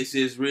mean? It's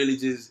just really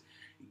just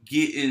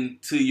getting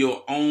to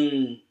your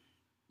own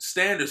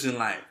standards in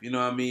life, you know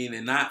what I mean?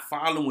 And not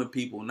following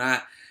people,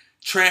 not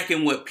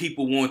tracking what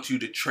people want you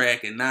to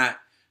track and not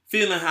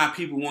feeling how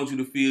people want you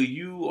to feel.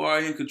 You are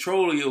in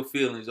control of your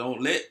feelings. Don't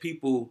let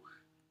people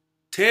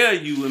tell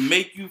you and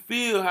make you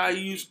feel how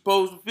you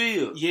supposed to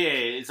feel. Yeah,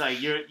 it's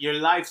like your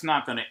life's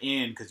not going to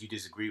end because you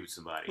disagree with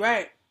somebody.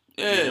 Right.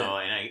 Yeah. You know,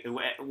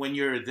 and when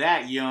you're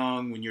that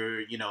young, when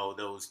you're, you know,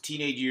 those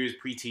teenage years,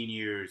 preteen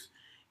years,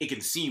 it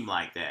can seem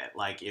like that.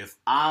 Like, if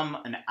I'm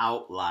an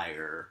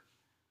outlier,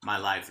 my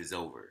life is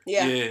over.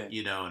 Yeah.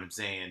 You know what I'm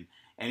saying?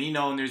 And, you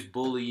know, and there's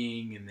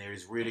bullying and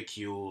there's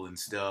ridicule and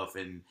stuff.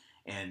 And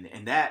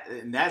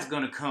that's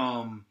going to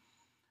come.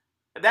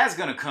 That's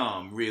going to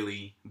come,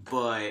 really.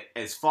 But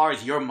as far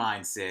as your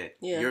mindset,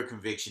 your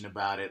conviction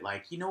about it,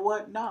 like, you know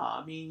what? Nah,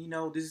 I mean, you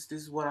know, this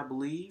is what I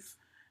believe,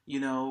 you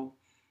know.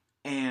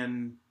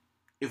 And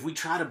if we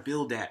try to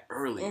build that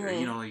earlier,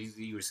 you know,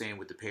 you were saying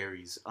with the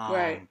Perrys,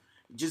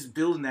 just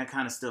building that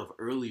kind of stuff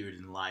earlier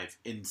in life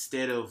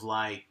instead of,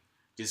 like,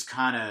 just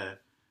kind of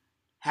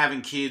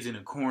having kids in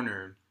a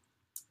corner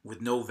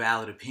with no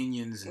valid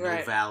opinions and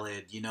no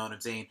valid, you know what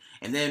I'm saying?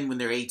 And then when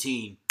they're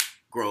 18,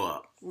 grow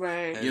up.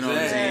 Right. You know what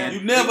I'm saying?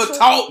 You never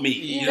taught me.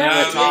 You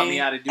never taught me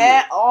how to do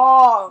at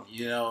all.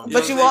 You know.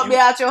 But you want me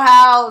out your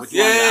house.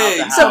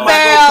 Yeah. To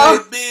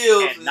fail.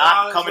 Bills. And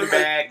not coming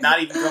back.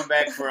 Not even coming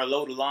back for a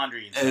load of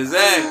laundry.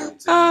 Exactly.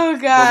 Oh,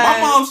 God. But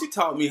my mom, she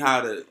taught me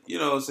how to, you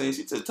know what I'm saying?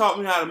 She taught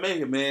me how to make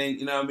it, man.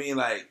 You know what I mean?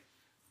 Like,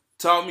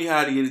 taught me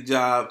how to get a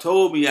job,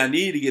 told me I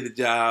need to get a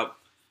job.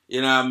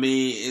 You know what I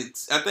mean?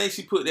 I think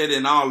she put that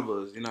in all of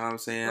us. You know what I'm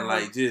saying?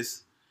 Like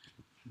just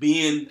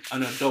being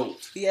an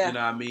adult. Yeah. You know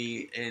what I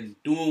mean? And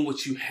doing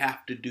what you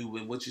have to do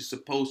and what you're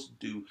supposed to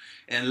do.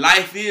 And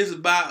life is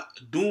about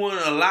doing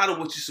a lot of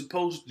what you're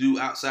supposed to do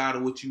outside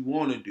of what you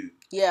want to do.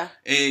 Yeah.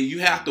 And you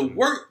have to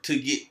work to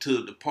get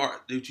to the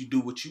part that you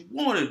do what you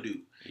want to do.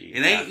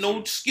 It ain't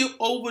no skip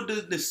over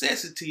the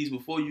necessities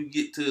before you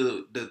get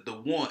to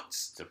the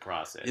wants. It's a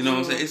process. You know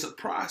what I'm saying? It's a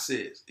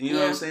process. You know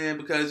what I'm saying?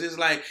 Because it's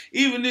like,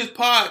 even this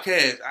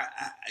podcast,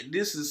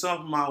 this is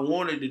something I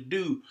wanted to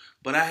do,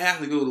 but I have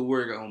to go to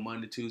work on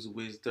Monday, Tuesday,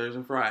 Wednesday, Thursday,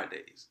 and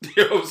Fridays.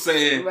 You know what I'm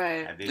saying?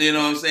 Right. You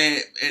know what I'm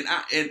saying? And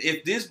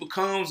if this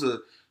becomes a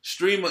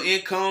stream of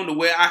income to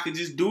where I can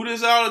just do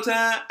this all the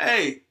time,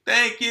 hey,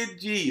 thank you,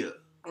 Gia.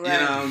 Right. You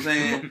know what I'm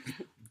saying?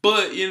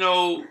 But, you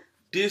know,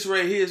 this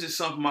right here is just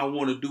something I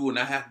want to do, and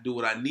I have to do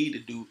what I need to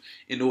do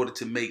in order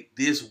to make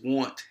this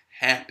want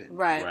happen.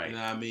 Right. You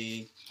know what I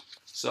mean?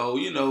 So,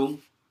 you know,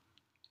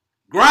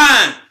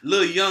 grind,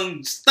 little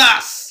young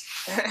stars.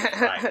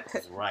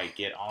 Right.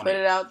 Get on Put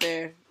it out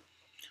there.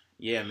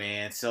 Yeah,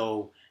 man.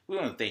 So we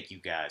want to thank you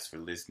guys for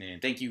listening.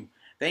 Thank you,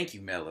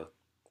 Mella.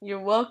 You're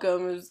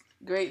welcome. It was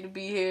great to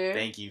be here.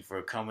 Thank you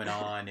for coming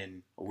on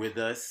and with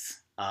us.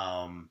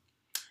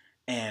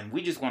 And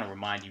we just want to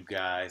remind you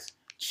guys,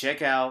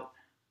 check out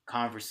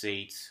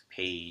Convrs8's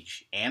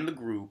page and the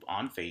group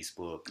on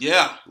Facebook.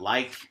 Yeah.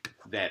 Like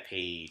that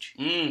page.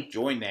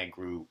 Join that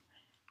group.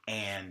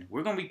 And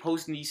we're going to be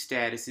posting these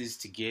statuses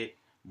to get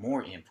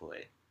more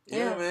input.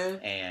 Yeah, man.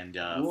 And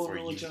for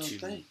you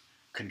to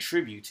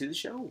contribute to the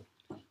show.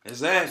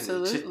 Exactly.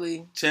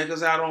 Absolutely. Check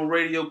us out on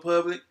Radio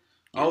Public,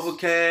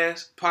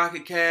 Overcast,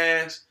 Pocket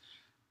Cast,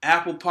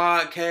 Apple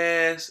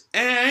Podcasts,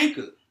 and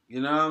Anchor. You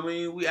know what I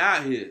mean? We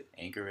out here.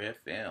 Anchor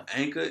FM.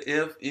 Anchor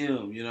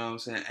FM. You know what I'm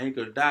saying?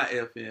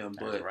 Anchor.fm.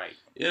 But, that's right.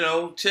 You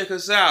know, check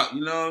us out.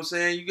 You know what I'm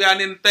saying? You got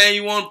anything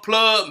you want to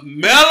plug?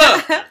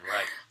 Mella! That's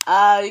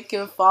right. You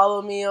can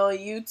follow me on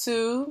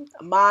YouTube.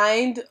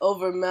 Mind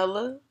Over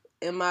Mella.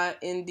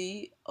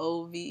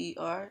 MINDOVER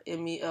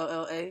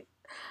MELLA.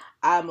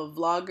 I'm a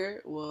vlogger.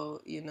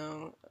 Well, you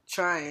know,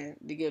 trying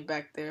to get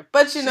back there.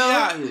 But, you know.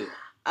 Out here.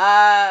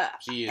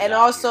 And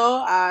also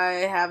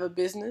I have a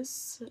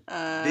business,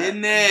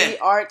 The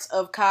Art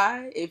of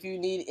Kai. If you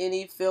need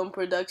any film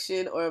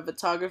production or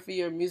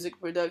photography or music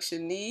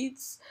production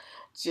needs,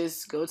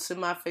 just go to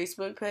my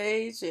Facebook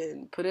page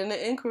and put in an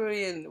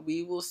inquiry, and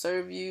we will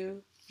serve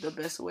you the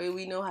best way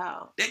we know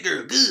how. That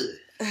girl good.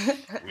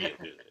 Real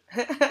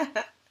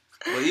good.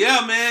 Well,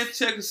 yeah, man,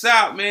 check us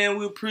out, man.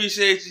 We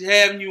appreciate you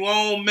having you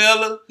on,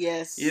 Mella.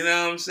 Yes. You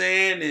know what I'm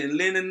saying? And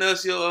lending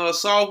us your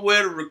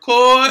software to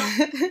record.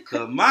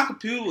 Because my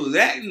computer was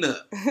acting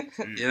up.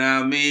 You know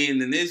what I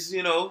mean? And it's,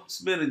 you know, it's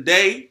been a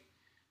day.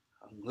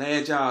 I'm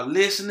glad y'all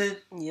listening.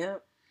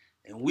 Yep.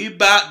 And we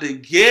about to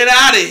get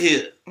out of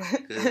here.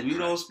 Because we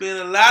don't spend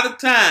a lot of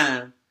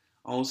time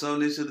on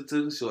something that should have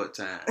took a short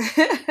time.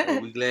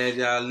 But we glad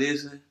y'all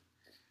listening.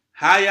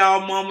 How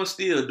y'all mama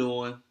still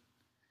doing?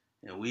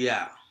 And we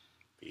out.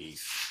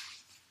 Peace.